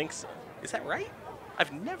 I think so. Is that right?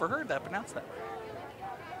 I've never heard that pronounced that way.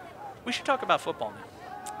 We should talk about football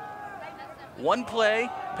now. 1 play,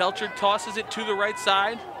 Pelcher tosses it to the right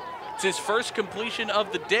side. It's his first completion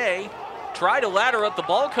of the day. Try to ladder up, the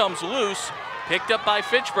ball comes loose. Picked up by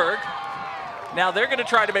Fitchburg. Now they're going to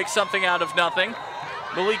try to make something out of nothing.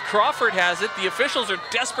 Malik Crawford has it. The officials are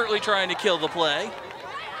desperately trying to kill the play.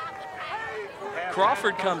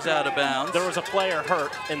 Crawford comes out of bounds. There was a player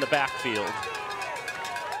hurt in the backfield.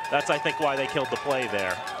 That's, I think, why they killed the play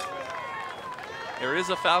there. There is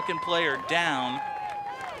a Falcon player down.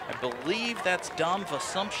 I believe that's Dom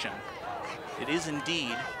Vassumption. It is indeed.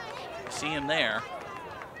 You see him there.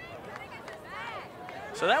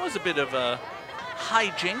 So that was a bit of a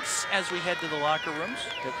hijinks as we head to the locker rooms.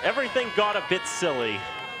 Everything got a bit silly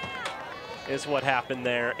is what happened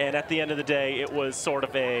there. And at the end of the day, it was sort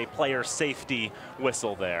of a player safety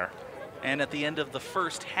whistle there. And at the end of the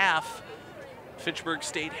first half, Fitchburg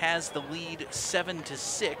State has the lead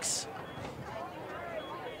 7-6.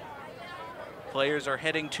 Players are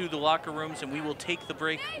heading to the locker rooms, and we will take the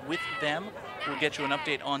break with them. We'll get you an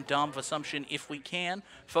update on Dom Vassumption if we can.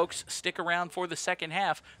 Folks, stick around for the second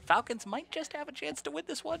half. Falcons might just have a chance to win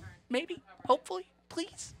this one. Maybe. Hopefully.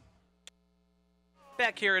 Please.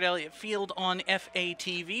 Back here at Elliott Field on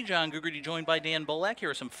FATV, John Gugerty joined by Dan Bolak. Here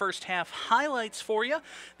are some first half highlights for you.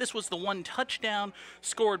 This was the 1 touchdown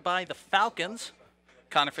scored by the Falcons.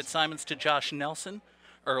 Connor Fitzsimons to Josh Nelson.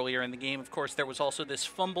 Earlier in the game, of course, there was also this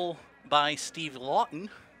fumble by Steve Lawton.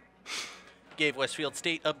 Gave Westfield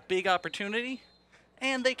State a big opportunity,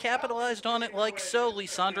 and they capitalized on it like so.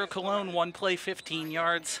 Lisandro Colon, 1 play, 15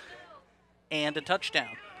 yards, and a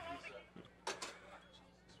touchdown.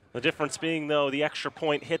 The difference being, though, the extra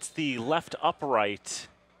point hits the left upright.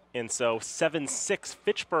 And so 7-6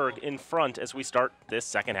 Fitchburg in front as we start this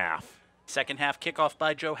second half. Second half kickoff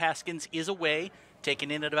by Joe Haskins is away,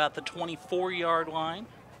 taken in at about the 24-yard line,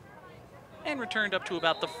 and returned up to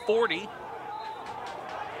about the 40.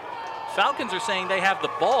 Falcons are saying they have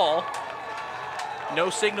the ball. No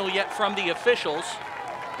signal yet from the officials.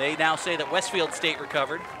 They now say that Westfield State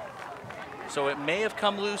recovered, so it may have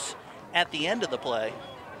come loose at the end of the play.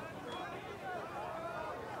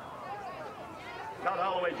 Todd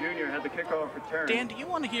Holloway Jr. had the kickoff return. Dan, do you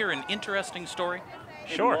want to hear an interesting story?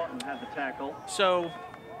 Sure. Lawton had the tackle. So,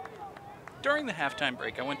 during the halftime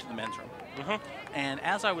break, I went to the men's room. And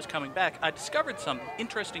as I was coming back, I discovered some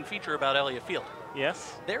interesting feature about Elliott Field.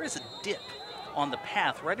 Yes. There is a dip on the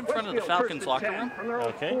path right in front of the Falcons locker room.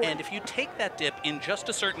 Okay. And if you take that dip in just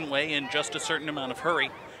a certain way, in just a certain amount of hurry,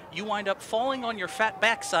 you wind up falling on your fat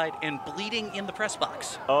backside and bleeding in the press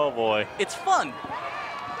box. Oh, boy. It's fun.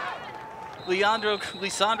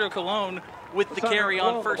 Lisandro Colon with the carry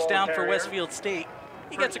on first down for Westfield State.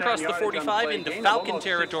 He gets across the 45 into Falcon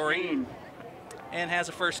territory and has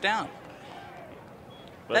a first down.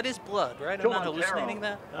 That is blood, right? I'm not hallucinating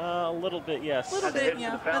that? A little bit, yes. A little bit,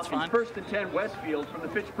 yeah, that's fine. First and 10 Westfield from the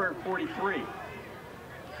Fitchburg 43.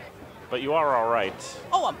 But you are all right.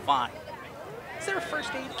 Oh, I'm fine. Is there a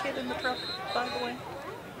first aid kit in the truck, by the way?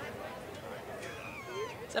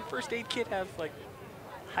 Does that first aid kit have, like,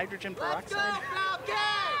 hydrogen peroxide? Come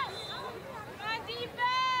on, defense!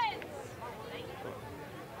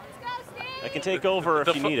 Let's go, Steve! I can take over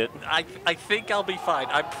if you need it. I think I'll be fine.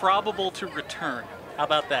 I'm probable to return. How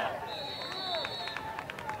about that?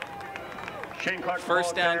 Shane Clark,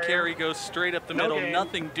 First ball down carrier. carry goes straight up the No middle. gain.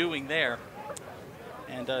 Nothing doing there.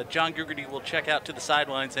 And John Gugerty will check out to the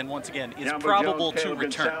sidelines and once again is Yambo probable Jones, to Caleb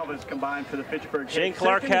return. Gonsalves combined for the Fitchburg Shane hit.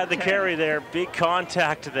 Clark Second had the and 10. carry there. Big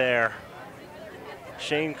contact there.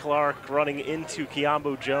 Shane Clark running into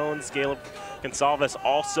Kiambu Jones. Caleb Gonsalves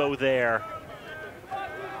also there.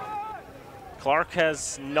 Clark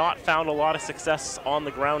has not found a lot of success on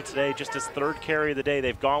the ground today. Just his third carry of the day.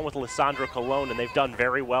 They've gone with Lisandro Colon, and they've done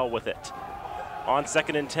very well with it. On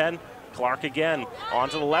 2nd and 10, Clark again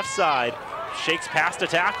onto the left side. Shakes past a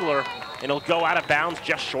tackler, and he'll go out of bounds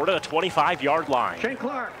just short of the 25-yard line. Shane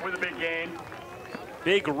Clark with a big gain.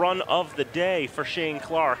 Big run of the day for Shane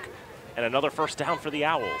Clark, and another first down for the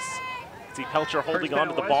Owls. See Pelcher holding on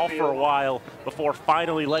to the ball for a while before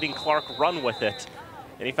finally letting Clark run with it.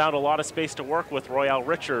 And he found a lot of space to work with. Royale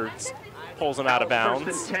Richards pulls him out of bounds.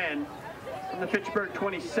 First and 10 from the Fitchburg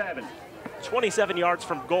 27. 27 yards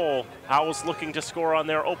from goal. Owls looking to score on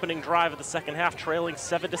their opening drive of the second half, trailing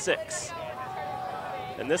 7-6.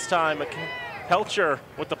 And this time, Pelcher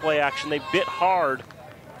with the play action. They bit hard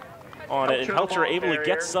on it, and Pelcher able to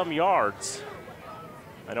get some yards.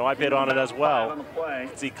 I know I bid on it as well.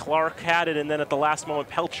 See, Clark had it, and then at the last moment,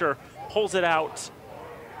 Pelcher pulls it out.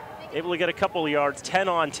 Able to get a couple of yards,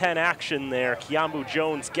 10-on-10 action there. Kiambu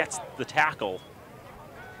Jones gets the tackle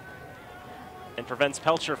and prevents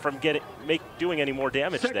Pelcher from doing any more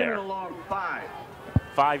damage Second there. and a long 5.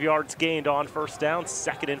 5 yards gained on first down.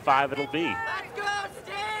 2nd and 5 it'll be. Let's go,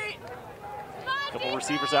 State! Couple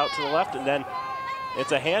receivers out to the left, and then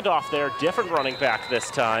it's a handoff there. Different running back this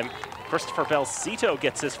time. Christopher Belcito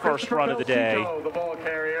gets his first run of the day. Belcito, the ball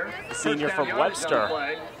carrier. The senior First down from yardage on the Webster.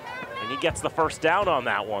 play. And he gets the first down on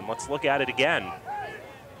that one. Let's look at it again.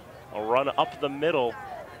 A run up the middle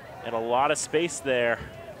and a lot of space there.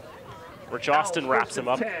 Rich Austin wraps him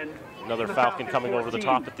up. 10. Another The Falcon Falcons coming over the 14.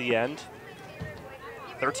 top at the end.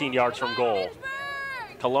 13 yards from goal.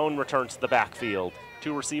 Cologne returns to the backfield.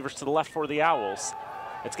 2 receivers to the left for the Owls.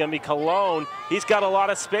 It's going to be Cologne. He's got a lot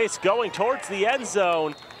of space going towards the end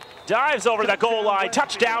zone. Dives over the goal line.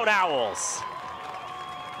 Touchdown, Owls.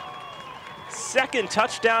 Second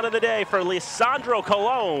touchdown of the day for Lisandro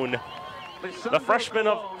Colon. The freshman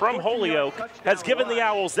from Holyoke has given the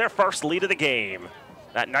Owls their first lead of the game.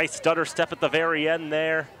 That nice stutter step at the very end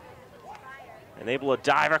there. And able to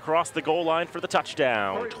dive across the goal line for the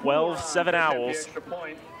touchdown. 12-7 Owls.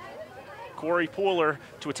 Corey Pooler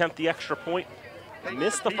to attempt the extra point.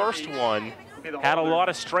 Missed the first one. Had a lot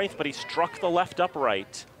of strength, but he struck the left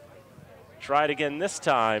upright. Tried again this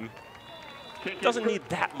time. Doesn't need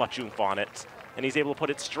that much oomph on it. And he's able to put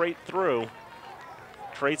it straight through.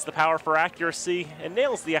 Trades the power for accuracy and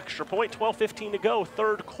nails the extra point. 12:15 to go,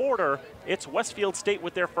 third quarter. It's Westfield State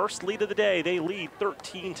with their first lead of the day. They lead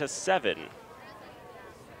 13-7.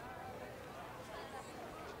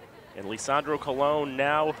 And Lisandro Colon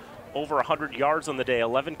now over 100 yards on the day,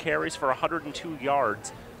 11 carries for 102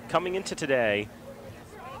 yards. Coming into today,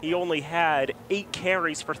 he only had 8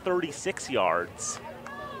 carries for 36 yards.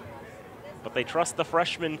 But they trust the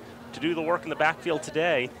freshman to do the work in the backfield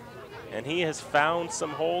today. And he has found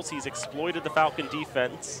some holes. He's exploited the Falcon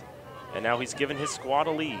defense. And now he's given his squad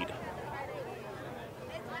a lead.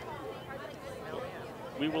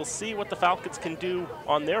 We will see what the Falcons can do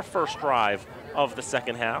on their first drive of the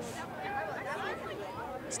second half.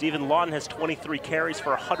 Stephen Lawton has 23 carries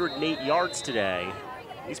for 108 yards today.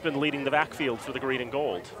 He's been leading the backfield for the green and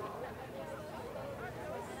gold.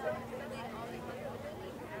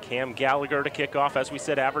 Cam Gallagher to kick off. As we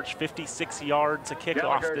said, averaged 56 yards a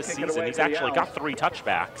kickoff this season. He's actually got 3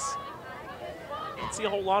 touchbacks. Don't see a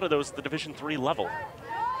whole lot of those at the Division III level.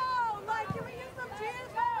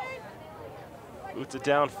 Boots it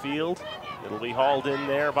downfield. It'll be hauled in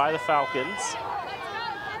there by the Falcons.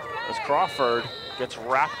 As Crawford gets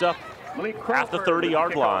wrapped up at the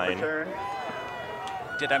 30-yard line.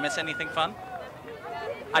 Did I miss anything fun?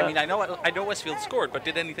 I mean, I know Westfield scored, but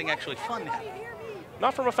did anything actually fun happen?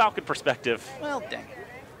 Not from a Falcon perspective. Well, dang.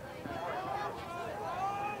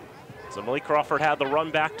 So Malik Crawford had the run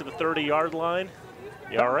back to the 30-yard line.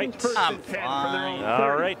 You all right? I'm fine.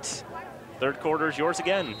 All right. Third quarter is yours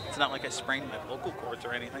again. It's not like I sprained my vocal cords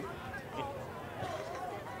or anything.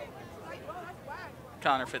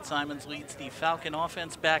 Connor Fitzsimons leads the Falcon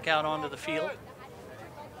offense back out onto the field.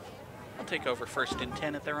 They'll take over 1st and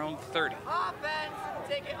 10 at their own 30. Offense,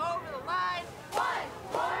 take it over the line.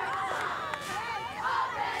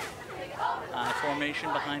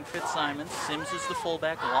 Formation behind Fitzsimons. Sims is the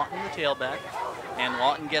fullback, Lawton the tailback. And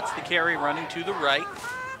Lawton gets the carry running to the right.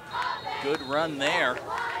 Good run there.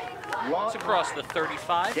 It's across the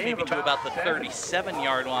 35, maybe to about the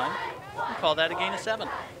 37-yard line. We'll call that a gain of 7.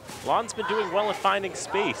 Lawton's been doing well at finding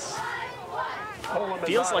space.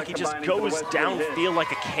 Feels like he just goes downfield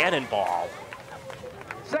like a cannonball.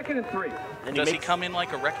 2nd and 3. And Does he come in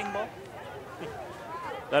like a wrecking ball?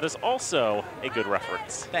 That is also a good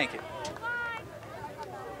reference. Thank you.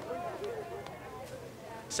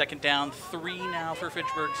 2nd down, 3 now for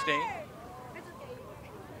Fitchburg State.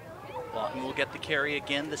 Lawton will get the carry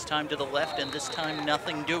again, this time to the left, and this time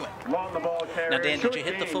nothing doing. Now, Dan, did you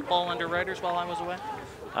hit the football underwriters while I was away?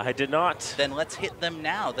 I did not. Then let's hit them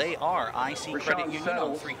now. They are IC Credit Union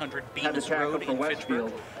on 300 Bemis Road in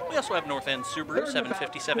Fitchburg. We also have North End Subaru,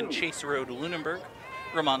 757 Chase Road, Lunenburg.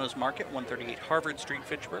 Romano's Market, 138 Harvard Street,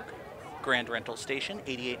 Fitchburg. Grand Rental Station,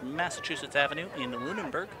 88 Massachusetts Avenue in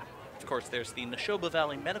Lunenburg. Of course, there's the Neshoba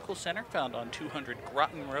Valley Medical Center, found on 200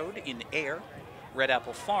 Groton Road in Ayer. Red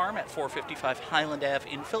Apple Farm at 455 Highland Ave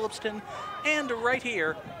in Phillipston. And right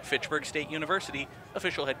here, Fitchburg State University,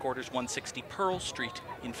 official headquarters, 160 Pearl Street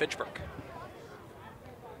in Fitchburg.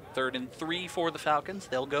 3rd and 3 for the Falcons.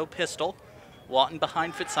 They'll go pistol. Lawton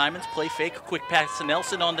behind Fitzsimons, play fake, quick pass to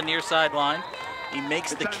Nelson on the near sideline. He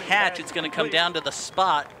makes the catch. It's going to come down to the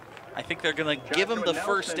spot. I think they're going to give him the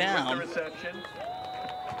 1st down.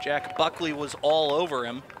 Jack Buckley was all over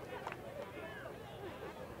him.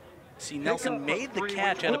 See, Nelson made the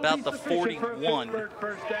catch at about the 41. He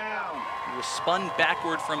was spun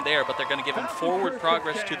backward from there, but they're going to give him forward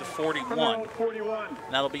progress to the 41.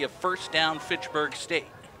 That'll be a 1st down, Fitchburg State.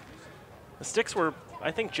 The sticks were, I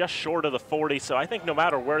think, just short of the 40, so I think no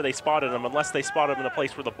matter where they spotted him, unless they spotted him in a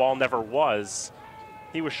place where the ball never was,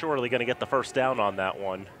 he was surely going to get the 1st down on that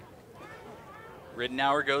one.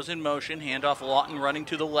 Ridenour goes in motion, handoff Lawton running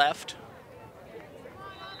to the left.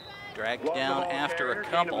 Dragged down after a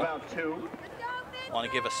couple. Want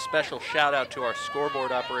to give a special shout out to our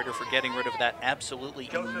scoreboard operator for getting rid of that absolutely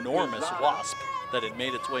enormous wasp that had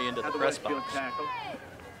made its way into the press box.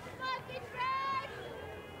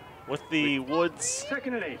 With the woods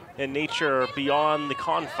and nature beyond the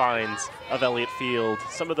confines of Elliott Field,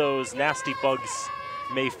 some of those nasty bugs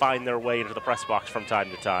may find their way into the press box from time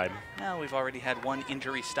to time. Well, we've already had 1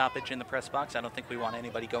 injury stoppage in the press box. I don't think we want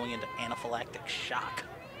anybody going into anaphylactic shock.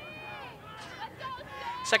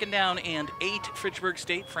 2nd down and 8, Fitchburg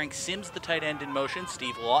State. Frank Sims, the tight end, in motion.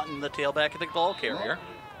 Steve Lawton, the tailback of the ball carrier.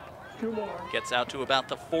 Gets out to about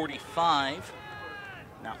the 45.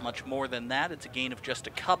 Not much more than that. It's a gain of just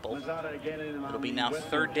a couple. It'll be now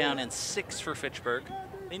 3rd down and 6 for Fitchburg.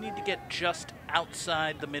 They need to get just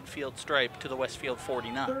outside the midfield stripe to the Westfield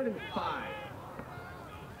 49.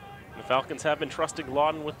 The Falcons have been trusting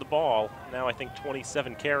Lawton with the ball. Now I think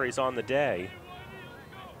 27 carries on the day.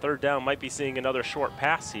 3rd down, might be seeing another short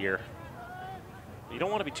pass here. You don't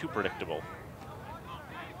want to be too predictable.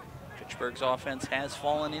 Fitchburg's offense has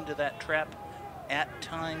fallen into that trap at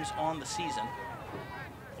times on the season.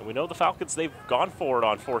 And we know the Falcons, they've gone for it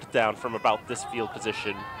on 4th down from about this field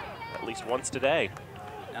position at least once today.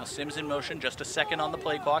 Now Sims in motion, just a second on the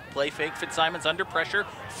play clock. Play fake, Fitzsimons under pressure,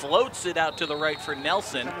 floats it out to the right for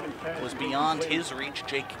Nelson. It was beyond his reach.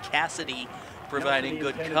 Jake Cassidy providing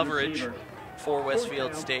good coverage for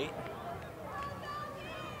Westfield State.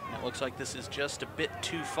 And it looks like this is just a bit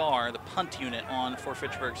too far. The punt unit on for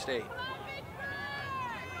Fitchburg State.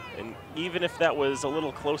 And even if that was a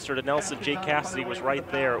little closer to Nelson, Jake Cassidy was right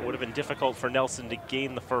there. It would have been difficult for Nelson to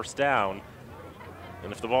gain the 1st down.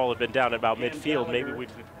 And if the ball had been down at about midfield, maybe we'd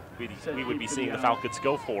we would be seeing the Falcons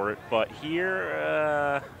go for it. But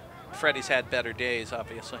here, Freddie's had better days,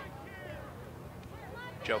 obviously.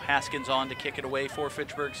 Joe Haskins on to kick it away for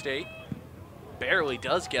Fitchburg State. Barely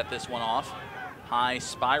does get this one off. High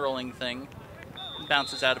spiraling thing.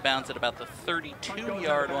 Bounces out of bounds at about the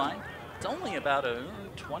 32-yard line. It's only about a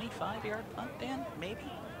 25-yard punt, Dan, maybe?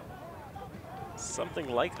 Something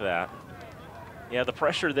like that. Yeah, the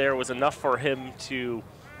pressure there was enough for him to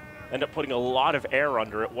end up putting a lot of air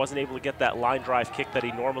under it. Wasn't able to get that line drive kick that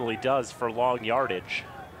he normally does for long yardage.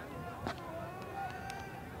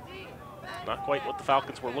 Not quite what the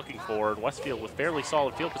Falcons were looking for. And Westfield with fairly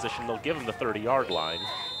solid field position, they'll give him the 30-yard line.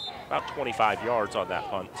 About 25 yards on that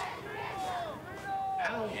punt.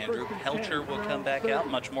 Andrew Pelcher will come back out.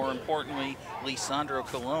 Much more importantly, Lisandro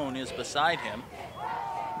Colon is beside him.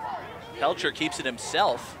 Pelcher keeps it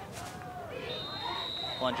himself.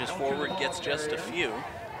 Plunges forward, gets just a few.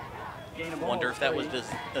 Wonder if that was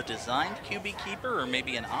a designed QB keeper or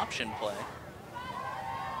maybe an option play.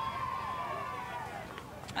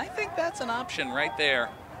 I think that's an option right there.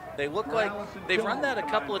 They look like they've run that a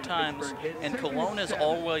couple of times, and Colon has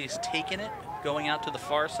always taken it going out to the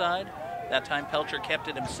far side. That time Pelcher kept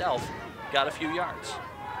it himself, got a few yards.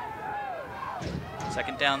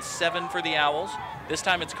 2nd down 7 for the Owls. This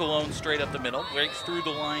time it's Colon straight up the middle, breaks through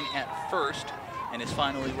the line at first, and is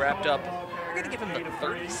finally wrapped up. We're gonna give him the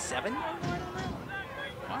 37. All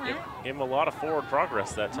right. Gave him a lot of forward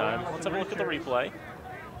progress that time. Let's have a look at the replay.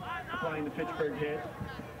 Applying the Fitchburg hit.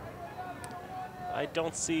 I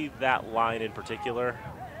don't see that line in particular.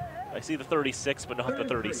 I see the 36, but not the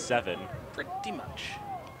 37. Pretty much.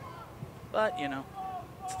 But, you know,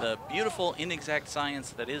 it's the beautiful, inexact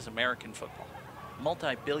science that is American football.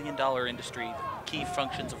 Multi-billion-dollar industry, the key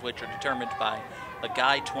functions of which are determined by a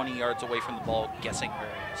guy 20 yards away from the ball guessing where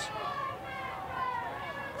it is.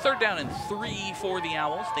 3rd down and 3 for the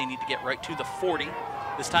Owls. They need to get right to the 40.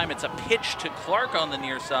 This time it's a pitch to Clark on the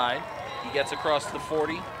near side. He gets across the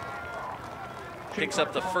 40. Picks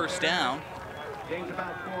up the 1st down. Gains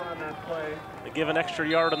about 4 on that play. They give an extra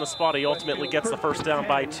yard on the spot. He ultimately gets the 1st down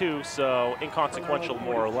by 2, so inconsequential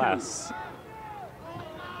more or less.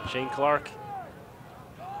 Shane Clark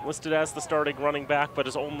listed as the starting running back, but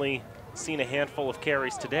has only seen a handful of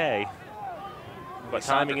carries today. But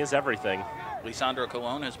timing is everything. Lisandro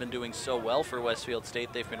Colon has been doing so well for Westfield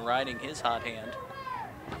State. They've been riding his hot hand.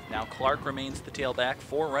 Now Clark remains the tailback.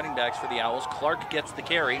 4 running backs for the Owls. Clark gets the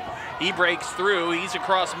carry. He breaks through. He's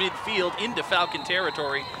across midfield into Falcon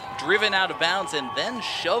territory, driven out of bounds and then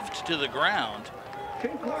shoved to the ground.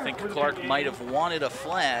 I think Clark might have wanted a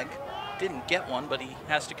flag. Didn't get one, but he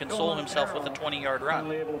has to console himself with a 20-yard run.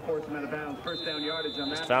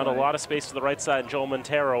 Just found a lot of space to the right side. Joel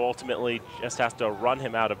Montero ultimately just has to run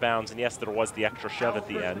him out of bounds. And yes, there was the extra shove at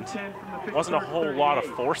the end. Wasn't a whole lot of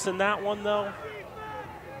force in that one, though.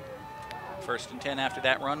 1st and 10 after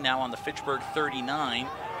that run, now on the Fitchburg 39.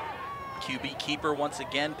 QB keeper once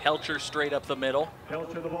again, Pelcher straight up the middle.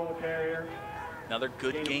 Pelcher the ball carrier. Another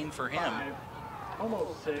good gain for him. 5.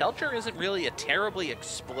 Almost 6. Pelcher isn't really a terribly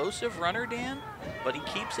explosive runner, Dan, but he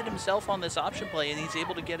keeps it himself on this option play, and he's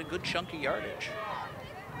able to get a good chunk of yardage.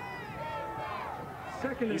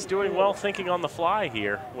 He's doing well thinking on the fly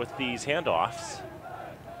here with these handoffs.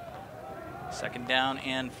 2nd down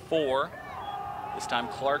and 4. This time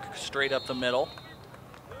Clark straight up the middle.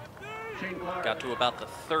 Got to about the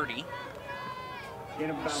 30.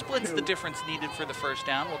 Splits the difference needed for the 1st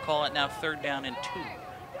down. We'll call it now 3rd down and 2.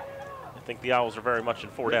 I think the Owls are very much in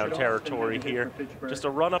 4-down territory here. Just a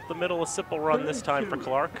run up the middle, a simple run this time for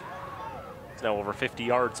Clark. He's now over 50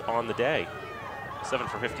 yards on the day. 7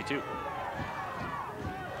 for 52.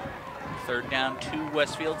 3rd down to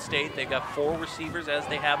Westfield State. They've got 4 receivers as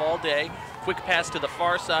they have all day. Quick pass to the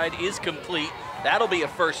far side is complete. That'll be a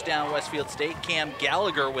 1st down Westfield State. Cam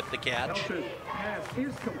Gallagher with the catch.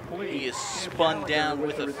 He is spun down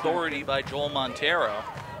with authority by Joel Montero.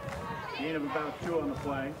 Gain of about 2 on the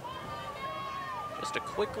play. Just a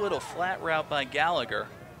quick little flat route by Gallagher.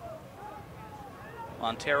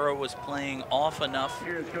 Montero was playing off enough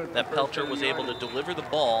that Pelcher was able to deliver the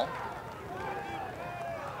ball.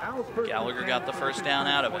 Gallagher got the 1st down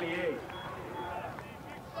out of it.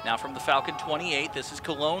 Now from the Falcon 28, this is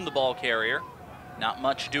Colon, the ball carrier. Not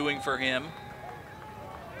much doing for him.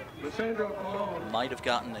 Might have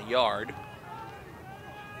gotten a yard.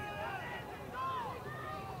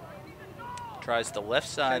 Tries the left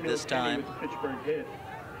side this time.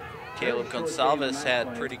 Caleb Gonsalves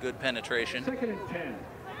had pretty good penetration. 2nd and 10.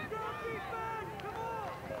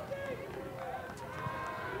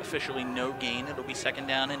 Officially no gain. It'll be 2nd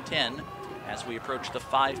down and 10 as we approach the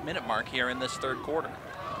 5-minute mark here in this 3rd quarter.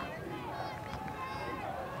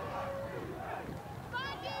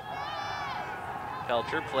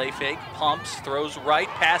 Pelcher, play fake, pumps, throws right,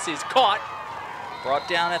 pass is caught. Brought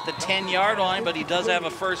down at the 10-yard line, but he does have a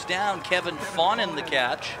first down. Kevin Fawnin the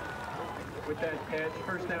catch.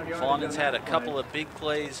 Fawnin's had a couple of big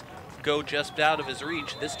plays go just out of his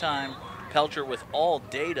reach. This time, Pelcher with all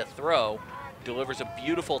day to throw. Delivers a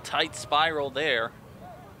beautiful tight spiral there.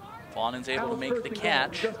 Fawnin's able to make the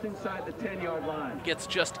catch. Gets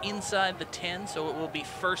just inside the 10, so it will be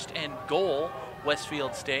 1st and goal,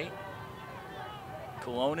 Westfield State.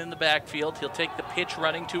 Cologne in the backfield. He'll take the pitch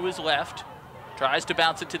running to his left. Tries to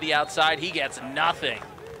bounce it to the outside. He gets nothing.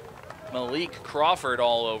 Malik Crawford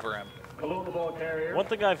all over him. One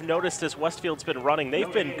thing I've noticed as Westfield's been running,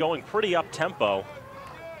 they've been going pretty up-tempo.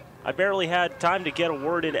 I barely had time to get a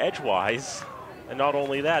word in edgewise. And not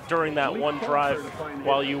only that, during that one drive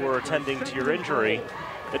while you were attending to your injury,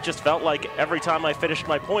 it just felt like every time I finished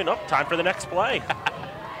my point, time for the next play.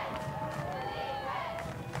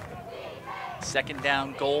 2nd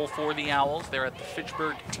down goal for the Owls. They're at the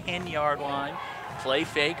Fitchburg 10-yard line. Play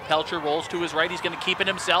fake. Pelcher rolls to his right. He's going to keep it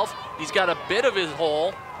himself. He's got a bit of his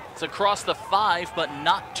hole. It's across the 5, but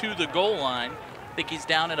not to the goal line. I think he's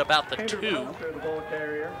down at about the 2.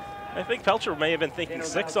 I think Pelcher may have been thinking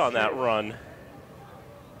 6 on that run.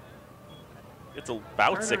 It's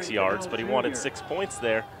about 6 yards, but he wanted 6 points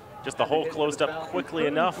there. Just the hole closed up quickly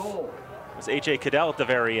enough. It was A.J. Cadell at the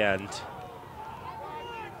very end.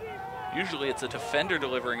 Usually it's a defender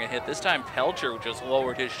delivering a hit. This time Pelcher just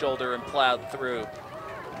lowered his shoulder and plowed through.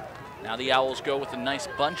 Now the Owls go with a nice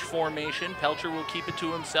bunch formation. Pelcher will keep it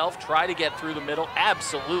to himself, try to get through the middle.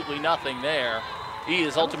 Absolutely nothing there. He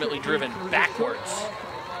is ultimately driven backwards.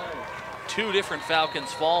 2 different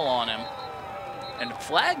Falcons fall on him. And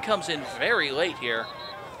flag comes in very late here.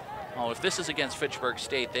 Oh, if this is against Fitchburg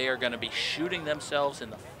State, they are going to be shooting themselves in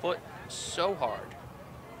the foot so hard.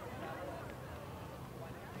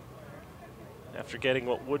 After getting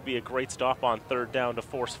what would be a great stop on 3rd down to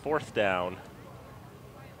force 4th down.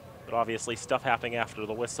 But obviously stuff happening after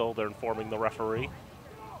the whistle. They're informing the referee.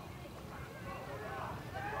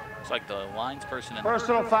 It's like the lines person.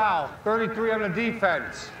 Personal foul, 33 on the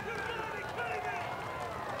defense.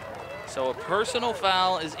 So a personal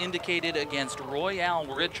foul is indicated against Royale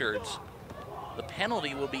Richards. The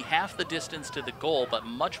penalty will be half the distance to the goal, but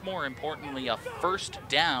much more importantly, a 1st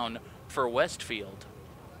down for Westfield.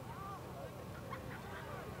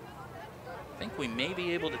 I think we may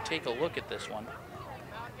be able to take a look at this one.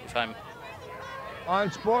 If I'm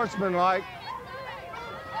unsportsmanlike.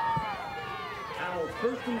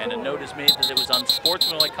 And a note is made that it was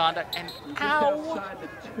unsportsmanlike conduct, and ow!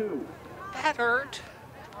 That hurt.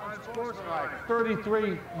 Unsportsmanlike,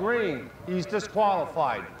 33 green. He's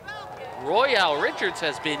disqualified. Royale Richards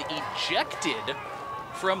has been ejected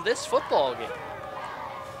from this football game.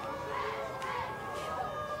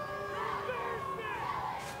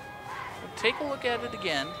 Take a look at it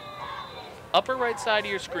again. Upper right side of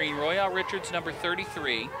your screen, Royale Richards, number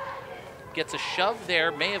 33, gets a shove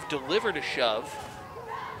there, may have delivered a shove.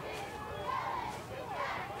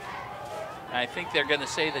 I think they're going to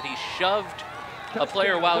say that he shoved a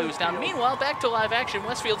player while he was down. Meanwhile, back to live action,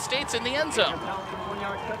 Westfield State's in the end zone.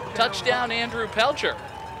 Touchdown, Andrew Pelcher.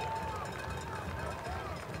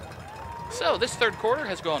 So this 3rd quarter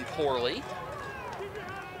has gone poorly.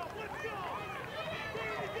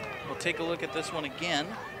 We'll take a look at this one again.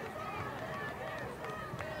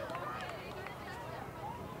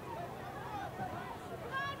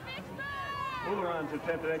 Boomerang's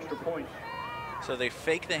attempted extra point. So they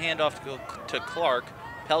fake the handoff to Clark.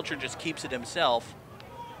 Pelcher just keeps it himself,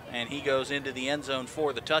 and he goes into the end zone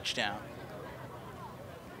for the touchdown.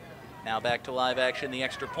 Now back to live action. The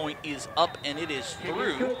extra point is up, and it is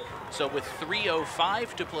through. So with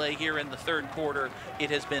 3:05 to play here in the 3rd quarter, it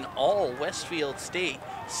has been all Westfield State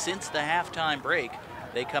since the halftime break.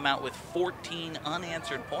 They come out with 14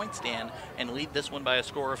 unanswered points, Dan, and lead this one by a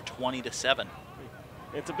score of 20-7.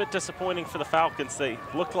 It's a bit disappointing for the Falcons. They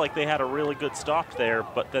looked like they had a really good stop there,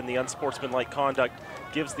 but then the unsportsmanlike conduct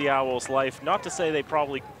gives the Owls life. Not to say they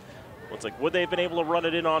probably, it's like, would they have been able to run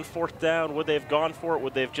it in on 4th down? Would they have gone for it?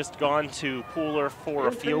 Would they have just gone to Pooler for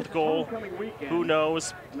a field goal? Who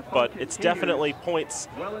knows? But it's definitely points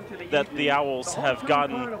that the Owls have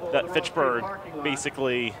gotten, that Fitchburg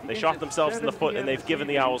basically, they shot themselves in the foot, and they've given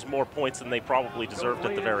the Owls more points than they probably deserved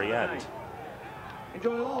at the very end.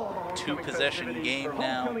 2-possession game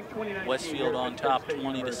now. Westfield on top,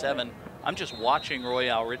 20-7. I'm just watching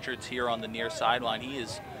Royale Richards here on the near sideline. He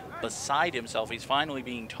is beside himself. He's finally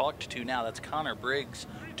being talked to now. That's Connor Briggs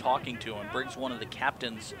talking to him. Briggs, one of the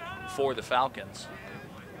captains for the Falcons.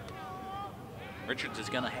 Richards is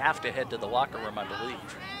going to have to head to the locker room, I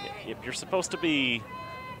believe. You're supposed to be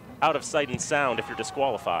out of sight and sound if you're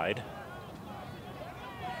disqualified.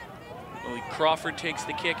 Malik Crawford takes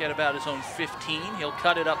the kick at about his own 15. He'll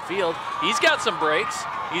cut it upfield. He's got some breaks.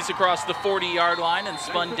 He's across the 40-yard line and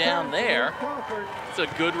spun down there. It's a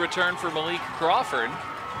good return for Malik Crawford.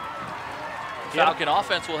 Falcon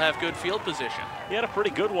offense will have good field position. He had a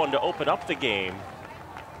pretty good one to open up the game.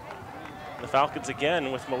 The Falcons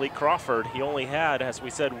again with Malik Crawford. He only had, as we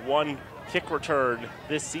said, one kick return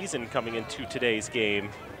this season coming into today's game.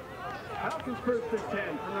 Falcons first and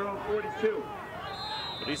 10 from their own 42.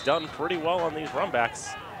 But he's done pretty well on these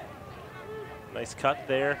runbacks. Nice cut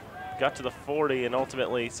there. Got to the 40 and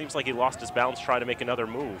ultimately seems like he lost his balance trying to make another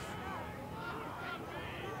move.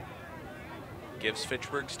 Gives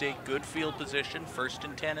Fitchburg State good field position, first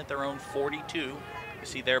and 10 at their own 42. You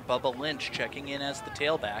see there Bubba Lynch checking in as the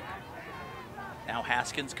tailback. Now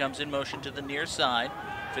Haskins comes in motion to the near side.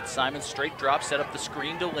 Fitzsimons straight drop, set up the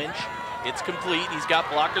screen to Lynch. It's complete. He's got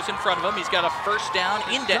blockers in front of him. He's got a first down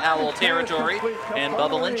into Owl territory. And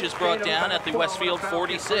Bubba Lynch is brought down at the Westfield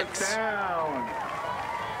 46.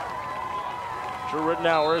 Drew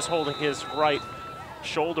Ridenour is holding his right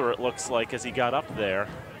shoulder, it looks like, as he got up there.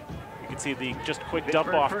 You can see the just quick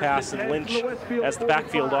dump-off pass, and Lynch as the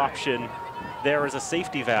backfield option there is a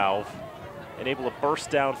safety valve and able to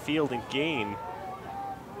burst downfield and gain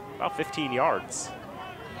about 15 yards.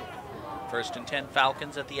 First and 10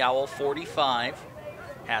 Falcons at the Owl 45.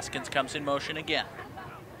 Haskins comes in motion again.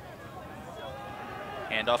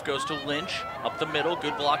 Handoff goes to Lynch, up the middle,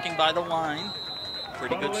 good blocking by the line.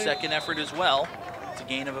 Pretty good second effort as well. It's a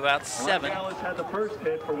gain of about 7 had the first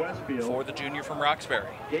hit for Westfield. For the junior from Roxbury.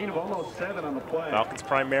 Gain of almost 7 on the play. Falcons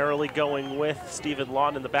primarily going with Stephen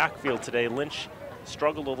Lawton in the backfield today. Lynch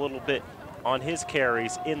struggled a little bit on his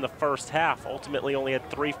carries in the first half. Ultimately only had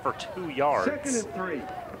 3 for 2 yards. Second and 3.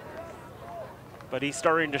 But he's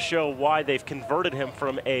starting to show why they've converted him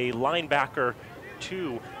from a linebacker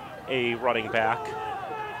to a running back.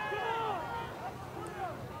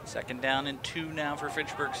 Second down and 2 now for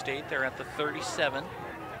Fitchburg State. They're at the 37.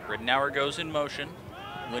 Ridenour goes in motion.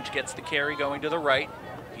 Lynch gets the carry going to the right.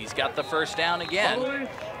 He's got the first down again.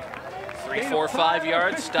 3, 4, 5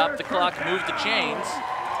 yards. Stop the clock, move the chains.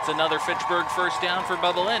 It's another Fitchburg first down for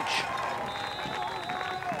Bubba Lynch.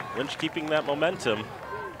 Lynch keeping that momentum.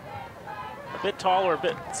 A bit taller, a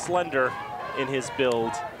bit slender in his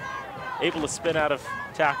build. Able to spin out of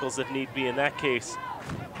tackles if need be. In that case,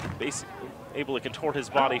 basically able to contort his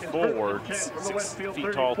body forwards. 6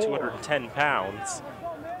 feet tall, 210 pounds.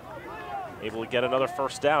 Able to get another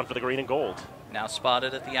first down for the green and gold. Now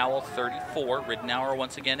spotted at the Owl 34. Ridenour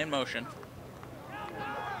once again in motion.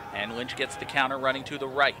 And Lynch gets the counter running to the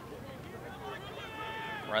right.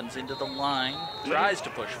 Runs into the line, tries to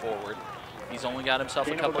push forward. He's only got himself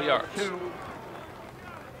a couple yards.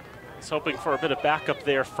 He's hoping for a bit of backup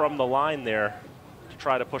there from the line there to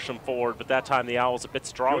try to push him forward, but that time the Owls a bit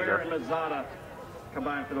stronger. And Mazzata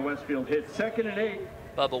combined for the Westfield hit. Second and 8.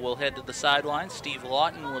 Bubba will head to the sideline. Steve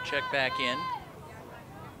Lawton will check back in.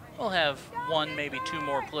 We'll have 1, maybe 2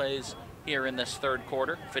 more plays here in this third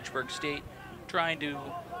quarter. Fitchburg State trying to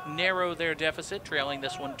narrow their deficit, trailing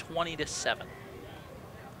this one 20-7.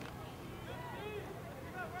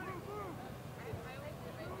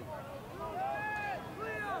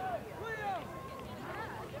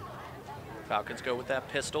 Falcons go with that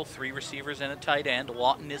pistol, 3 receivers and a tight end.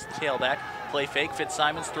 Lawton is the tailback. Play fake,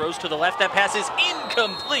 Fitzsimons throws to the left. That pass is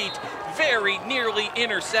incomplete, very nearly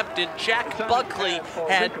intercepted. Jack Buckley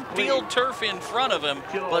had field turf in front of him,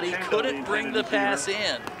 but he couldn't bring the pass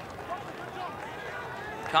in.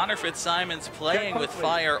 Connor Fitzsimons playing with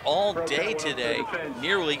fire all day today,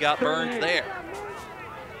 nearly got burned there.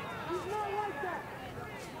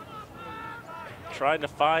 Trying to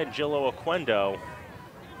find Gillo Oquendo,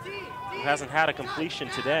 who hasn't had a completion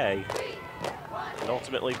today. And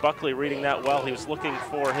ultimately, Buckley reading that well. He was looking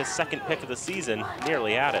for his second pick of the season,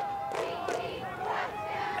 nearly had it.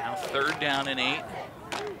 Now third down and 8.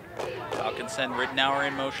 Falcons send Ridenour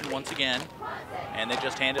in motion once again, and they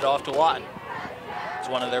just hand it off to Lawton. It's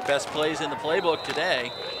one of their best plays in the playbook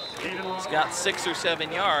today. He's got 6 or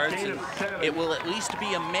 7 yards, and it will at least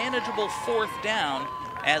be a manageable 4th down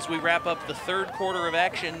as we wrap up the third quarter of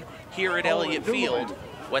action here at Elliott Field.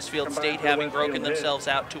 Westfield State having broken themselves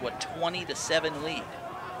out to a 20-7 lead.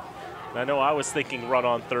 I know I was thinking run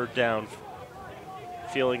on third down,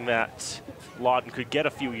 feeling that Lawton could get a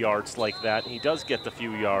few yards like that. He does get the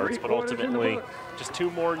few yards, but ultimately just 2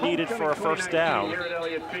 more needed for a first down.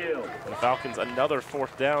 The Falcons, another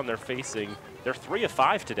 4th down they're facing. They're 3 of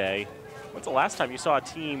 5 today. When's the last time you saw a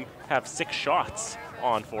team have 6 shots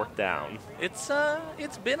on 4th down? It's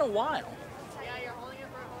been a while.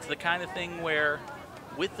 It's the kind of thing where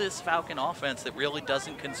with this Falcon offense that really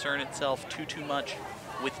doesn't concern itself too much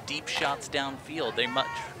with deep shots downfield.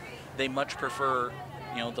 They much prefer,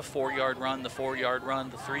 you know, the 4-yard run, the 4-yard run,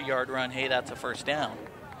 the 3-yard run. Hey, that's a first down,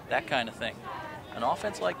 that kind of thing. An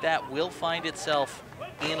offense like that will find itself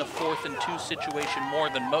in a 4th and 2 situation more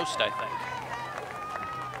than most, I think.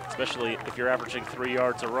 Especially if you're averaging 3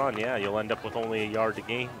 yards a run, yeah, you'll end up with only a yard to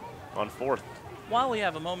gain on 4th. While we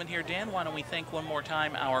have a moment here, Dan, why don't we thank one more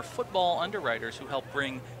time our football underwriters who help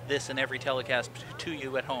bring this and every telecast to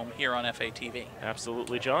you at home here on FATV.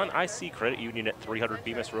 Absolutely, John. IC Credit Union at 300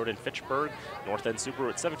 Bemis Road in Fitchburg, North End Subaru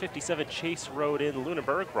at 757 Chase Road in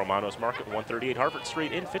Lunenburg, Romano's Market 138 Harvard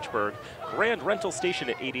Street in Fitchburg, Grand Rental Station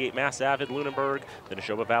at 88 Mass Ave in Lunenburg, the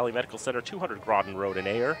Neshoba Valley Medical Center 200 Groton Road in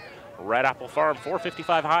Ayer, Red Apple Farm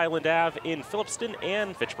 455 Highland Ave in Phillipston,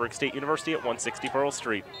 and Fitchburg State University at 160 Pearl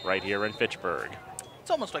Street right here in Fitchburg. It's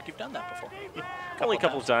almost like you've done that before. Only a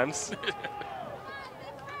couple of times.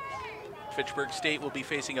 Fitchburg State will be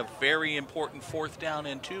facing a very important 4th down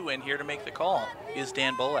and 2, and here to make the call is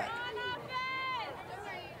Dan Bolak.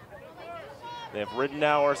 They have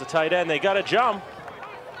Ridenour as a tight end. They got to jump.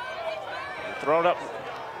 Throw it up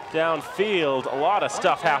downfield. A lot of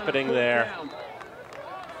stuff happening there.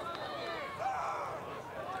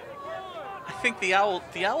 I think the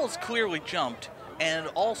Owls clearly jumped, and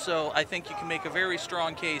also I think you can make a very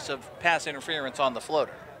strong case of pass interference on the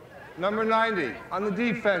floater. Number 90, on the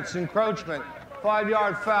defense, encroachment,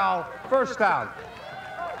 5-yard foul, first down.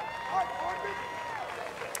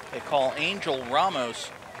 They call Angel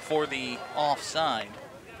Ramos for the offside.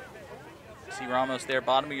 See Ramos there,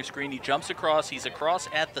 bottom of your screen. He jumps across. He's across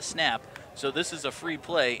at the snap. So this is a free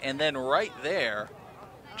play. And then right there,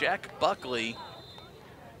 Jack Buckley,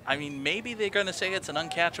 I mean, maybe they're going to say it's an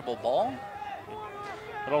uncatchable ball.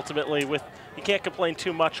 But ultimately, you can't complain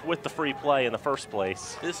too much with the free play in the first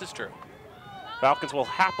place. This is true. Falcons will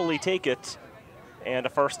happily take it, and a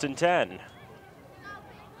 1st and 10.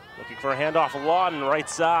 Looking for a handoff, Lawton right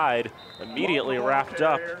side, immediately wrapped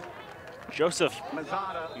up. Joseph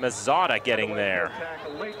Mazzotta getting there.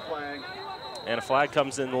 And a flag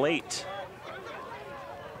comes in late.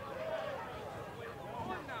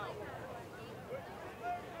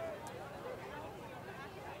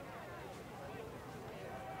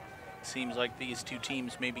 Seems like these two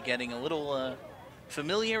teams may be getting a little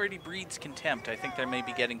familiarity breeds contempt. I think they may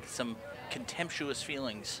be getting some contemptuous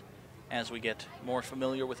feelings as we get more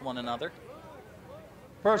familiar with one another.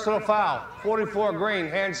 Personal foul, 44 green,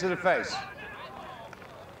 hands to the face.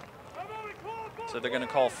 So they're going to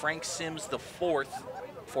call Frank Sims the 4th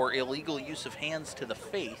for illegal use of hands to the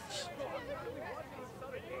face.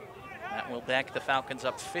 That will back the Falcons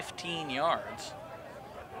up 15 yards.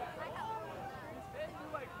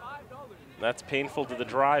 That's painful to the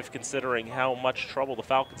drive considering how much trouble the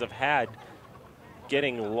Falcons have had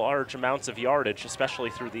getting large amounts of yardage, especially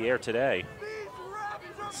through the air today.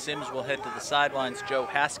 Sims will head to the sidelines. Joe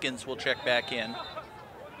Haskins will check back in.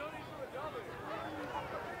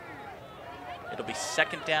 It'll be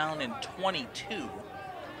 2nd down and 22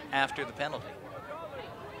 after the penalty.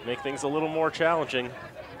 Make things a little more challenging.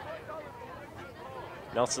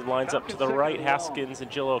 Nelson lines up to the right, Haskins and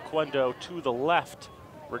Gillo Oquendo to the left.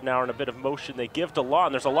 We're now in a bit of motion. They give to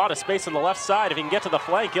Lawton. There's a lot of space on the left side. If he can get to the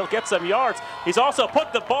flank, he'll get some yards. He's also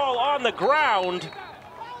put the ball on the ground.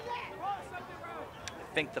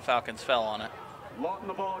 I think the Falcons fell on it. Lawton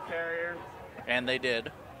the ball carrier. And they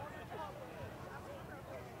did.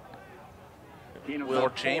 Will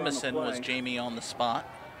Jamison was Jamie on the spot.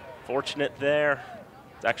 Fortunate there.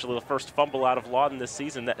 It's actually the first fumble out of Lawton this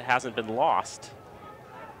season that hasn't been lost.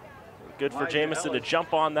 Good for Jamison to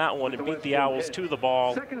jump on that one and beat the Owls to the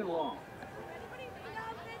ball. 2nd and long.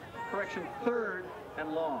 Correction, 3rd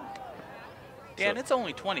and long. Dan, it's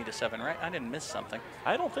only 20-7, right? I didn't miss something.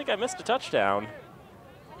 I don't think I missed a touchdown.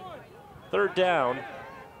 3rd down.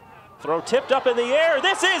 Throw tipped up in the air.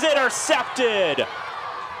 This is intercepted.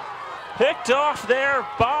 Picked off there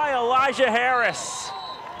by Elijah Harris.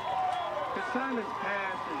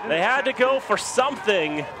 They had to go for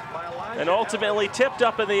something, and ultimately tipped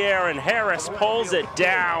up in the air, and Harris pulls it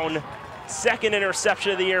down. 2nd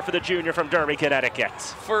interception of the year for the junior from Derby, Connecticut.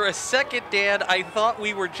 For a second, Dan, I thought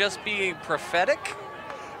we were just being prophetic.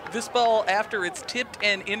 This ball, after it's tipped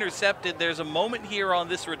and intercepted, there's a moment here on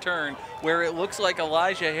this return where it looks like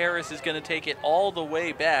Elijah Harris is going to take it all the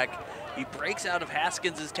way back. He breaks out of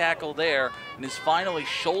Haskins' tackle there and is finally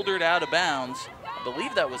shouldered out of bounds. I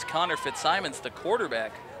believe that was Connor Fitzsimons, the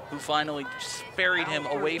quarterback, who finally just ferried him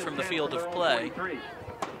away from the field of play.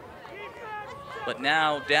 But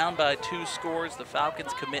now, down by 2 scores, the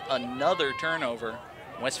Falcons commit another turnover.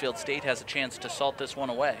 Westfield State has a chance to salt this one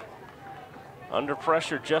away. Under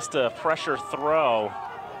pressure, just a pressure throw.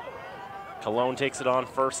 Cologne takes it on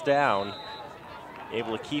first down.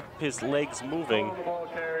 Able to keep his legs moving.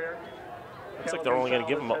 Looks like they're only going to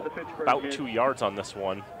give him about 2 yards on this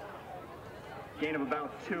one. Gain of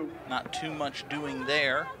about 2. Not too much doing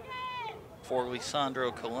there for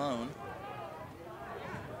Lisandro Cologne.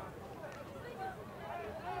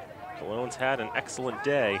 Cologne's had an excellent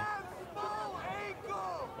day.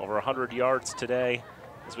 Over 100 yards today.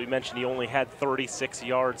 As we mentioned, he only had 36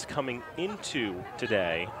 yards coming into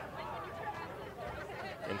today.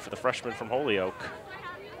 And for the freshman from Holyoke,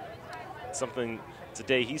 it's a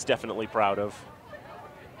day he's definitely proud of.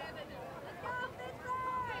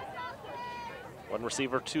 One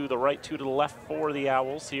receiver to the right, 2 to the left for the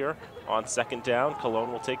Owls here on second down.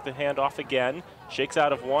 Cologne will take the handoff again. Shakes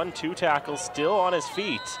out of 1, 2 tackles, still on his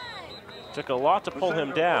feet. Took a lot to pull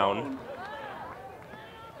him down.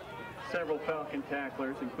 Several Falcon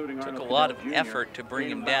tacklers, including Took Arnold a lot of Cadell Jr. effort to bring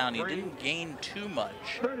him down. He 3. didn't gain too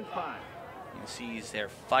much. 3rd and 5. You see he's there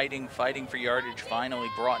fighting for yardage, finally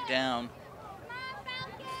brought down.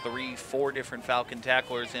 3, 4 different Falcon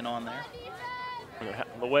tacklers in on there.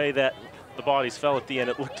 The way that the bodies fell at the end,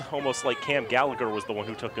 it looked almost like Cam Gallagher was the one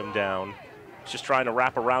who took him down. Just trying to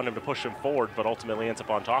wrap around him to push him forward, but ultimately ends up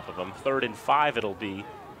on top of him. 3rd and 5 it'll be.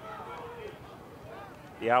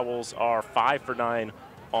 The Owls are 5 for 9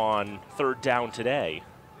 on 3rd down today.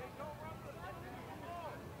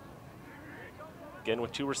 Again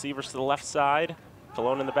with 2 receivers to the left side.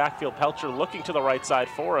 Cologne in the backfield. Pelcher looking to the right side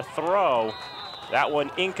for a throw. That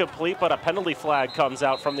one incomplete, but a penalty flag comes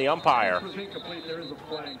out from the umpire. This was incomplete. There is a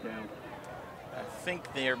flag down. I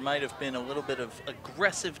think there might have been a little bit of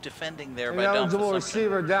aggressive defending there by Ineligible Dumfries.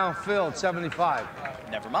 receiver downfield, 75.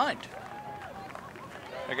 Never mind.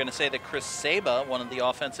 They're going to say that Chris Saba, one of the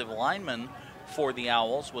offensive linemen for the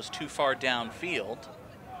Owls, was too far downfield.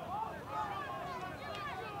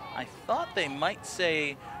 I thought they might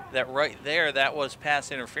say that right there that was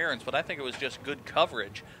pass interference, but I think it was just good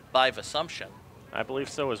coverage by Vassumption. I believe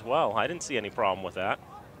so as well. I didn't see any problem with that.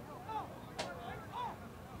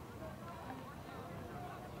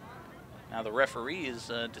 Now the referee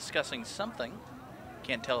is discussing something.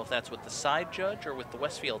 Can't tell if that's with the side judge or with the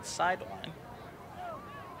Westfield sideline.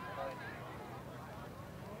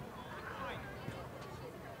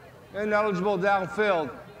 Ineligible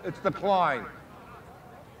downfield, it's declined.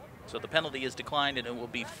 So the penalty is declined and it will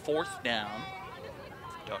be 4th down.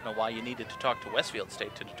 Don't know why you needed to talk to Westfield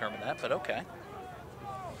State to determine that, but okay.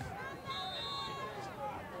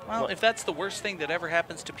 Well, if that's the worst thing that ever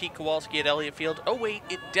happens to Pete Kowalski at Elliott Field, oh wait,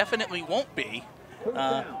 it definitely won't be.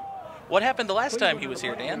 What happened the last time he was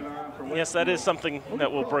here, Dan? Yes, that is something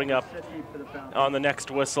that we'll bring up on the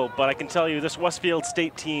next whistle, but I can tell you this Westfield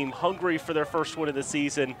State team, hungry for their first win of the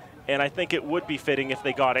season, and I think it would be fitting if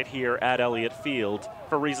they got it here at Elliott Field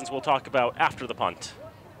for reasons we'll talk about after the punt.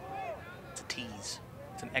 It's a tease.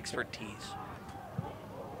 It's an expert tease.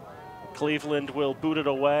 Cleveland will boot it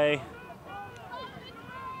away.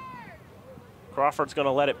 Crawford's going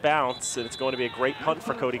to let it bounce, and it's going to be a great punt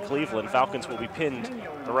for Cody Cleveland. Falcons will be pinned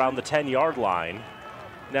around the 10-yard line.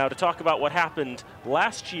 Now, to talk about what happened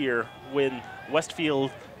last year when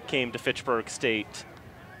Westfield came to Fitchburg State,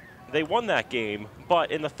 they won that game, but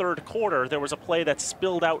in the 3rd quarter, there was a play that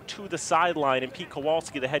spilled out to the sideline, and Pete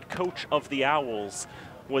Kowalski, the head coach of the Owls,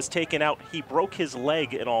 was taken out. He broke his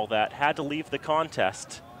leg and all that, had to leave the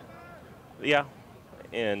contest. Yeah,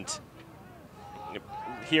 and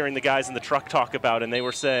hearing the guys in the truck talk about it, and they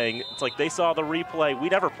were saying, it's like they saw the replay. We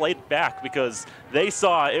never played it back because they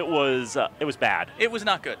saw it was bad. It was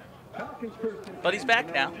not good. But he's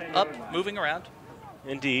back now, up, moving around.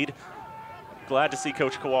 Indeed. Glad to see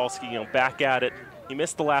Coach Kowalski, back at it. He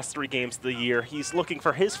missed the last 3 games of the year. He's looking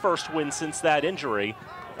for his first win since that injury.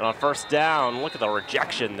 And on first down, look at the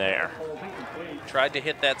rejection there. Tried to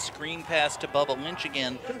hit that screen pass to Bubba Lynch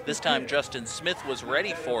again. This time Justin Smith was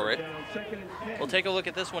ready for it. We'll take a look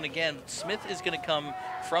at this one again. Smith is going to come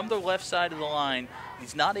from the left side of the line.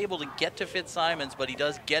 He's not able to get to Fitzsimons, but he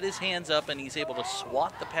does get his hands up and he's able to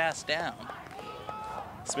swat the pass down.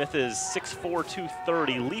 Smith is 6'4",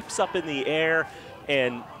 230, leaps up in the air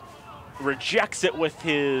and rejects it with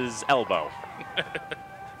his elbow.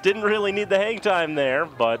 Didn't really need the hang time there,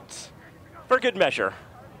 but for good measure.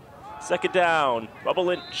 Second down, Bubba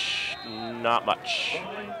Lynch, not much.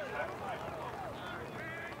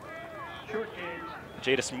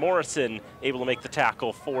 Jadis Morrison able to make the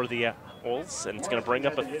tackle for the Owls, and it's going to bring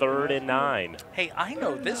up a 3rd and 9. Hey, I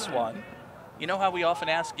know this one. You know how we often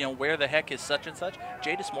ask, where the heck is such and such?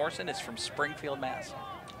 Jadis Morrison is from Springfield, Mass.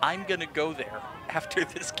 I'm going to go there after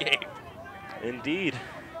this game. Indeed.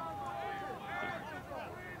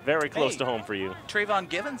 Very close to home for you. Trayvon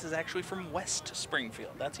Givens is actually from West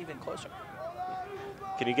Springfield. That's even closer.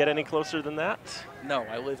 Can you get any closer than that? No,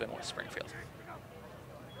 I live in West Springfield.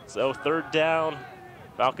 So 3rd down.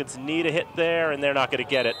 Falcons need a hit there, and they're not going to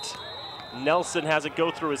get it. Nelson has it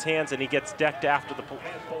go through his hands, and he gets decked after the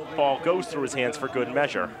ball goes through his hands for good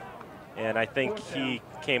measure. And I think he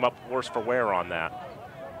came up worse for wear on that.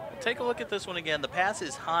 Take a look at this one again. The pass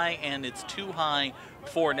is high, and it's too high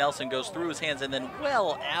for Nelson. Goes through his hands, and then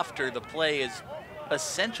well after the play is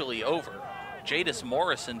essentially over, Jadis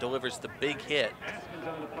Morrison delivers the big hit.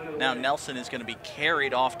 Now Nelson is going to be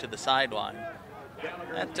carried off to the sideline.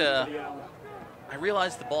 That, I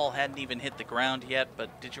realized the ball hadn't even hit the ground yet,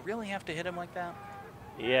 but did you really have to hit him like that?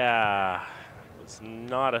 Yeah, it's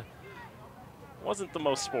wasn't the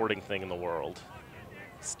most sporting thing in the world.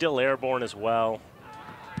 Still airborne as well.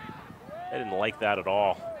 I didn't like that at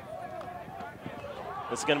all.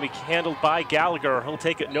 It's going to be handled by Gallagher. He'll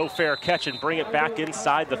take it no fair catch and bring it back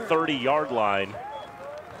inside the 30-yard line.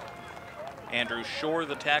 Andrew Shore,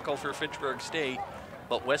 the tackle for Fitchburg State.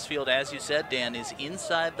 But Westfield, as you said, Dan, is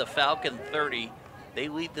inside the Falcon 30. They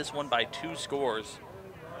lead this one by 2 scores.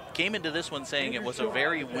 Came into this one saying it was a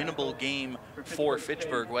very winnable game for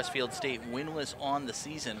Fitchburg. Westfield State winless on the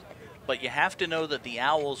season. But you have to know that the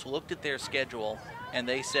Owls looked at their schedule and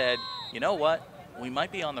they said, you know what? We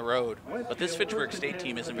might be on the road, but this Fitchburg State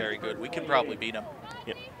team isn't very good. We can probably beat them.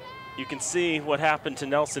 Yep. You can see what happened to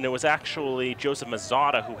Nelson. It was actually Joseph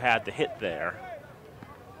Mazzata who had the hit there.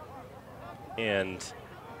 And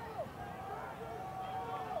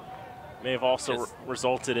may have also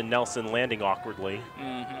resulted in Nelson landing awkwardly.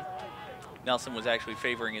 Nelson was actually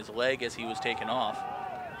favoring his leg as he was taken off.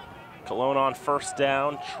 Cologne on 1st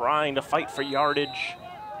down, trying to fight for yardage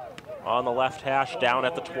on the left hash down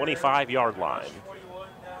at the 25-yard line.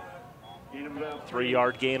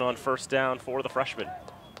 3-yard gain on 1st down for the freshman.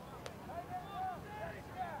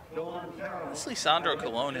 This Lisandro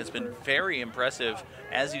Colon has been very impressive.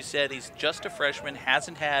 As you said, he's just a freshman,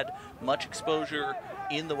 hasn't had much exposure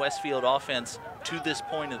in the Westfield offense to this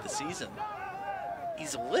point of the season.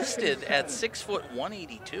 He's listed at 6 foot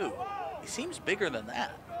 182. He seems bigger than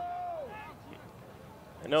that.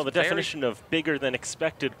 I know the definition of bigger than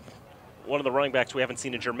expected. One of the running backs we haven't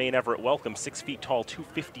seen in Jermaine Everett Welcome, 6 feet tall,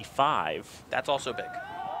 255. That's also big.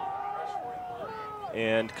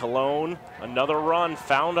 And Cologne, another run,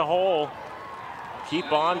 found a hole.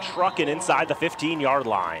 Keep on trucking inside the 15-yard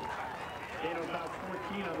line.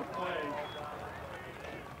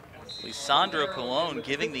 Lisandro Colon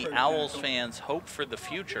giving the Owls fans hope for the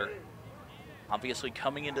future. Obviously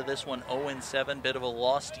coming into this one 0-7, bit of a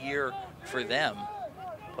lost year for them.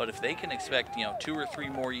 But if they can expect, 2 or 3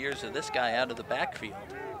 more years of this guy out of the backfield.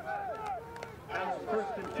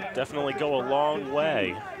 Definitely go a long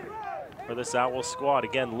way for this Owls squad.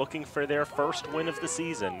 Again, looking for their first win of the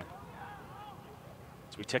season.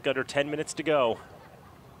 As we tick under 10 minutes to go.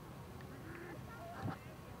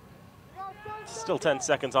 Still 10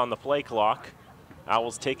 seconds on the play clock.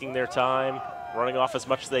 Owls taking their time, running off as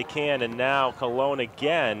much as they can, and now Cologne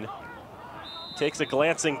again takes a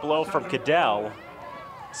glancing blow from Cadell.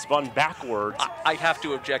 Spun backwards. I have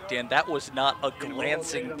to object, Dan. That was not a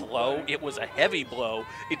glancing blow. It was a heavy blow.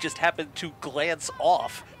 It just happened to glance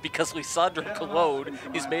off because Lisandro Colon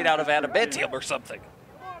is made out of adamantium or something.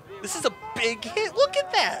 This is a big hit. Look at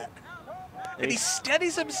that. And he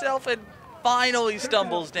steadies himself and finally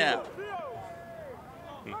stumbles down.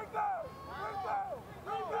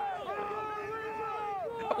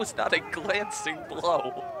 That was not a glancing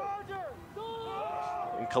blow.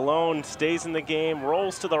 And Cologne stays in the game,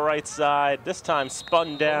 rolls to the right side, this time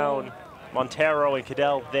spun down. Montero and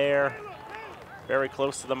Cadell there, very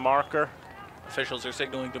close to the marker. Officials are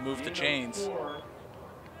signaling to move the chains.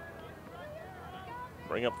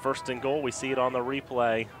 Bring up 1st and goal, we see it on the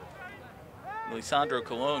replay. Lisandro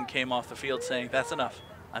Colon came off the field saying, that's enough.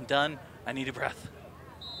 I'm done, I need a breath.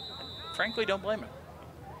 Frankly, don't blame him.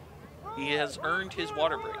 He has earned his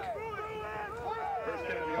water break.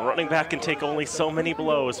 A running back can take only so many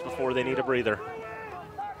blows before they need a breather.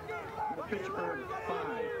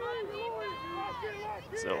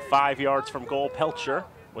 So 5 yards from goal, Pelcher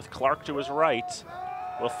with Clark to his right.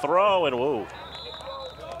 Will throw and whoa.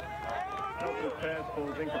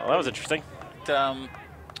 Well, that was interesting. I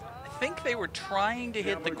think they were trying to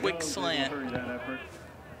hit the quick slant,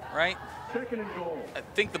 right? I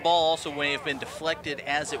think the ball also may have been deflected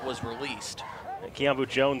as it was released. Keambu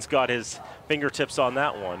Jones got his fingertips on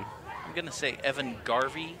that one. I'm going to say Evan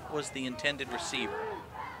Garvey was the intended receiver.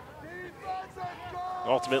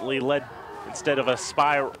 Ultimately led, instead of a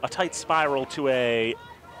tight spiral, to a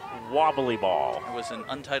wobbly ball. It was an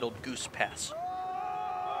untitled goose pass.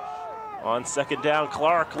 On second down,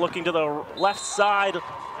 Clark looking to the left side,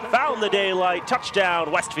 found the daylight,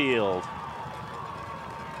 touchdown, Westfield.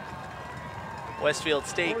 Westfield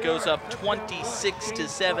State goes up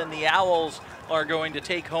 26-7. The Owls are going to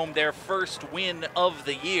take home their first win of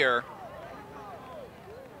the year.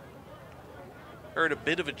 Heard a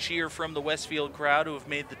bit of a cheer from the Westfield crowd who have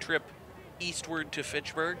made the trip eastward to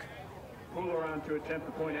Fitchburg. To attempt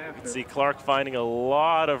the point after. See Clark finding a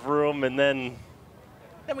lot of room, and then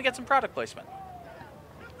we get some product placement.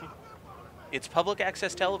 It's public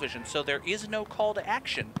access television, so there is no call to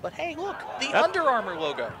action. But hey, look, the Under Armour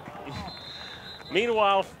logo.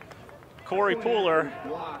 Meanwhile, Corey Pooler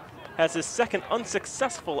has his second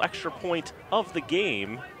unsuccessful extra point of the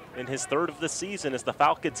game in his third of the season as the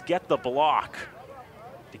Falcons get the block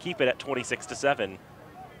to keep it at 26-7.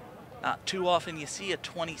 Not too often you see a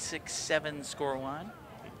 26-7 score line.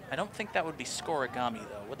 I don't think that would be scoregami,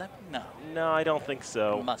 though. Would that be? No. No, I don't think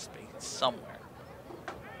so. It must be somewhere.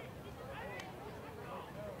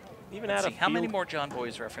 Even Let's see, how many more John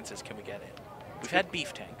Boy's references can we get in? We've had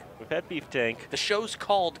Beef Tank. We've had Beef Tank. The show's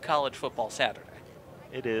called College Football Saturday.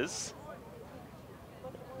 It is.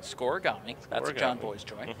 Scoregami. That's a John Boy's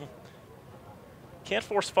joint. Mm-hmm. Can't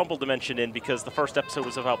force Fumble Dimension in because the first episode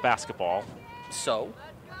was about basketball. So,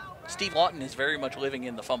 Steve Lawton is very much living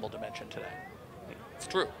in the fumble dimension today. It's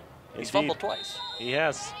true. He's Indeed. fumbled twice. He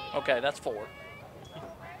has. Okay, that's 4.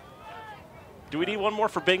 Do we need one more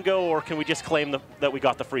for bingo, or can we just claim that we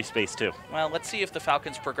got the free space too? Well, let's see if the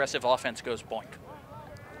Falcons' progressive offense goes boink.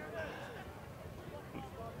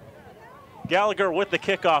 Gallagher with the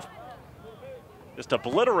kickoff just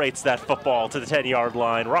obliterates that football to the 10-yard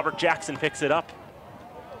line. Robert Jackson picks it up.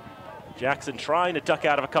 Jackson trying to duck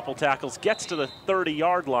out of a couple tackles, gets to the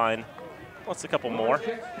 30-yard line. Wants a couple more.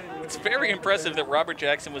 It's very impressive that Robert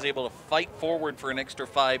Jackson was able to fight forward for an extra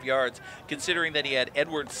 5 yards, considering that he had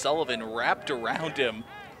Edward Sullivan wrapped around him.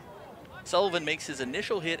 Sullivan makes his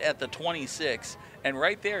initial hit at the 26, and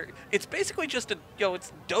right there, it's basically just a,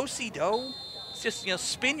 it's do-si-do. It's just,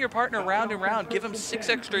 spin your partner round and round, give him 6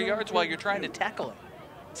 extra yards while you're trying to tackle him.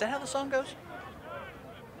 Is that how the song goes?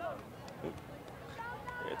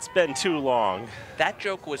 It's been too long. That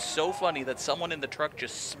joke was so funny that someone in the truck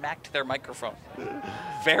just smacked their microphone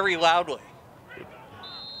very loudly.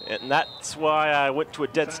 And that's why I went to a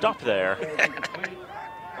dead stop there.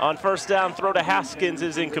 On first down, throw to Haskins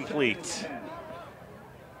is incomplete.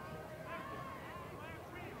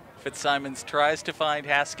 Fitzsimons tries to find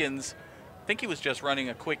Haskins. I think he was just running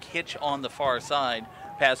a quick hitch on the far side.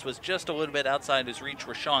 Pass was just a little bit outside his reach.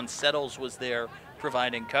 Rashawn Settles was there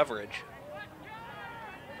providing coverage.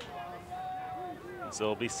 So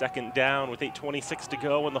it'll be second down with 8:26 to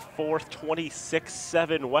go in the fourth,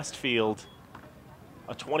 26-7 Westfield.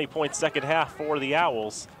 A 20-point second half for the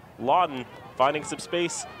Owls. Lawton finding some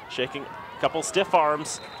space, shaking a couple stiff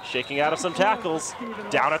arms, shaking out of some tackles,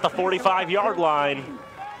 down at the 45-yard line.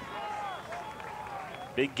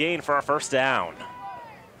 Big gain for our first down.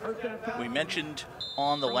 We mentioned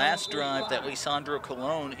on the last drive that Lisandro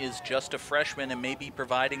Colon is just a freshman and may be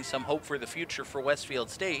providing some hope for the future for Westfield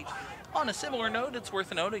State. On a similar note, it's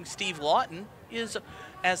worth noting Steve Lawton is,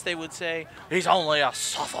 as they would say, he's only a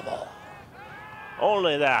sophomore.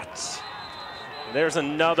 Only that. There's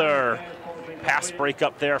another pass break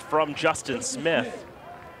up there from Justin Smith.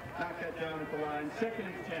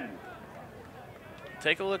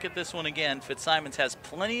 Take a look at this one again. Fitzsimons has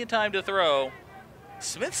plenty of time to throw.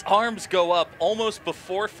 Smith's arms go up almost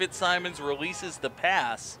before Fitzsimons releases the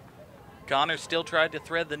pass. Connor still tried to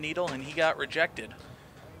thread the needle, and he got rejected.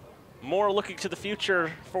 More looking to the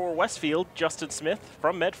future for Westfield, Justin Smith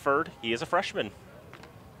from Medford. He is a freshman.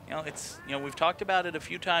 We've talked about it a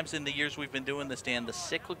few times in the years we've been doing this, Dan, the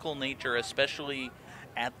cyclical nature, especially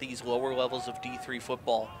at these lower levels of D3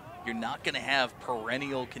 football. You're not going to have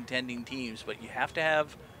perennial contending teams, but you have to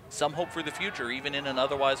have some hope for the future, even in an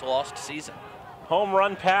otherwise lost season. Home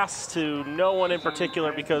run pass to no one in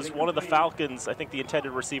particular because one of the Falcons, I think the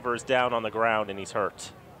intended receiver, is down on the ground and he's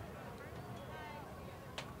hurt.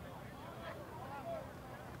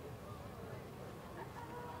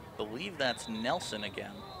 I believe that's Nelson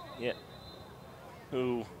again. Yeah.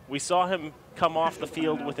 Who we saw him come off the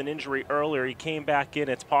field with an injury earlier. He came back in.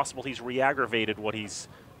 It's possible he's re-aggravated what he's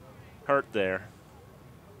hurt there.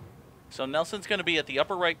 So Nelson's going to be at the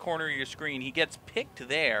upper right corner of your screen. He gets picked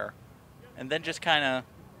there and then just kind of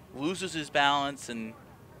loses his balance and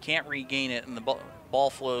can't regain it, and the ball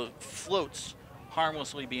floats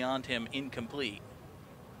harmlessly beyond him, incomplete.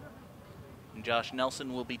 And Josh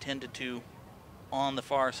Nelson will be tended to on the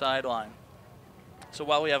far sideline. So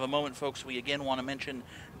while we have a moment, folks, we again want to mention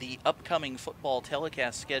the upcoming football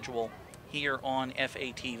telecast schedule here on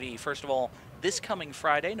FATV. First of all, this coming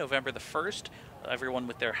Friday, November the 1st, everyone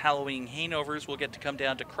with their Halloween hangovers will get to come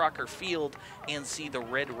down to Crocker Field and see the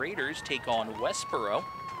Red Raiders take on Westboro.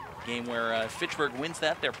 Game where Fitchburg wins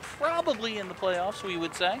that. They're probably in the playoffs, we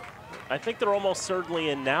would say. I think they're almost certainly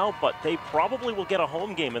in now, but they probably will get a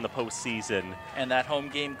home game in the postseason. And that home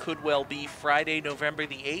game could well be Friday, November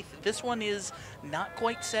the 8th. This one is not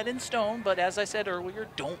quite set in stone, but as I said earlier,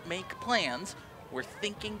 don't make plans. We're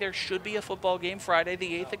thinking there should be a football game Friday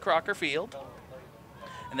the 8th at Crocker Field.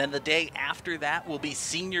 And then the day after that will be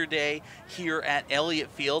Senior Day here at Elliott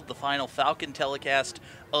Field, the final Falcon telecast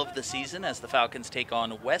of the season as the Falcons take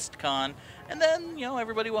on WestCon. And then, you know,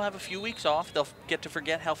 everybody will have a few weeks off. They'll get to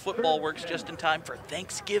forget how football works just in time for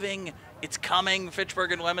Thanksgiving. It's coming,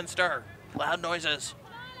 Fitchburg and Leominster. Loud noises.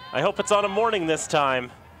 I hope it's on a morning this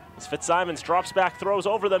time. As Fitzsimons drops back, throws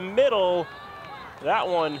over the middle. That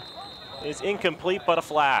one is incomplete, but a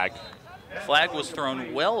flag. Flag was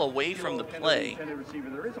thrown well away from the play.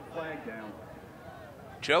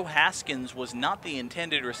 Joe Haskins was not the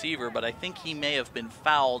intended receiver, but I think he may have been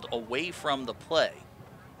fouled away from the play.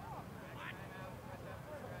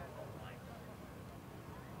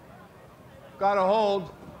 Got a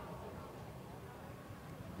hold.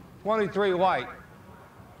 23 white.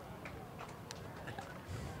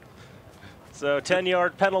 So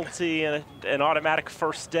 10-yard penalty and an automatic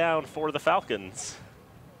first down for the Falcons.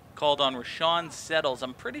 Called on Rashawn Settles.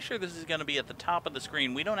 I'm pretty sure this is going to be at the top of the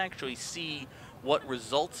screen. We don't actually see what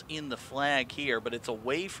results in the flag here, but it's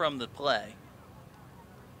away from the play.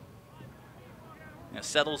 Now,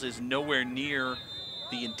 Settles is nowhere near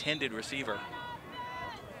the intended receiver.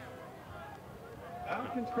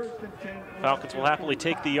 Falcons will happily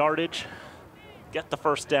take the yardage, get the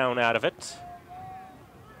first down out of it.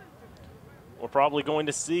 We're probably going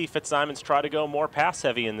to see Fitzsimons try to go more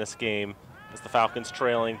pass-heavy in this game as the Falcons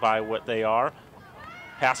trailing by what they are.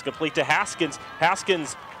 Pass complete to Haskins.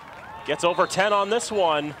 Haskins gets over 10 on this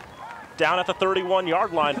one. Down at the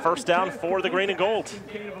 31-yard line, first down for the green and gold.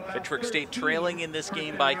 Fitchburg State trailing in this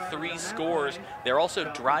game by 3 scores. They're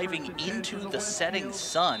also driving into the setting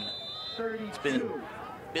sun. It's been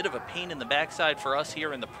a bit of a pain in the backside for us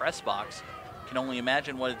here in the press box. Can only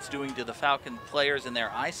imagine what it's doing to the Falcon players and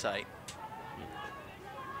their eyesight.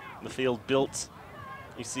 The field built,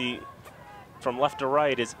 you see, from left to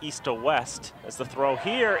right is east to west, as the throw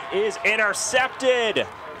here is intercepted.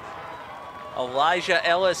 Elijah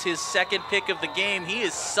Ellis, his second pick of the game. He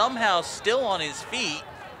is somehow still on his feet.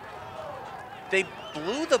 They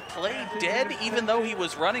blew the play dead even though he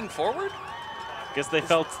was running forward? I guess they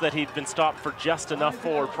felt that he'd been stopped for just enough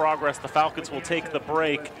forward progress. The Falcons will take the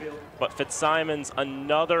break, but Fitzsimons,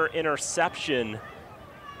 another interception.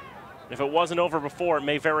 If it wasn't over before, it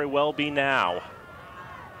may very well be now.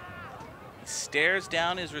 He stares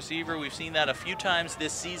down his receiver. We've seen that a few times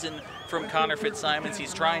this season from Connor Fitzsimons.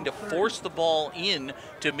 He's trying to force the ball in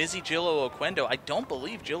to Mizzy Jillo Oquendo. I don't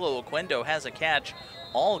believe Jillo Oquendo has a catch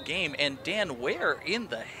all game. And Dan, where in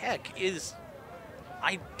the heck is...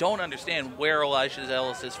 I don't understand where Elijah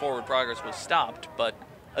Ellis' forward progress was stopped. But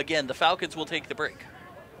again, the Falcons will take the break.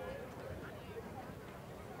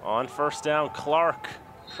 On first down, Clark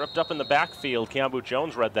tripped up in the backfield. Keambu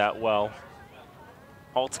Jones read that well.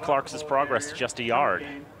 Halts Clark's progress to just a yard.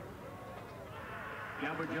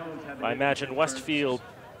 I imagine Westfield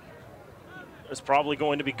is probably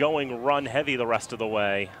going to be going run heavy the rest of the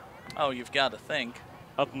way. Oh, you've got to think.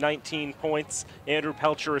 Up 19 points. Andrew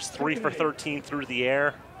Pelcher is 3 for 13 through the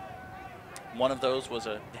air. One of those was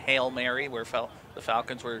a Hail Mary where the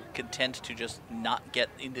Falcons were content to just not get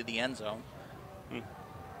into the end zone.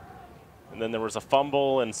 And then there was a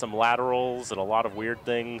fumble and some laterals and a lot of weird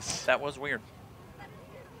things. That was weird.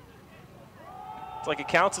 It's like it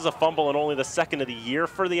counts as a fumble and only the second of the year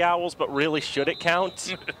for the Owls, but really should it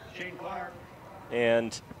count?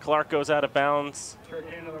 And Clark goes out of bounds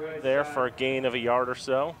there for a gain of a yard or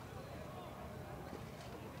so.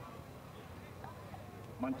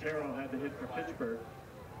 Montero had the hit for Fitchburg.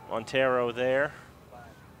 Montero there.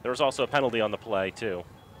 There was also a penalty on the play, too.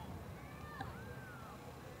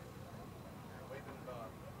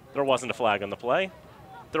 There wasn't a flag on the play.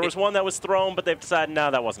 There was one that was thrown, but they've decided,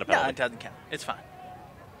 no, that wasn't a penalty. No, it doesn't count. It's fine.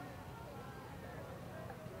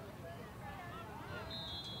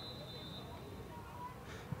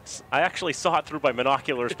 I actually saw it through by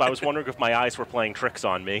binoculars, but I was wondering if my eyes were playing tricks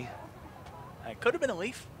on me. It could have been a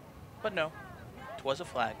leaf, but no. It was a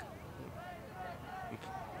flag.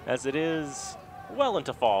 As it is well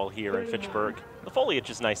into fall here in Fitchburg. The foliage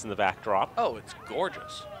is nice in the backdrop. Oh, it's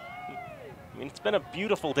gorgeous. I mean, it's been a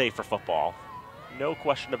beautiful day for football. No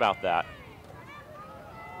question about that.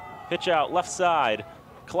 Pitch out left side.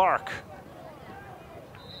 Clark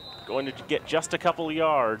Going to get just a couple of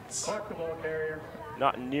yards. Clark, the ball carrier.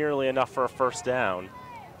 Not nearly enough for a first down.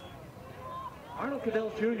 Arnold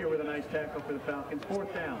Cadell Jr. with a nice tackle for the Falcons.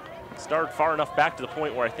 4th down. Started far enough back to the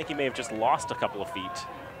point where I think he may have just lost a couple of feet.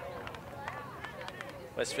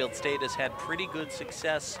 Westfield State has had pretty good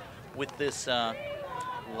success with this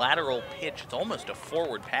lateral pitch. It's almost a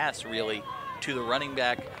forward pass, really, to the running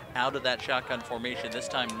back out of that shotgun formation. This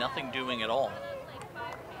time, nothing doing at all.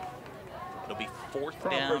 It'll be 4th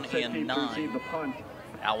down and 9.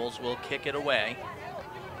 Owls will kick it away.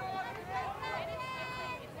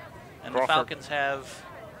 And the Falcons have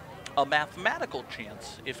a mathematical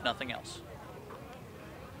chance, if nothing else.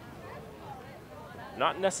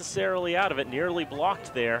 Not necessarily out of it, nearly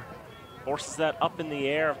blocked there. Forces that up in the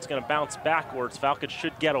air. It's going to bounce backwards. Falcons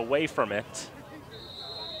should get away from it.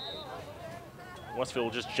 Westfield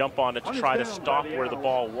will just jump on it to try to stop where the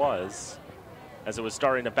ball was, as it was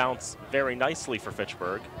starting to bounce very nicely for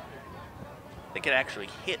Fitchburg. I think it actually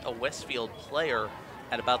hit a Westfield player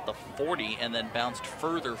at about the 40 and then bounced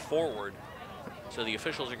further forward. So the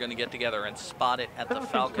officials are going to get together and spot it at the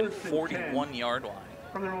Falcon 41-yard line.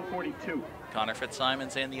 From their own 42. Connor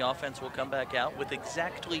Fitzsimons and the offense will come back out with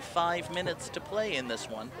exactly 5 minutes to play in this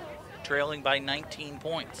one, trailing by 19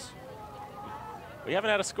 points. We haven't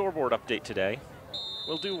had a scoreboard update today.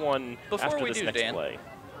 We'll do one after this next play.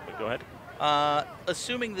 But go ahead.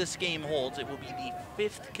 Assuming this game holds, it will be the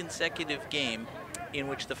 5th consecutive game in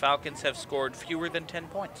which the Falcons have scored fewer than 10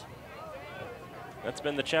 points. That's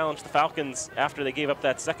been the challenge. The Falcons, after they gave up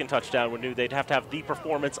that second touchdown, knew they'd have to have the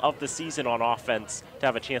performance of the season on offense to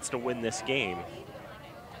have a chance to win this game.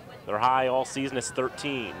 Their high all season is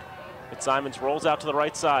 13. Fitzsimons rolls out to the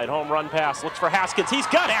right side. Home run pass. Looks for Haskins. He's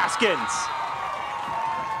got Haskins!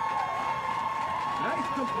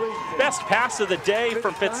 Best pass of the day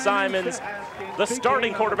from Fitzsimons. The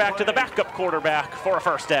starting quarterback to the backup quarterback for a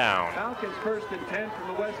first down. Falcons 1st and 10 from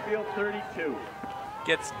the Westfield 32.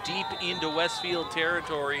 Gets deep into Westfield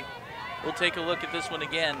territory. We'll take a look at this one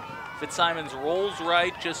again. Fitzsimons rolls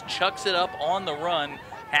right, just chucks it up on the run.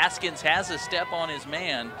 Haskins has a step on his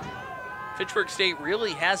man. Fitchburg State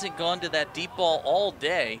really hasn't gone to that deep ball all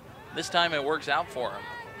day. This time it works out for him.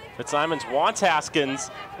 Fitzsimons wants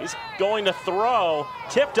Haskins. He's going to throw.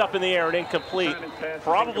 Tipped up in the air and incomplete.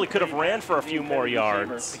 Probably could have ran for a few more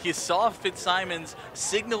yards. You saw Fitzsimons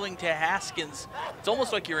signaling to Haskins. It's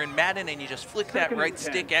almost like you're in Madden and you just flick that right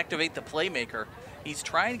stick, activate the playmaker. He's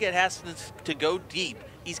trying to get Haskins to go deep.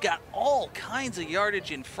 He's got all kinds of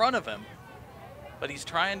yardage in front of him, but he's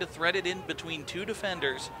trying to thread it in between 2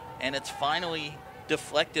 defenders, and it's finally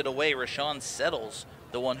deflected away. Rashawn Settles,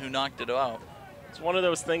 the one who knocked it out. It's one of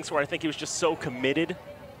those things where I think he was just so committed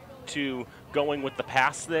to going with the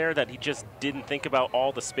pass there that he just didn't think about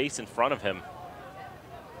all the space in front of him.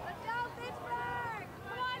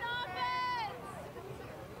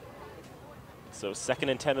 So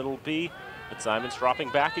 2nd and 10 it'll be. Fitzsimons dropping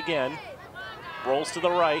back again. Rolls to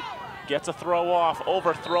the right. Gets a throw off.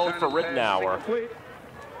 Overthrown for Rittenauer.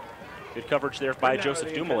 Good coverage there by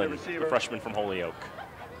Joseph Dumoulin, the freshman from Holyoke.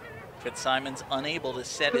 Fitzsimons unable to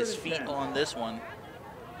set his feet on this one.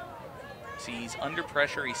 See, he's under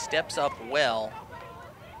pressure. He steps up well.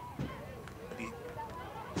 He's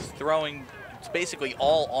throwing, it's basically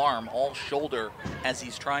all arm, all shoulder as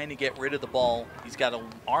he's trying to get rid of the ball. He's got an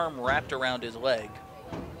arm wrapped around his leg.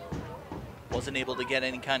 Wasn't able to get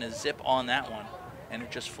any kind of zip on that one, and it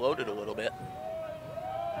just floated a little bit.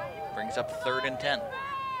 Brings up 3rd and 10.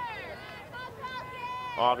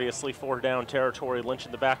 Obviously 4 down territory. Lynch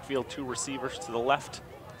in the backfield, 2 receivers to the left.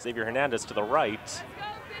 Xavier Hernandez to the right.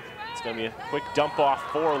 It's going to be a quick dump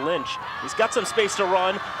off for Lynch. He's got some space to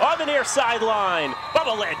run on the near sideline.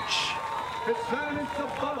 Bubba Lynch. Fitzsimons to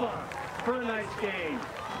Bubba for a nice game.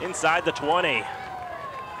 Inside the 20.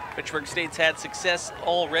 Fitchburg State's had success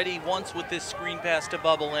already once with this screen pass to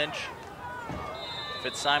Bubba Lynch.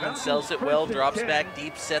 Fitzsimons sells it well, drops back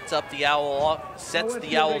deep, sets up the Owl, sets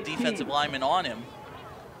the Owl defensive lineman on him.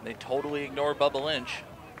 They totally ignore Bubba Lynch.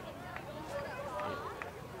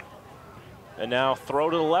 And now throw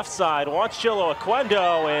to the left side. Wants Chilo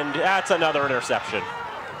Oquendo, and that's another interception.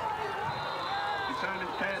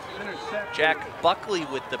 Jack Buckley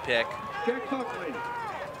with the pick. Jack Buckley.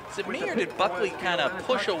 Is it me or did Buckley kind of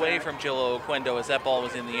push away from Chilo Oquendo as that ball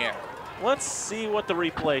was in the air? Let's see what the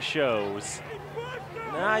replay shows.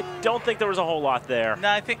 I don't think there was a whole lot there. No,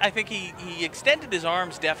 I think he extended his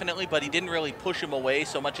arms definitely, but he didn't really push him away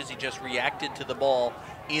so much as he just reacted to the ball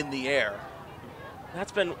in the air.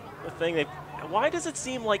 That's been the thing. Why does it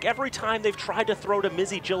seem like every time they've tried to throw to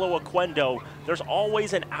Mizzy Gillo Oquendo, there's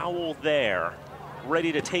always an Owl there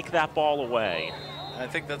ready to take that ball away? I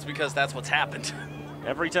think that's because that's what's happened.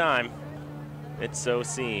 Every time. It so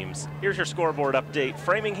seems. Here's your scoreboard update.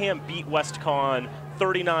 Framingham beat Westcon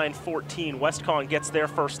 39-14. Westcon gets their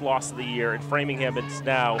first loss of the year, and Framingham is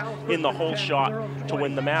now in the whole shot to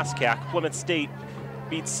win the MASCAC. Plymouth State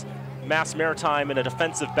beats Mass Maritime in a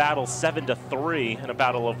defensive battle 7-3, in a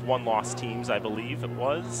battle of one-loss teams, I believe it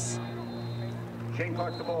was.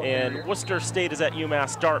 And Worcester State is at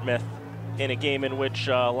UMass Dartmouth in a game in which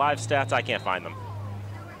live stats, I can't find them.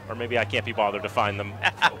 Or maybe I can't be bothered to find them.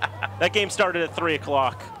 That game started at 3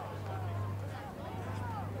 o'clock.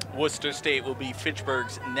 Worcester State will be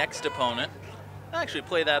Fitchburg's next opponent. They'll actually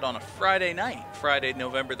play that on a Friday night, Friday,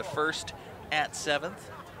 November the 1st at 7th.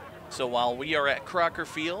 So while we are at Crocker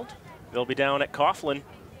Field, they'll be down at Coughlin.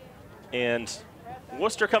 And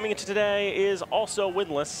Worcester coming into today is also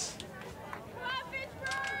winless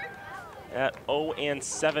at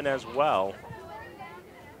 0-7 as well.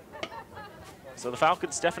 So the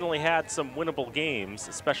Falcons definitely had some winnable games,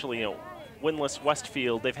 especially, winless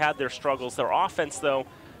Westfield. They've had their struggles. Their offense, though,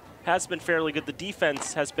 has been fairly good. The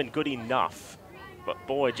defense has been good enough. But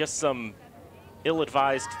boy, just some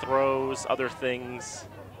ill-advised throws, other things.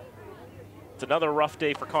 It's another rough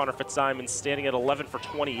day for Connor Fitzsimons, standing at 11 for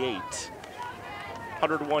 28.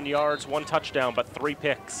 101 yards, 1 touchdown, but 3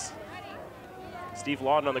 picks. Steve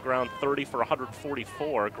Lawton on the ground, 30 for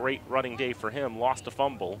 144. A great running day for him. Lost a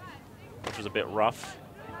fumble, which was a bit rough.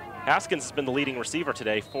 Haskins has been the leading receiver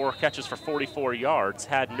today, 4 catches for 44 yards.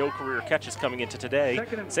 Had no career catches coming into today.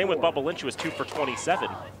 Same with Bubba Lynch, who was 2 for 27.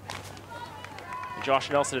 And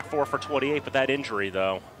Josh Nelson had 4 for 28, but that injury,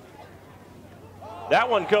 though. That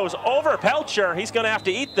one goes over Pelcher. He's going to have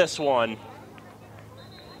to eat this one.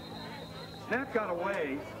 Snap got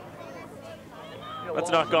away.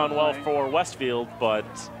 That's not gone well for Westfield, but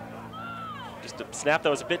just a snap that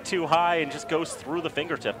was a bit too high and just goes through the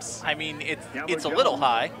fingertips. I mean, it's a little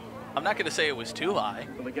high. I'm not going to say it was too high.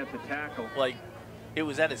 To get the tackle. Like, it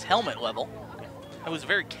was at his helmet level. It was a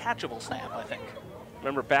very catchable snap, I think.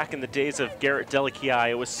 Remember back in the days of Garrett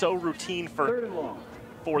Delakiai, it was so routine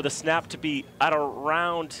for the snap to be at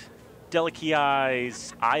around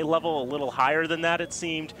Delakiai's eye level, a little higher than that it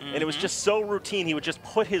seemed. And it was just so routine. He would just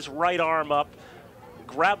put his right arm up,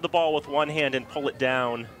 grab the ball with one hand and pull it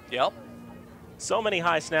down. Yep. So many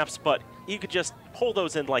high snaps, but you could just pull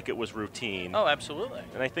those in like it was routine. Oh, absolutely.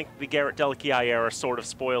 And I think the Garrett Delakiai era sort of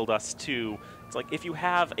spoiled us too. It's like if you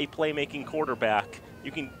have a playmaking quarterback,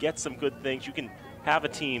 you can get some good things. You can have a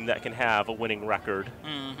team that can have a winning record.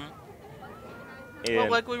 Well,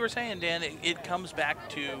 like we were saying, Dan, it comes back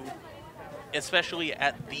to, especially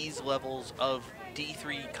at these levels of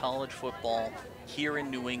D3 college football here in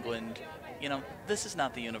New England, this is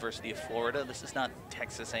not the University of Florida. This is not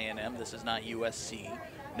Texas A&M. This is not USC.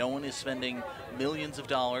 No one is spending millions of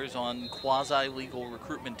dollars on quasi-legal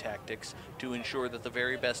recruitment tactics to ensure that the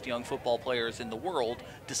very best young football players in the world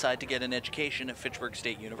decide to get an education at Fitchburg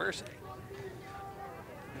State University.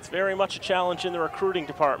 It's very much a challenge in the recruiting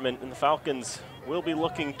department, and the Falcons will be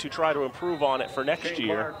looking to try to improve on it for next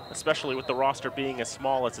year, especially with the roster being as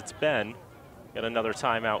small as it's been. Got another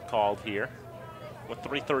timeout called here. With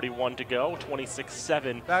 3:31 to go,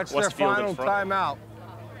 26-7. That's Westfield their final in front. timeout.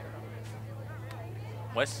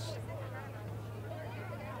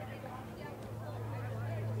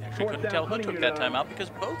 Actually couldn't tell who took that timeout because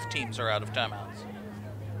both teams are out of timeouts.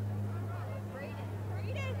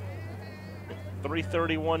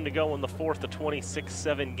 3:31 to go in the fourth, a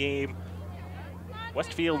 26-7 game.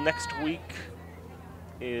 Westfield next week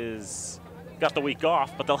is got the week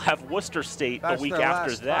off, but they'll have Worcester State the week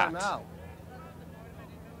after that.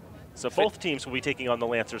 So both teams will be taking on the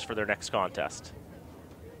Lancers for their next contest.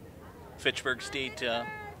 Fitchburg State,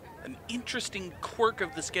 an interesting quirk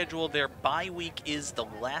of the schedule. Their bye week is the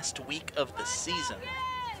last week of the season.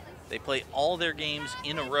 They play all their games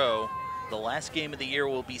in a row. The last game of the year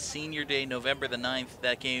will be Senior Day, November the 9th.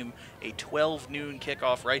 That game, a 12 noon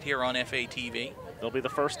kickoff right here on FATV. They'll be the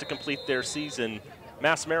first to complete their season.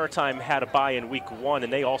 Mass Maritime had a bye in week 1,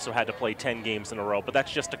 and they also had to play 10 games in a row, but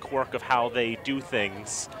that's just a quirk of how they do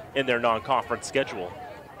things in their non-conference schedule.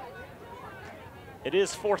 It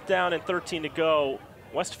is 4th down and 13 to go.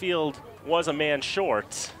 Westfield was a man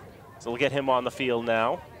short, so we'll get him on the field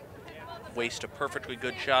now. Waste a perfectly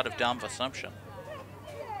good shot of Dom Assumption.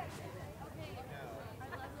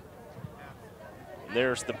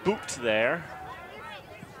 There's the boot there.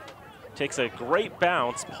 Takes a great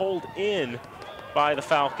bounce, pulled in by the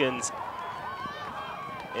Falcons.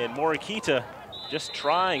 And Morikita just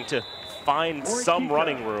trying to find some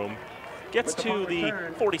running room. Gets to the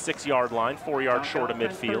 46-yard line, 4 yards short of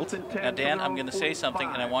midfield. Now, Dan, I'm going to say something,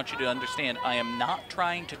 and I want you to understand. I am not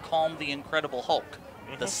trying to calm the Incredible Hulk.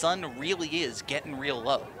 The sun really is getting real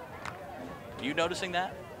low. Are you noticing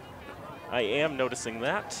that? I am noticing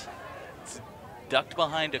that. It's ducked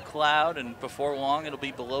behind a cloud, and before long it'll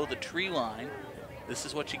be below the tree line. This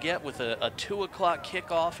is what you get with a 2 o'clock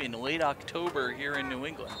kickoff in late October here in New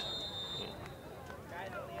England.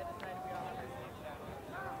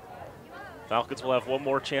 Falcons will have one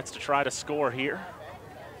more chance to try to score here.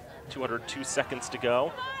 202 seconds to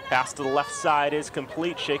go. Pass to the left side is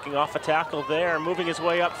complete, shaking off a tackle there, moving his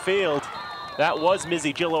way upfield. That was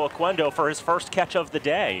Mizzy Gillo Oquendo for his first catch of the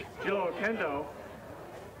day. Gillo Oquendo.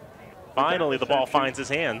 Finally, the ball finds his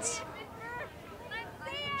hands.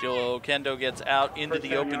 Gillo Oquendo gets out into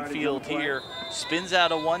the open field here, spins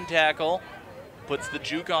out of one tackle, puts the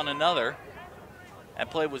juke on another. That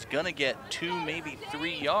play was going to get 2, maybe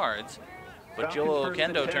 3 yards, but Gillo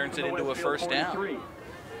Oquendo turns it into a first down.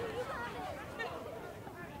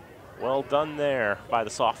 Well done there by the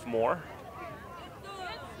sophomore.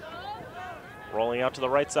 Rolling out to the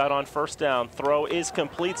right side on first down. Throw is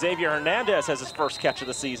complete. Xavier Hernandez has his first catch of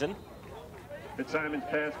the season. Fitzsimon's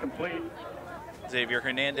pass complete. Xavier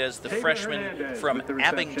Hernandez, the freshman from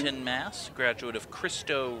Abington, Mass, graduate of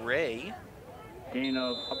Cristo Rey. Gain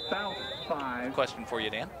of about 5. Question for you,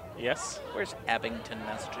 Dan. Yes? Where's Abington,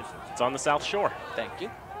 Massachusetts? It's on the South Shore. Thank you.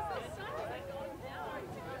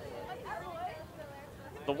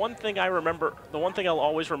 The one thing I'll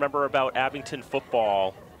always remember about Abington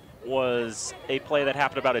football was a play that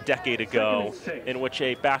happened about a decade ago in which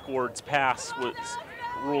a backwards pass was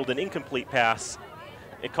ruled an incomplete pass.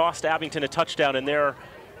 It cost Abington a touchdown, and their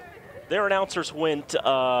announcers went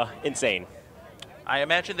insane. I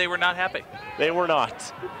imagine they were not happy. They were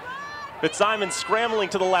not. Fitzsimons scrambling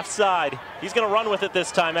to the left side. He's going to run with it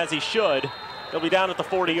this time, as he should. He'll be down at the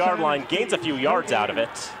 40-yard line, gains a few yards out of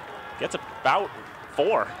it. Gets about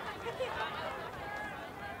 4.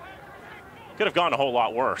 Could have gone a whole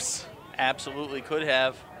lot worse. Absolutely could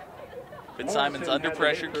have. Fitzsimons under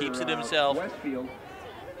pressure, keeps it himself. Westfield.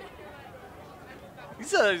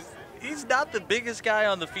 He's not the biggest guy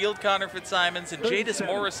on the field, Connor Fitzsimons, and Jadis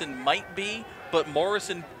Morrison might be, but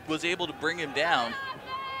Morrison was able to bring him down.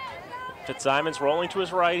 Fitzsimons rolling to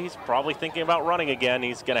his right. He's probably thinking about running again.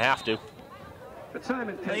 He's going to have to.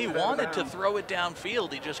 He wanted to throw it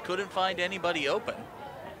downfield. He just couldn't find anybody open.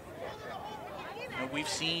 And we've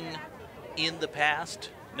seen in the past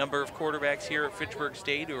number of quarterbacks here at Fitchburg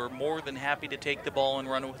State who are more than happy to take the ball and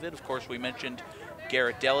run with it. Of course, we mentioned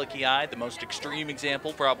Garrett Delekiai, the most extreme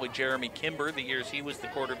example, probably Jeremy Kimber, the years he was the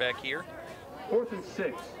quarterback here. 4th and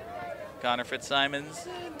 6. Connor Fitzsimons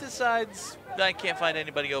decides, I can't find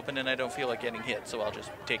anybody open and I don't feel like getting hit, so I'll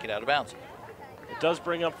just take it out of bounds. It does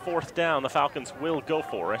bring up 4th down. The Falcons will go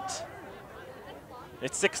for it.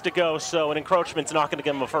 It's 6 to go, so an encroachment's not going to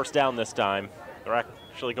give them a first down this time. They're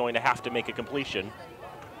actually going to have to make a completion.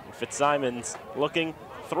 And Fitzsimons looking,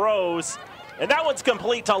 throws, and that one's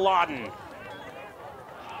complete to Lawton.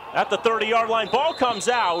 At the 30-yard line, ball comes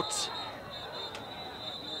out.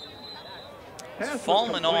 It's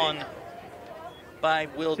fallen on by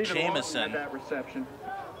Will Jamison. That reception.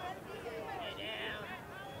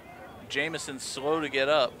 Jamison's slow to get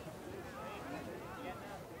up.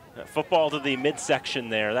 Football to the midsection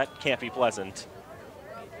there. That can't be pleasant.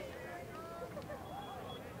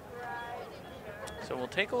 So we'll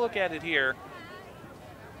take a look at it here.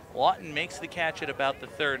 Lawton makes the catch at about the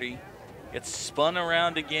 30. Gets spun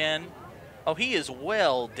around again. Oh, he is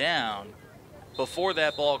well down before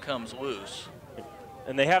that ball comes loose.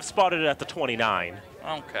 And they have spotted it at the 29.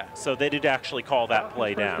 Okay. So they did actually call that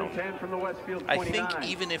play down. I think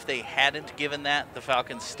even if they hadn't given that, the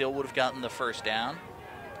Falcons still would have gotten the first down.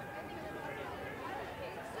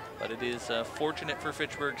 But it is fortunate for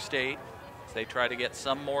Fitchburg State as they try to get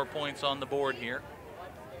some more points on the board here.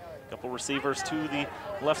 Couple receivers to the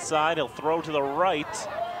left side. He'll throw to the right.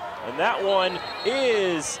 And that one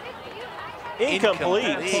is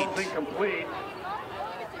incomplete.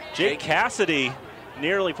 Jake Cassidy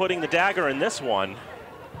nearly putting the dagger in this one.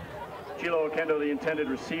 Gillo Oquendo, the intended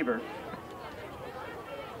receiver.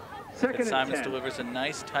 Fitzsimons delivers a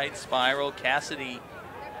nice tight spiral. Cassidy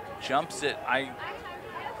jumps it. I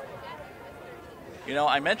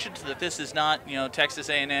mentioned that this is not, Texas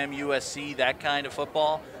A&M, USC, that kind of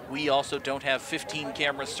football. We also don't have 15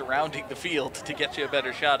 cameras surrounding the field to get you a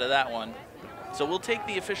better shot of that one. So we'll take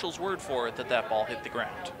the official's word for it that ball hit the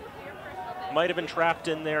ground. Might have been trapped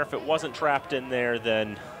in there. If it wasn't trapped in there,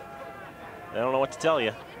 then I don't know what to tell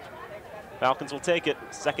you. Falcons will take it.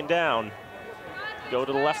 2nd down. Go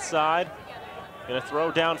to the left side. Going to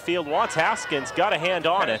throw downfield. Wants Haskins. Got a hand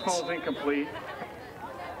on it. Ball's incomplete.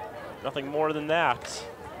 Nothing more than that.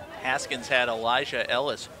 Haskins had Elijah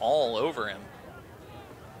Ellis all over him.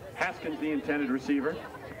 Haskins, the intended receiver.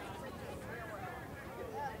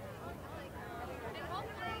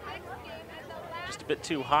 Just a bit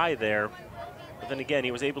too high there. But then again,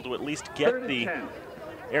 he was able to at least get the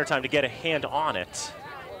airtime to get a hand on it.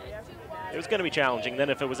 It was going to be challenging. Then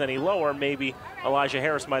if it was any lower, maybe Elijah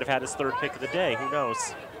Harris might have had his 3rd pick of the day. Who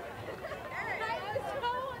knows?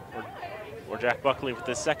 Or Jack Buckley with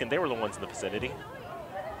his 2nd. They were the ones in the vicinity.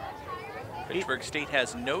 Fitchburg State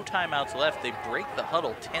has no timeouts left. They break the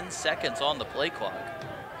huddle, 10 seconds on the play clock.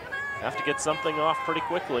 Have to get something off pretty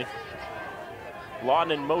quickly.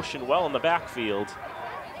 Lawton in motion well in the backfield.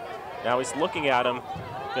 Now he's looking at him.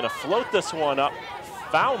 Going to float this one up.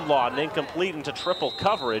 Found Lawton incomplete into triple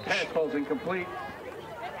coverage. Pass falls incomplete.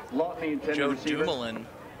 Lawton, the intended Joe receiver. Dumoulin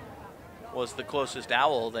was the closest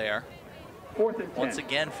owl there. 4th and 10. Once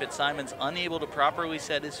again, Fitzsimon's unable to properly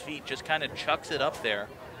set his feet, just kind of chucks it up there.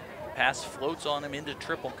 Pass floats on him into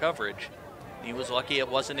triple coverage. He was lucky it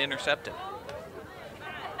wasn't intercepted.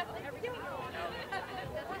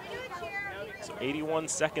 So 81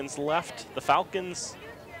 seconds left. The Falcons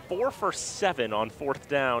 4 for 7 on 4th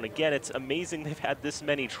down. Again, it's amazing they've had this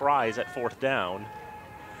many tries at 4th down.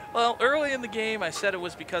 Well, early in the game, I said it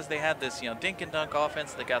was because they had this, dink and dunk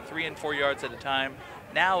offense that got 3 and 4 yards at a time.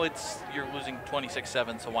 Now you're losing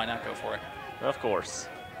 26-7, so why not go for it? Of course.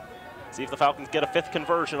 See if the Falcons get a 5th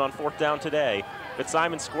conversion on 4th down today.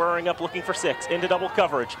 Fitzsimon squaring up, looking for 6, into double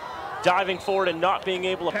coverage. Diving forward and not being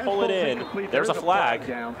able to pull it in. There's a flag.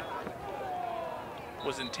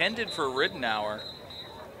 Was intended for Ridenour.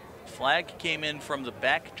 Flag came in from the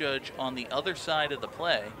back judge on the other side of the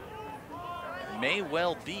play. May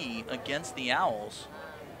well be against the Owls.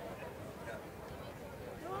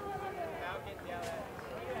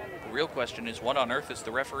 The real question is, what on earth is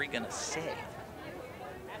the referee going to say?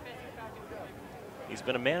 He's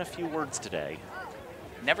been a man of few words today.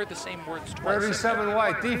 Never the same words twice. 37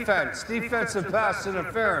 white, defense, defensive pass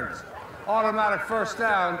interference. Automatic 1st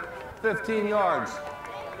down, 15 yards.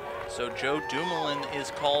 So Joe Dumoulin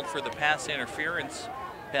is called for the pass interference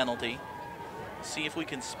penalty. See if we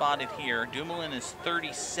can spot it here. Dumoulin is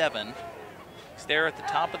 37. He's there at the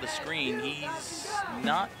top of the screen. He's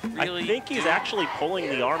not really... I think he's actually pulling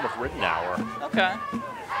the arm of Ridenour. Okay.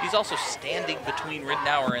 He's also standing between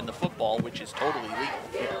Ridenour and the football, which is totally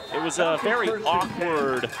legal. It was a very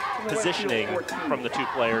awkward positioning from the 2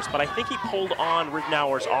 players, but I think he pulled on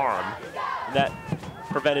Ridenour's arm. That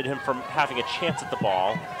prevented him from having a chance at the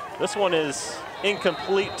ball. This one is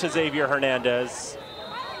incomplete to Xavier Hernandez.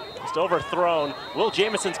 Just overthrown. Will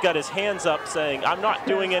Jamison's got his hands up saying, I'm not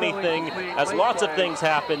doing anything, as lots of things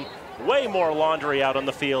happen. Way more laundry out on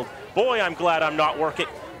the field. Boy, I'm glad I'm not working.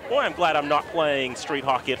 Boy, I'm glad I'm not playing street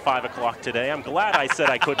hockey at 5 o'clock today. I'm glad I said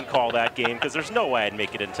I couldn't call that game, because there's no way I'd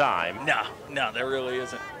make it in time. No, there really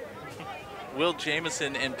isn't. Will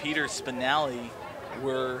Jamison and Peter Spinelli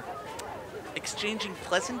were exchanging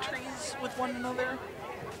pleasantries with one another.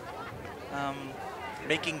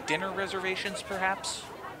 Making dinner reservations, perhaps.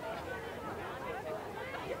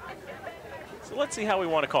 So let's see how we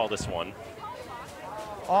want to call this one.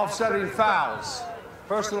 Offsetting fouls.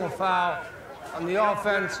 Personal foul on the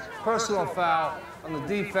offense, personal foul on the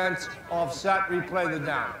defense, offset, replay the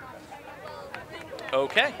down.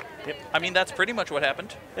 Okay. Yep. I mean, that's pretty much what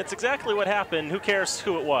happened. It's exactly what happened. Who cares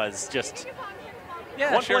who it was? Just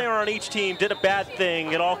one sure. player on each team did a bad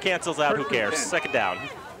thing. It all cancels out. Who cares? 2nd down.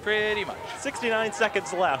 Pretty much. 69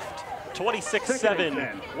 seconds left.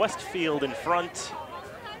 26-7. Westfield in front.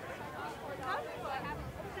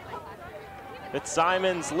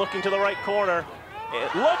 Fitzsimon's looking to the right corner.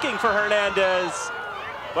 Looking for Hernandez,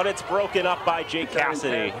 but it's broken up by Jake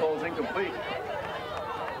Cassidy.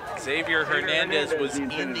 Xavier Hernandez was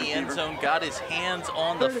in the end zone, got his hands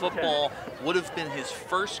on the football. Would have been his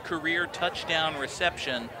first career touchdown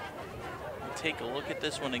reception. We'll take a look at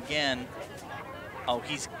this one again. Oh,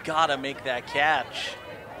 he's got to make that catch.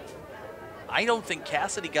 I don't think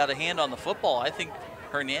Cassidy got a hand on the football. I think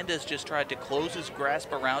Hernandez just tried to close his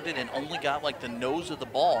grasp around it and only got like the nose of the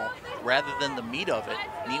ball rather than the meat of it,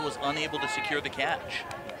 and he was unable to secure the catch.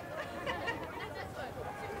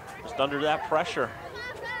 Just under that pressure,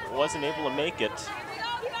 wasn't able to make it.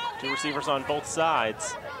 2 receivers on both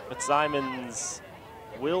sides, but Simons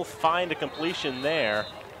will find a completion there.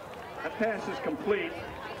 That pass is complete.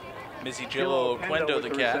 Mizigillo Oquendo the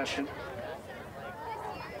catch.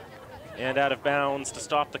 And out of bounds to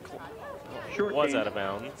stop the clock. Was game. out of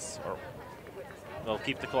bounds. Or they'll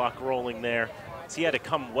keep the clock rolling there. So he had to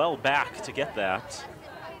come well back to get that.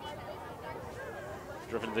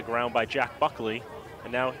 Driven to the ground by Jack Buckley.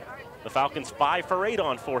 And now the Falcons 5 for 8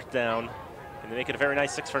 on 4th down. Can they make it a very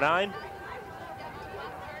nice 6 for 9?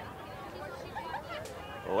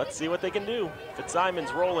 Well, let's see what they can do.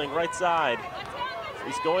 Fitzsimon's rolling right side.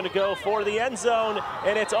 He's going to go for the end zone,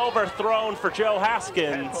 and it's overthrown for Joe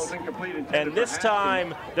Haskins. And this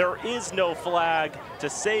time, there is no flag to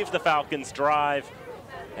save the Falcons' drive,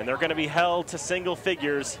 and they're going to be held to single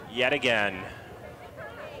figures yet again.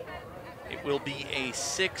 It will be a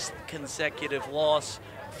 6th consecutive loss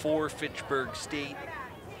for Fitchburg State,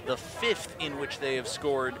 the 5th in which they have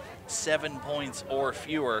scored 7 points or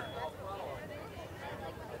fewer.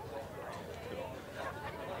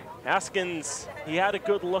 Haskins, he had a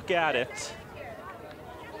good look at it.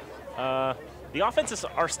 The offenses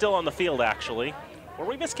are still on the field, actually. Were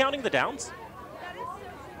we miscounting the downs?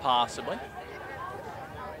 Possibly.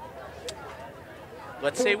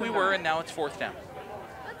 Let's say we were, and now it's 4th down.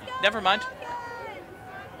 Never mind.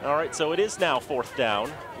 All right, so it is now 4th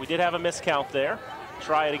down. We did have a miscount there.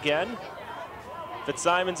 Try it again.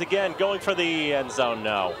 Fitzsimon's again going for the end zone.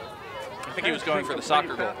 No. I think he was going for the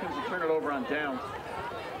soccer goal. Turn it over on down.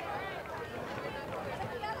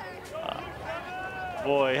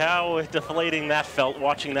 Boy, how deflating that felt,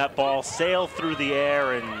 watching that ball sail through the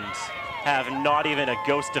air and have not even a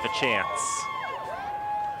ghost of a chance.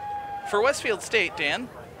 For Westfield State, Dan,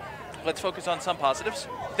 let's focus on some positives.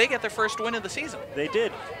 They get their first win of the season. They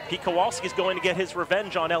did. Pete Kowalski's going to get his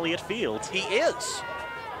revenge on Elliott Field. He is.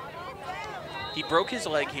 He broke his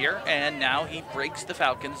leg here, and now he breaks the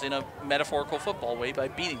Falcons in a metaphorical football way by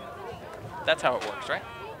beating them. That's how it works, right?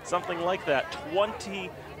 Something like that. 20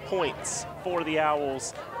 points for the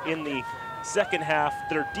Owls in the second half.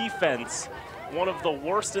 Their defense, one of the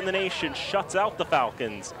worst in the nation, shuts out the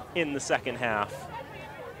Falcons in the second half.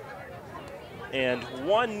 And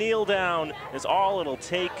one kneel down is all it'll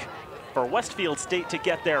take for Westfield State to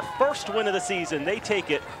get their first win of the season. They take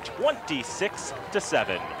it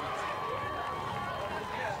 26-7.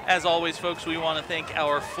 As always, folks, we want to thank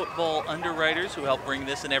our football underwriters who help bring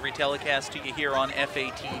this and every telecast to you here on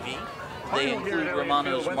FATV. They include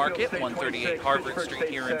Romano's Market, 138 Harvard Street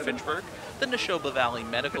here in Fitchburg, the Neshoba Valley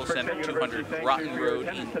Medical Center, 200 Broughton Road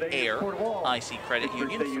in Ayer, IC Credit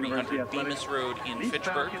Union, 300 Bemis Road in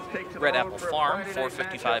Fitchburg, Red Apple Farm,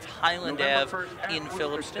 455 Highland Ave in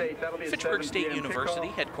Phillipston, Fitchburg State University,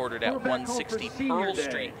 headquartered at 160 Pearl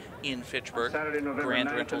Street in Fitchburg, Grand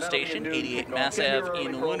Rental Station, 88 Mass Ave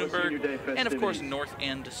in Lunenburg, and of course North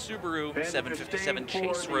End Subaru, 757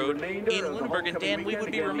 Chase Road in Lunenburg. And Dan, we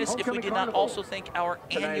would be remiss if we did not also thank our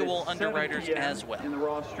annual underwriters as well.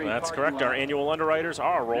 That's correct. Our annual underwriters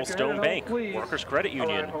are Rollstone Bank, Workers Credit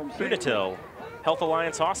Union, Unitil, Health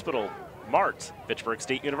Alliance Hospital, MART, Fitchburg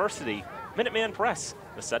State University, Minuteman Press,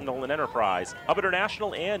 the Sentinel and Enterprise, Hub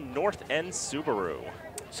International, and North End Subaru.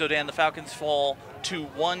 So Dan, the Falcons fall to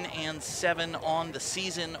 1-7 on the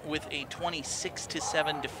season with a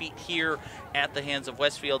 26-7 defeat here at the hands of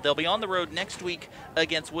Westfield. They'll be on the road next week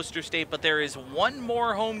against Worcester State, but there is one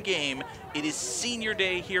more home game. It is senior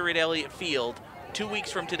day here at Elliott Field. 2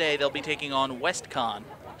 weeks from today, they'll be taking on WestCon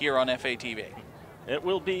here on FATV. It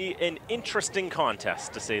will be an interesting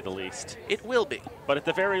contest, to say the least. It will be. But at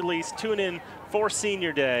the very least, tune in for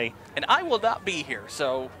senior day. And I will not be here,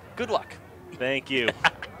 so good luck. Thank you.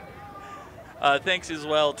 Thanks as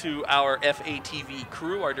well to our FATV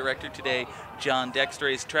crew, our director today, John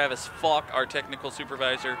Dextrace, Travis Falk, our technical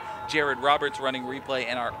supervisor, Jared Roberts running replay,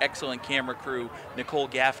 and our excellent camera crew, Nicole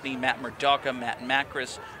Gaffney, Matt Murdoka, Matt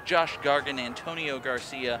Macris, Josh Gargan, Antonio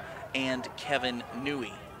Garcia, and Kevin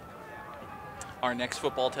Newey. Our next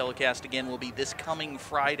football telecast again will be this coming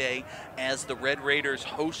Friday as the Red Raiders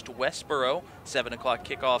host Westboro, 7 o'clock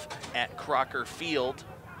kickoff at Crocker Field.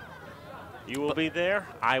 You will be there.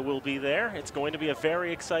 I will be there. It's going to be a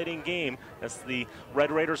very exciting game as the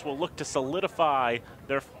Red Raiders will look to solidify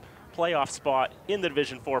their playoff spot in the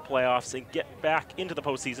Division IV playoffs and get back into the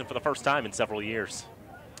postseason for the first time in several years.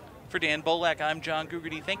 For Dan Bolak, I'm John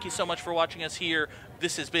Gugerty. Thank you so much for watching us here.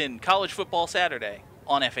 This has been College Football Saturday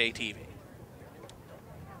on FATV.